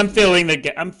too. But I'm filling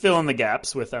the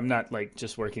gaps with. I'm not like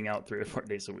just working out 3 or 4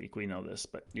 days a week. We know this,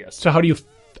 but yes. So how do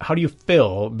you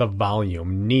fill the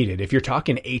volume needed? If you're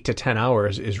talking 8 to 10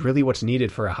 hours is really what's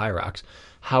needed for a high rocks,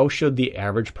 how should the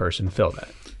average person fill that?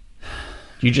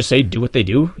 You just say do what they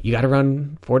do. You got to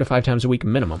run 4 to 5 times a week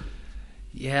minimum.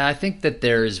 Yeah, I think that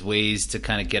there's ways to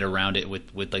kind of get around it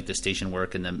with like the station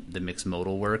work and the mixed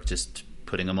modal work, just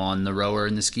putting them on the rower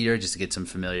and the skier just to get some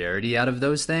familiarity out of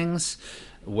those things,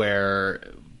 where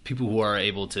people who are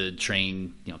able to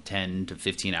train 10 to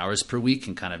 15 hours per week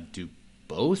can kind of do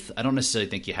both. I don't necessarily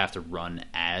think you have to run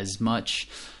as much.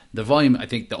 The volume, I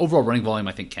think the overall running volume,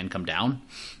 I think can come down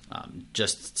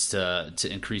just to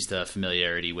increase the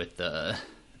familiarity with the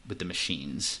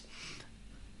machines.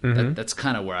 Mm-hmm. That's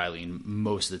kind of where I lean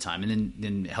most of the time. And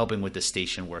then helping with the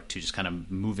station work too, just kind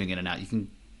of moving in and out. You can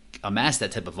amass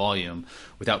that type of volume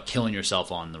without killing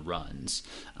yourself on the runs.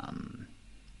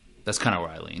 That's kind of where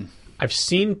I lean. I've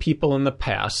seen people in the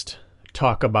past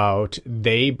talk about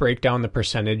they break down the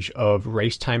percentage of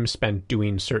race time spent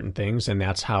doing certain things, and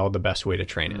that's how the best way to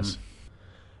train is.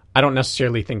 I don't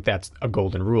necessarily think that's a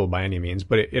golden rule by any means,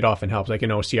 but it often helps. Like in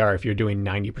OCR, if you're doing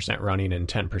 90% running and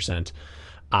 10%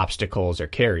 obstacles or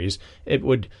carries, it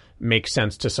would make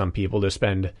sense to some people to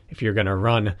spend, if you're going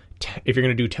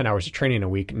to do 10 hours of training a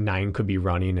week, 9 could be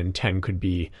running and 10 could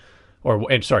be,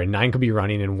 9 could be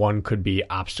running and 1 could be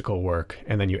obstacle work.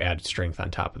 And then you add strength on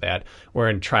top of that. Where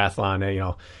in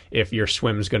triathlon, if your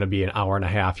swim's going to be an hour and a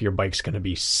half, your bike's going to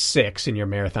be 6 and your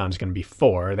marathon's going to be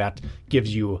 4, that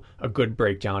gives you a good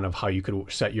breakdown of how you could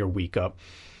set your week up.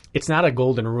 It's not a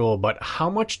golden rule, but how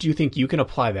much do you think you can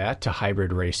apply that to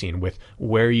hybrid racing with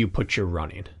where you put your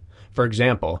running? For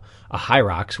example, a high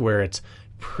rocks where it's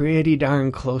pretty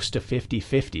darn close to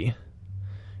 50-50,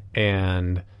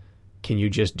 and can you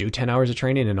just do 10 hours of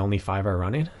training and only 5 are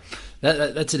running?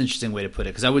 That's an interesting way to put it,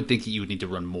 because I would think that you would need to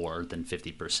run more than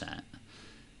 50%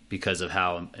 because of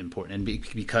how important, and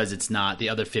because it's not, the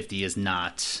other 50 is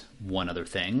not one other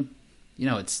thing.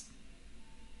 It's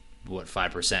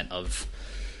 5%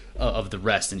 of the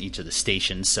rest in each of the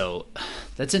stations. So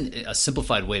that's a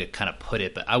simplified way to kind of put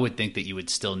it, but I would think that you would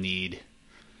still need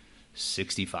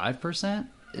 65%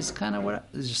 is kind of what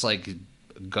is just like a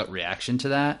gut reaction to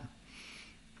that.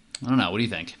 I don't know. What do you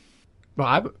think? Well,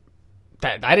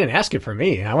 I didn't ask it for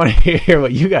me. I want to hear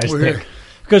what you guys think.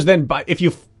 Because then if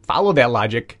you follow that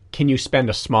logic, can you spend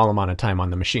a small amount of time on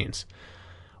the machines?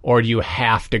 Or do you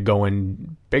have to go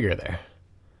in bigger there?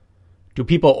 Do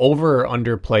people over or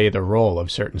underplay the role of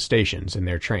certain stations in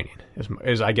their training?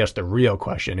 Is I guess the real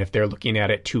question, if they're looking at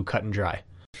it too cut and dry.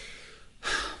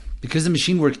 Because the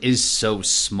machine work is so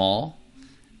small,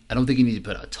 I don't think you need to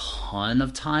put a ton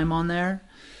of time on there.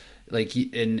 I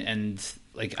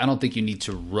don't think you need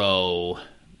to row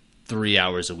 3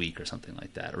 hours a week or something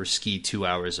like that, or ski 2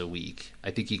 hours a week.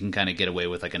 I think you can kind of get away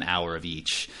with like an hour of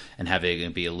each and have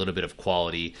it be a little bit of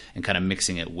quality and kind of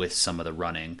mixing it with some of the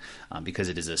running because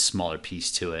it is a smaller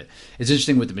piece to it. It's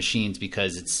interesting with the machines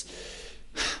because it's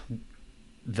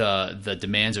the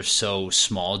demands are so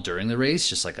small during the race,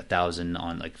 just like 1,000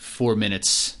 on like 4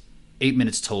 minutes, 8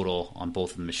 minutes total on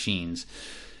both of the machines.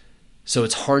 So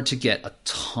it's hard to get a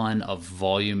ton of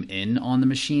volume in on the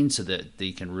machine so that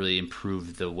you can really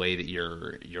improve the way that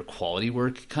your quality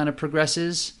work kind of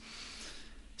progresses.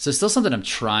 So it's still something I'm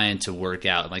trying to work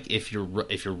out. Like if your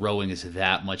rowing is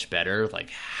that much better,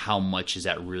 like how much is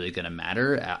that really going to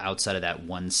matter outside of that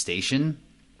one station?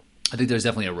 I think there's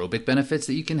definitely aerobic benefits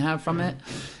that you can have from it.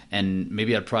 And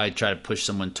maybe I'd probably try to push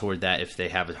someone toward that if they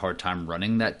have a hard time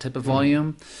running that type of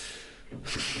volume.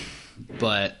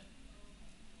 But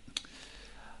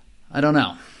I don't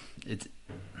know.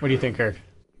 What do you think, Kirk?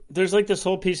 There's like this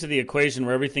whole piece of the equation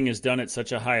where everything is done at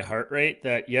such a high heart rate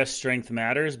that yes, strength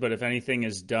matters, but if anything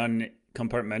is done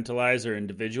compartmentalized or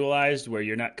individualized where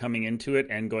you're not coming into it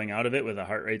and going out of it with a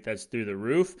heart rate that's through the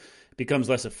roof, it becomes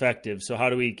less effective. So how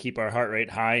do we keep our heart rate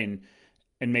high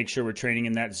and make sure we're training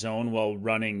in that zone while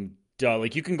running?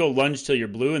 Like you can go lunge till you're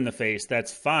blue in the face,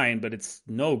 that's fine, but it's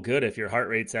no good if your heart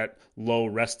rate's at low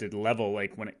rested level,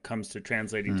 like when it comes to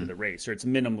translating to the race, or it's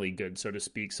minimally good, so to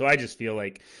speak. So I just feel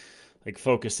like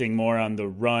focusing more on the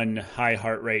run, high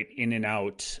heart rate in and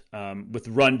out, with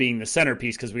run being the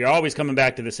centerpiece, because we are always coming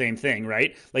back to the same thing,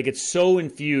 right? Like it's so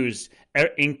infused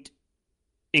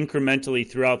incrementally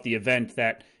throughout the event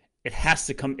that it has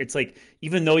to come. It's like,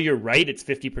 even though you're right, it's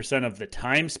 50% of the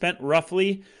time spent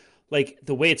roughly. Like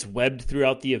the way it's webbed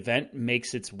throughout the event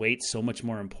makes its weight so much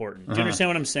more important. Do you understand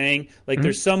what I'm saying? Like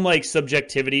there's some like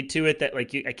subjectivity to it that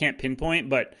like I can't pinpoint,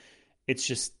 but it's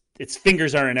just, its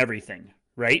fingers are in everything,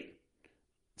 right?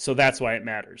 So that's why it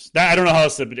matters. I don't know how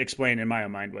else to explain in my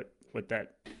own mind what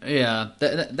that. Yeah,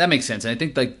 that makes sense. And I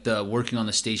think like the working on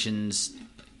the stations,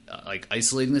 like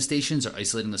isolating the stations or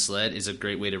isolating the sled is a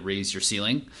great way to raise your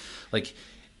ceiling. Like,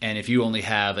 and if you only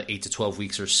have 8 to 12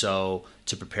 weeks or so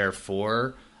to prepare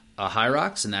for high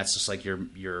rocks, and that's just like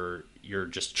you're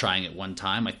just trying it one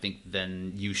time, I think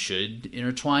then you should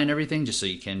intertwine everything just so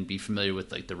you can be familiar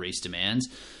with like the race demands.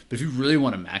 But if you really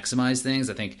want to maximize things,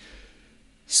 I think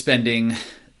spending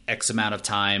X amount of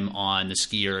time on the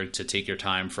skier to take your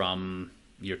time from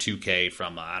your 2K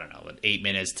from, I don't know, 8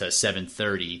 minutes to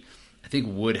 7:30, I think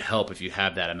would help if you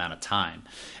have that amount of time.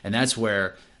 And that's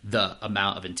where the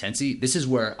amount of intensity, this is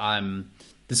what I'm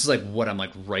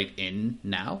like right in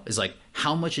now, is like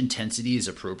how much intensity is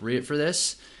appropriate for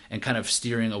this, and kind of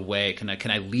steering away. Can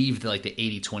I leave the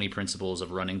 80-20 principles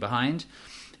of running behind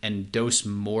and dose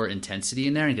more intensity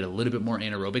in there and get a little bit more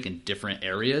anaerobic in different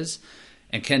areas?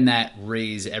 And can that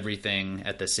raise everything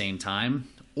at the same time?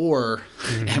 Or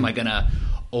am I going to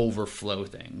overflow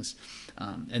things?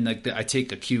 And like I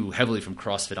take a cue heavily from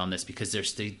CrossFit on this, because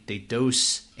they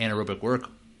dose anaerobic work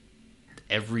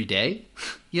every day.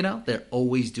 You know, they're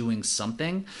always doing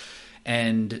something.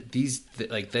 And these,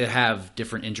 like, they have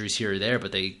different injuries here or there,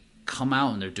 but they come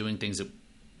out and they're doing things that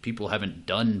people haven't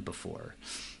done before.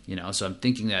 You know, so I'm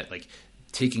thinking that like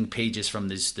taking pages from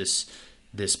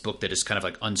this book that is kind of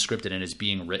like unscripted and is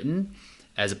being written,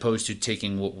 as opposed to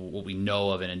taking what we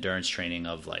know of in endurance training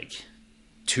of like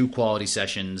 2 quality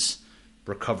sessions,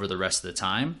 recover the rest of the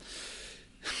time.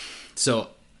 So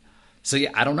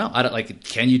yeah, I don't know. I don't like.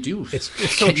 Can you do? It's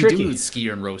so tricky. You do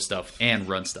skier and row stuff and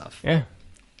run stuff? Yeah,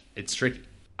 it's tricky.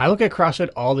 I look at CrossFit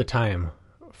all the time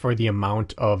for the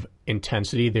amount of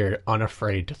intensity they're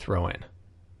unafraid to throw in,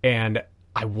 and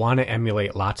I want to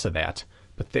emulate lots of that.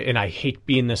 And I hate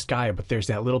being this guy, but there's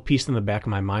that little piece in the back of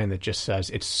my mind that just says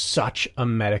it's such a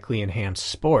medically enhanced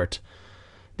sport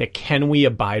that can we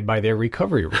abide by their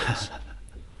recovery rules?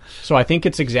 So I think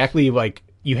it's exactly like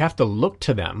you have to look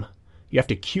to them. You have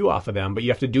to cue off of them, but you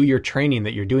have to do your training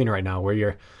that you're doing right now where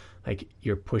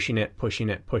you're pushing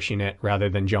it rather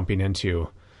than jumping into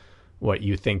what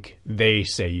you think they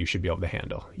say you should be able to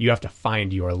handle. You have to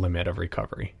find your limit of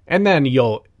recovery. And then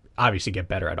you'll obviously get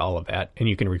better at all of that, and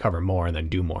you can recover more and then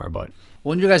do more. But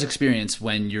well, in your guys' experience,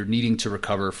 when you're needing to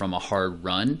recover from a hard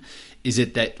run, is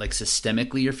it that like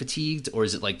systemically you're fatigued, or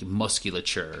is it like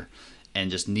musculature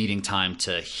and just needing time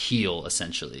to heal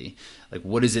essentially? Like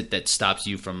what is it that stops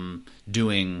you from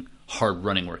doing hard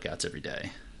running workouts every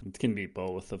day? It can be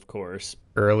both, of course.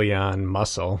 Early on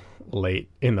muscle, late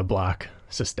in the block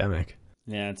systemic.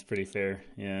 Yeah, it's pretty fair.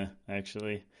 Yeah,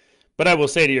 actually. But I will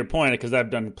say, to your point, because I've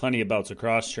done plenty of bouts of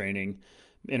cross training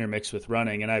intermixed with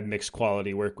running, and I've mixed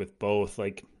quality work with both.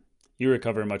 Like you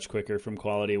recover much quicker from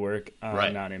quality work,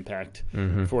 right. Not impact,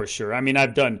 for sure. I mean,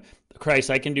 I've done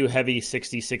Christ, I can do heavy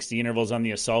 60-60 intervals on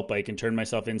the assault bike and turn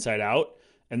myself inside out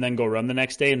and then go run the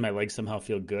next day and my legs somehow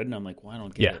feel good. And I'm like, well, I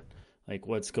don't get it. Like,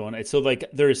 what's going on? So, like,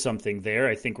 there is something there.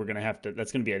 I think we're going to have to –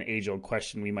 that's going to be an age-old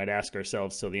question we might ask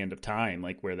ourselves till the end of time,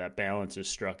 like where that balance is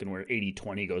struck and where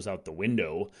 80-20 goes out the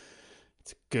window.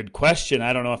 It's a good question.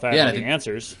 I don't know if I have all the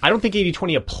answers. I don't think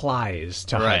 80-20 applies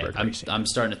to hybrid racing. I'm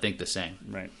starting to think the same.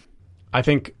 Right. I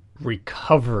think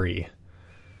recovery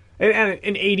and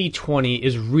 80-20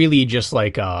 is really just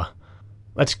like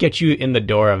let's get you in the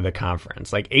door of the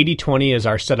conference. Like 80-20 is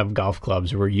our set of golf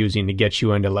clubs we're using to get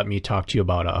you in to let me talk to you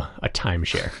about a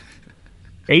timeshare.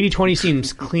 80-20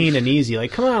 seems clean and easy.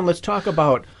 Like, come on, let's talk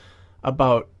about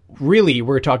really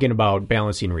we're talking about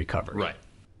balancing recovery. Right.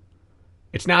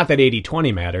 It's not that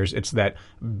 80-20 matters. It's that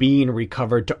being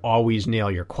recovered to always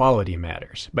nail your quality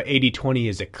matters. But 80-20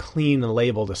 is a clean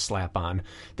label to slap on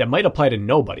that might apply to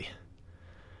nobody.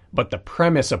 But the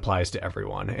premise applies to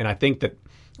everyone. And I think that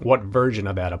what version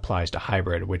of that applies to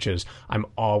hybrid, which is I'm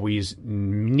always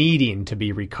needing to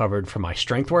be recovered from my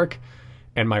strength work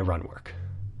and my run work.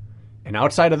 And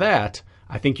outside of that,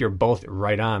 I think you're both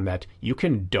right on that you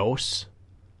can dose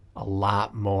a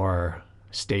lot more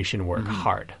station work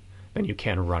hard than you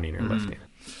can running or lifting.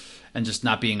 And just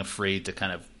not being afraid to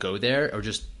kind of go there, or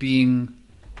just being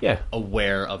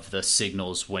aware of the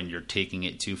signals when you're taking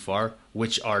it too far,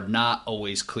 which are not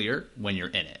always clear when you're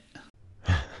in it.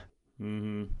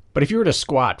 But if you were to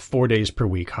squat 4 days per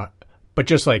week, but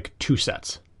just like 2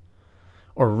 sets,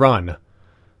 or run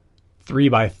 3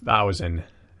 by 1,000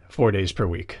 4 days per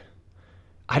week,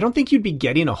 I don't think you'd be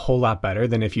getting a whole lot better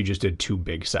than if you just did 2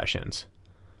 big sessions.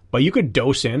 But you could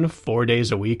dose in 4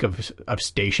 days a week of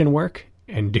station work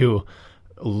and do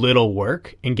little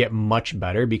work and get much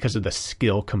better because of the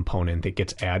skill component that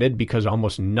gets added, because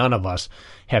almost none of us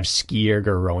have ski erg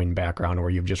or rowing background where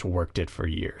you've just worked it for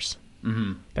years.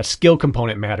 That skill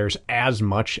component matters as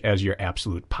much as your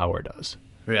absolute power does.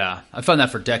 Yeah, I found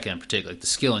that for DECA in particular. Like the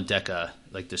skill in DECA,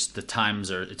 like this, the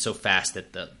times it's so fast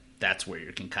that that's where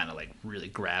you can kind of like really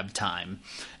grab time.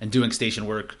 And doing station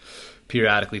work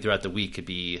periodically throughout the week could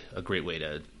be a great way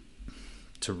to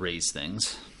raise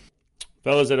things.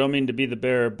 Fellas, I don't mean to be the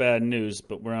bearer of bad news,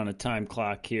 but we're on a time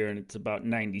clock here, and it's about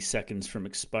 90 seconds from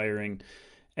expiring.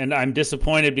 And I'm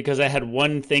disappointed because I had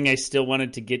one thing I still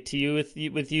wanted to get to you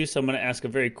with you, so I'm going to ask a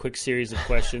very quick series of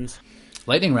questions.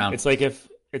 Lightning round. It's like if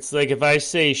I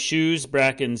say shoes,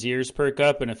 Bracken's ears perk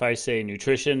up, and if I say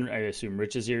nutrition, I assume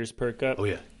Rich's ears perk up. Oh,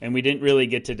 yeah. And we didn't really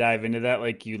get to dive into that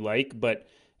like you like,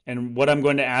 and what I'm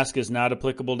going to ask is not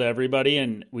applicable to everybody,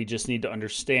 and we just need to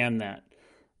understand that.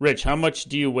 Rich, how much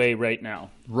do you weigh right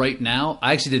now? Right now,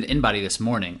 I actually did in-body this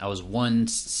morning. I was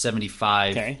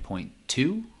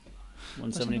 175.2.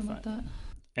 175.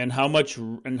 And how much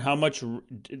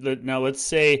now let's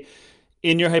say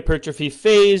in your hypertrophy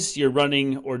phase, you're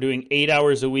running or doing 8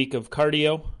 hours a week of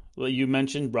cardio. Well, you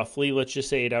mentioned roughly, let's just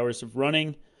say 8 hours of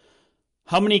running.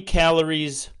 How many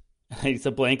calories? It's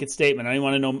a blanket statement. I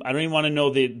don't even want to know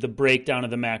the breakdown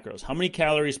of the macros. How many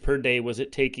calories per day was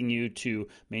it taking you to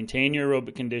maintain your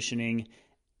aerobic conditioning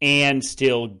and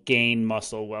still gain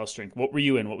muscle while strength? What were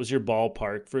you in? What was your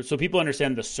ballpark so people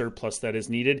understand the surplus that is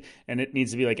needed, and it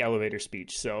needs to be like elevator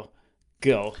speech. So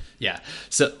go. Yeah.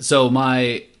 So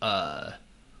my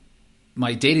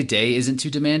my day-to-day isn't too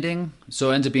demanding,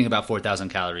 so it ends up being about 4,000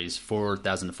 calories,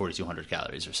 4,000 to 4,200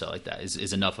 calories or so like that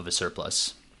is enough of a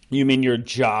surplus. You mean your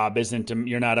job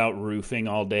you're not out roofing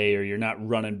all day, or you're not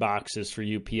running boxes for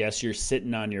UPS, you're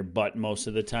sitting on your butt most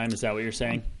of the time? Is that what you're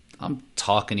saying? I'm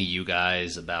talking to you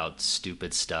guys about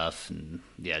stupid stuff and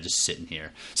just sitting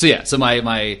here. So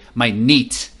my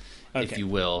NEAT, if you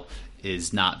will,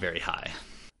 is not very high.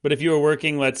 But if you were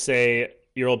working, let's say,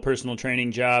 your old personal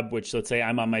training job, which let's say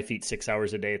I'm on my feet 6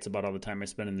 hours a day. It's about all the time I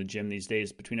spend in the gym these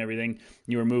days between everything.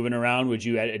 You were moving around. Would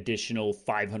you add additional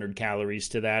 500 calories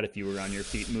to that if you were on your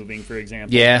feet moving, for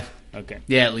example? Yeah. Okay.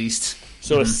 Yeah, at least.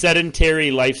 So a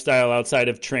sedentary lifestyle outside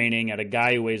of training at a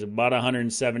guy who weighs about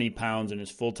 170 pounds and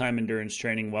is full-time endurance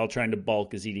training while trying to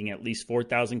bulk is eating at least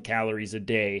 4,000 calories a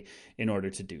day in order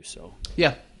to do so.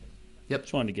 Yeah. Yep.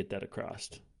 Just wanted to get that across.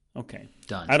 Okay.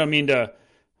 Done. I don't mean to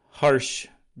harsh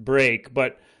break,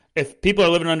 but if people are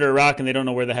living under a rock and they don't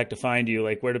know where the heck to find you,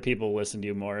 like, where do people listen to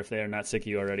you more if they are not sick of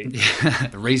you already?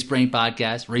 The Race Brain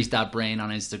podcast, race.brain on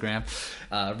Instagram,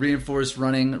 Reinforced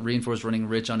Running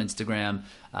Rich on Instagram,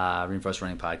 Reinforced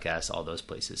Running podcast, all those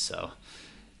places. So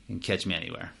you can catch me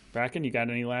anywhere. Bracken, you got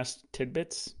any last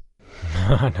tidbits?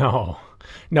 No,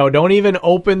 don't even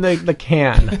open the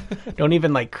can. Don't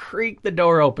even creak the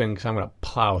door open, because I'm going to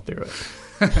plow through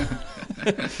it.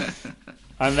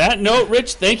 On that note,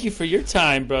 Rich, thank you for your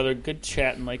time, brother. Good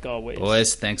chatting like always.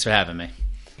 Boys, thanks for having me.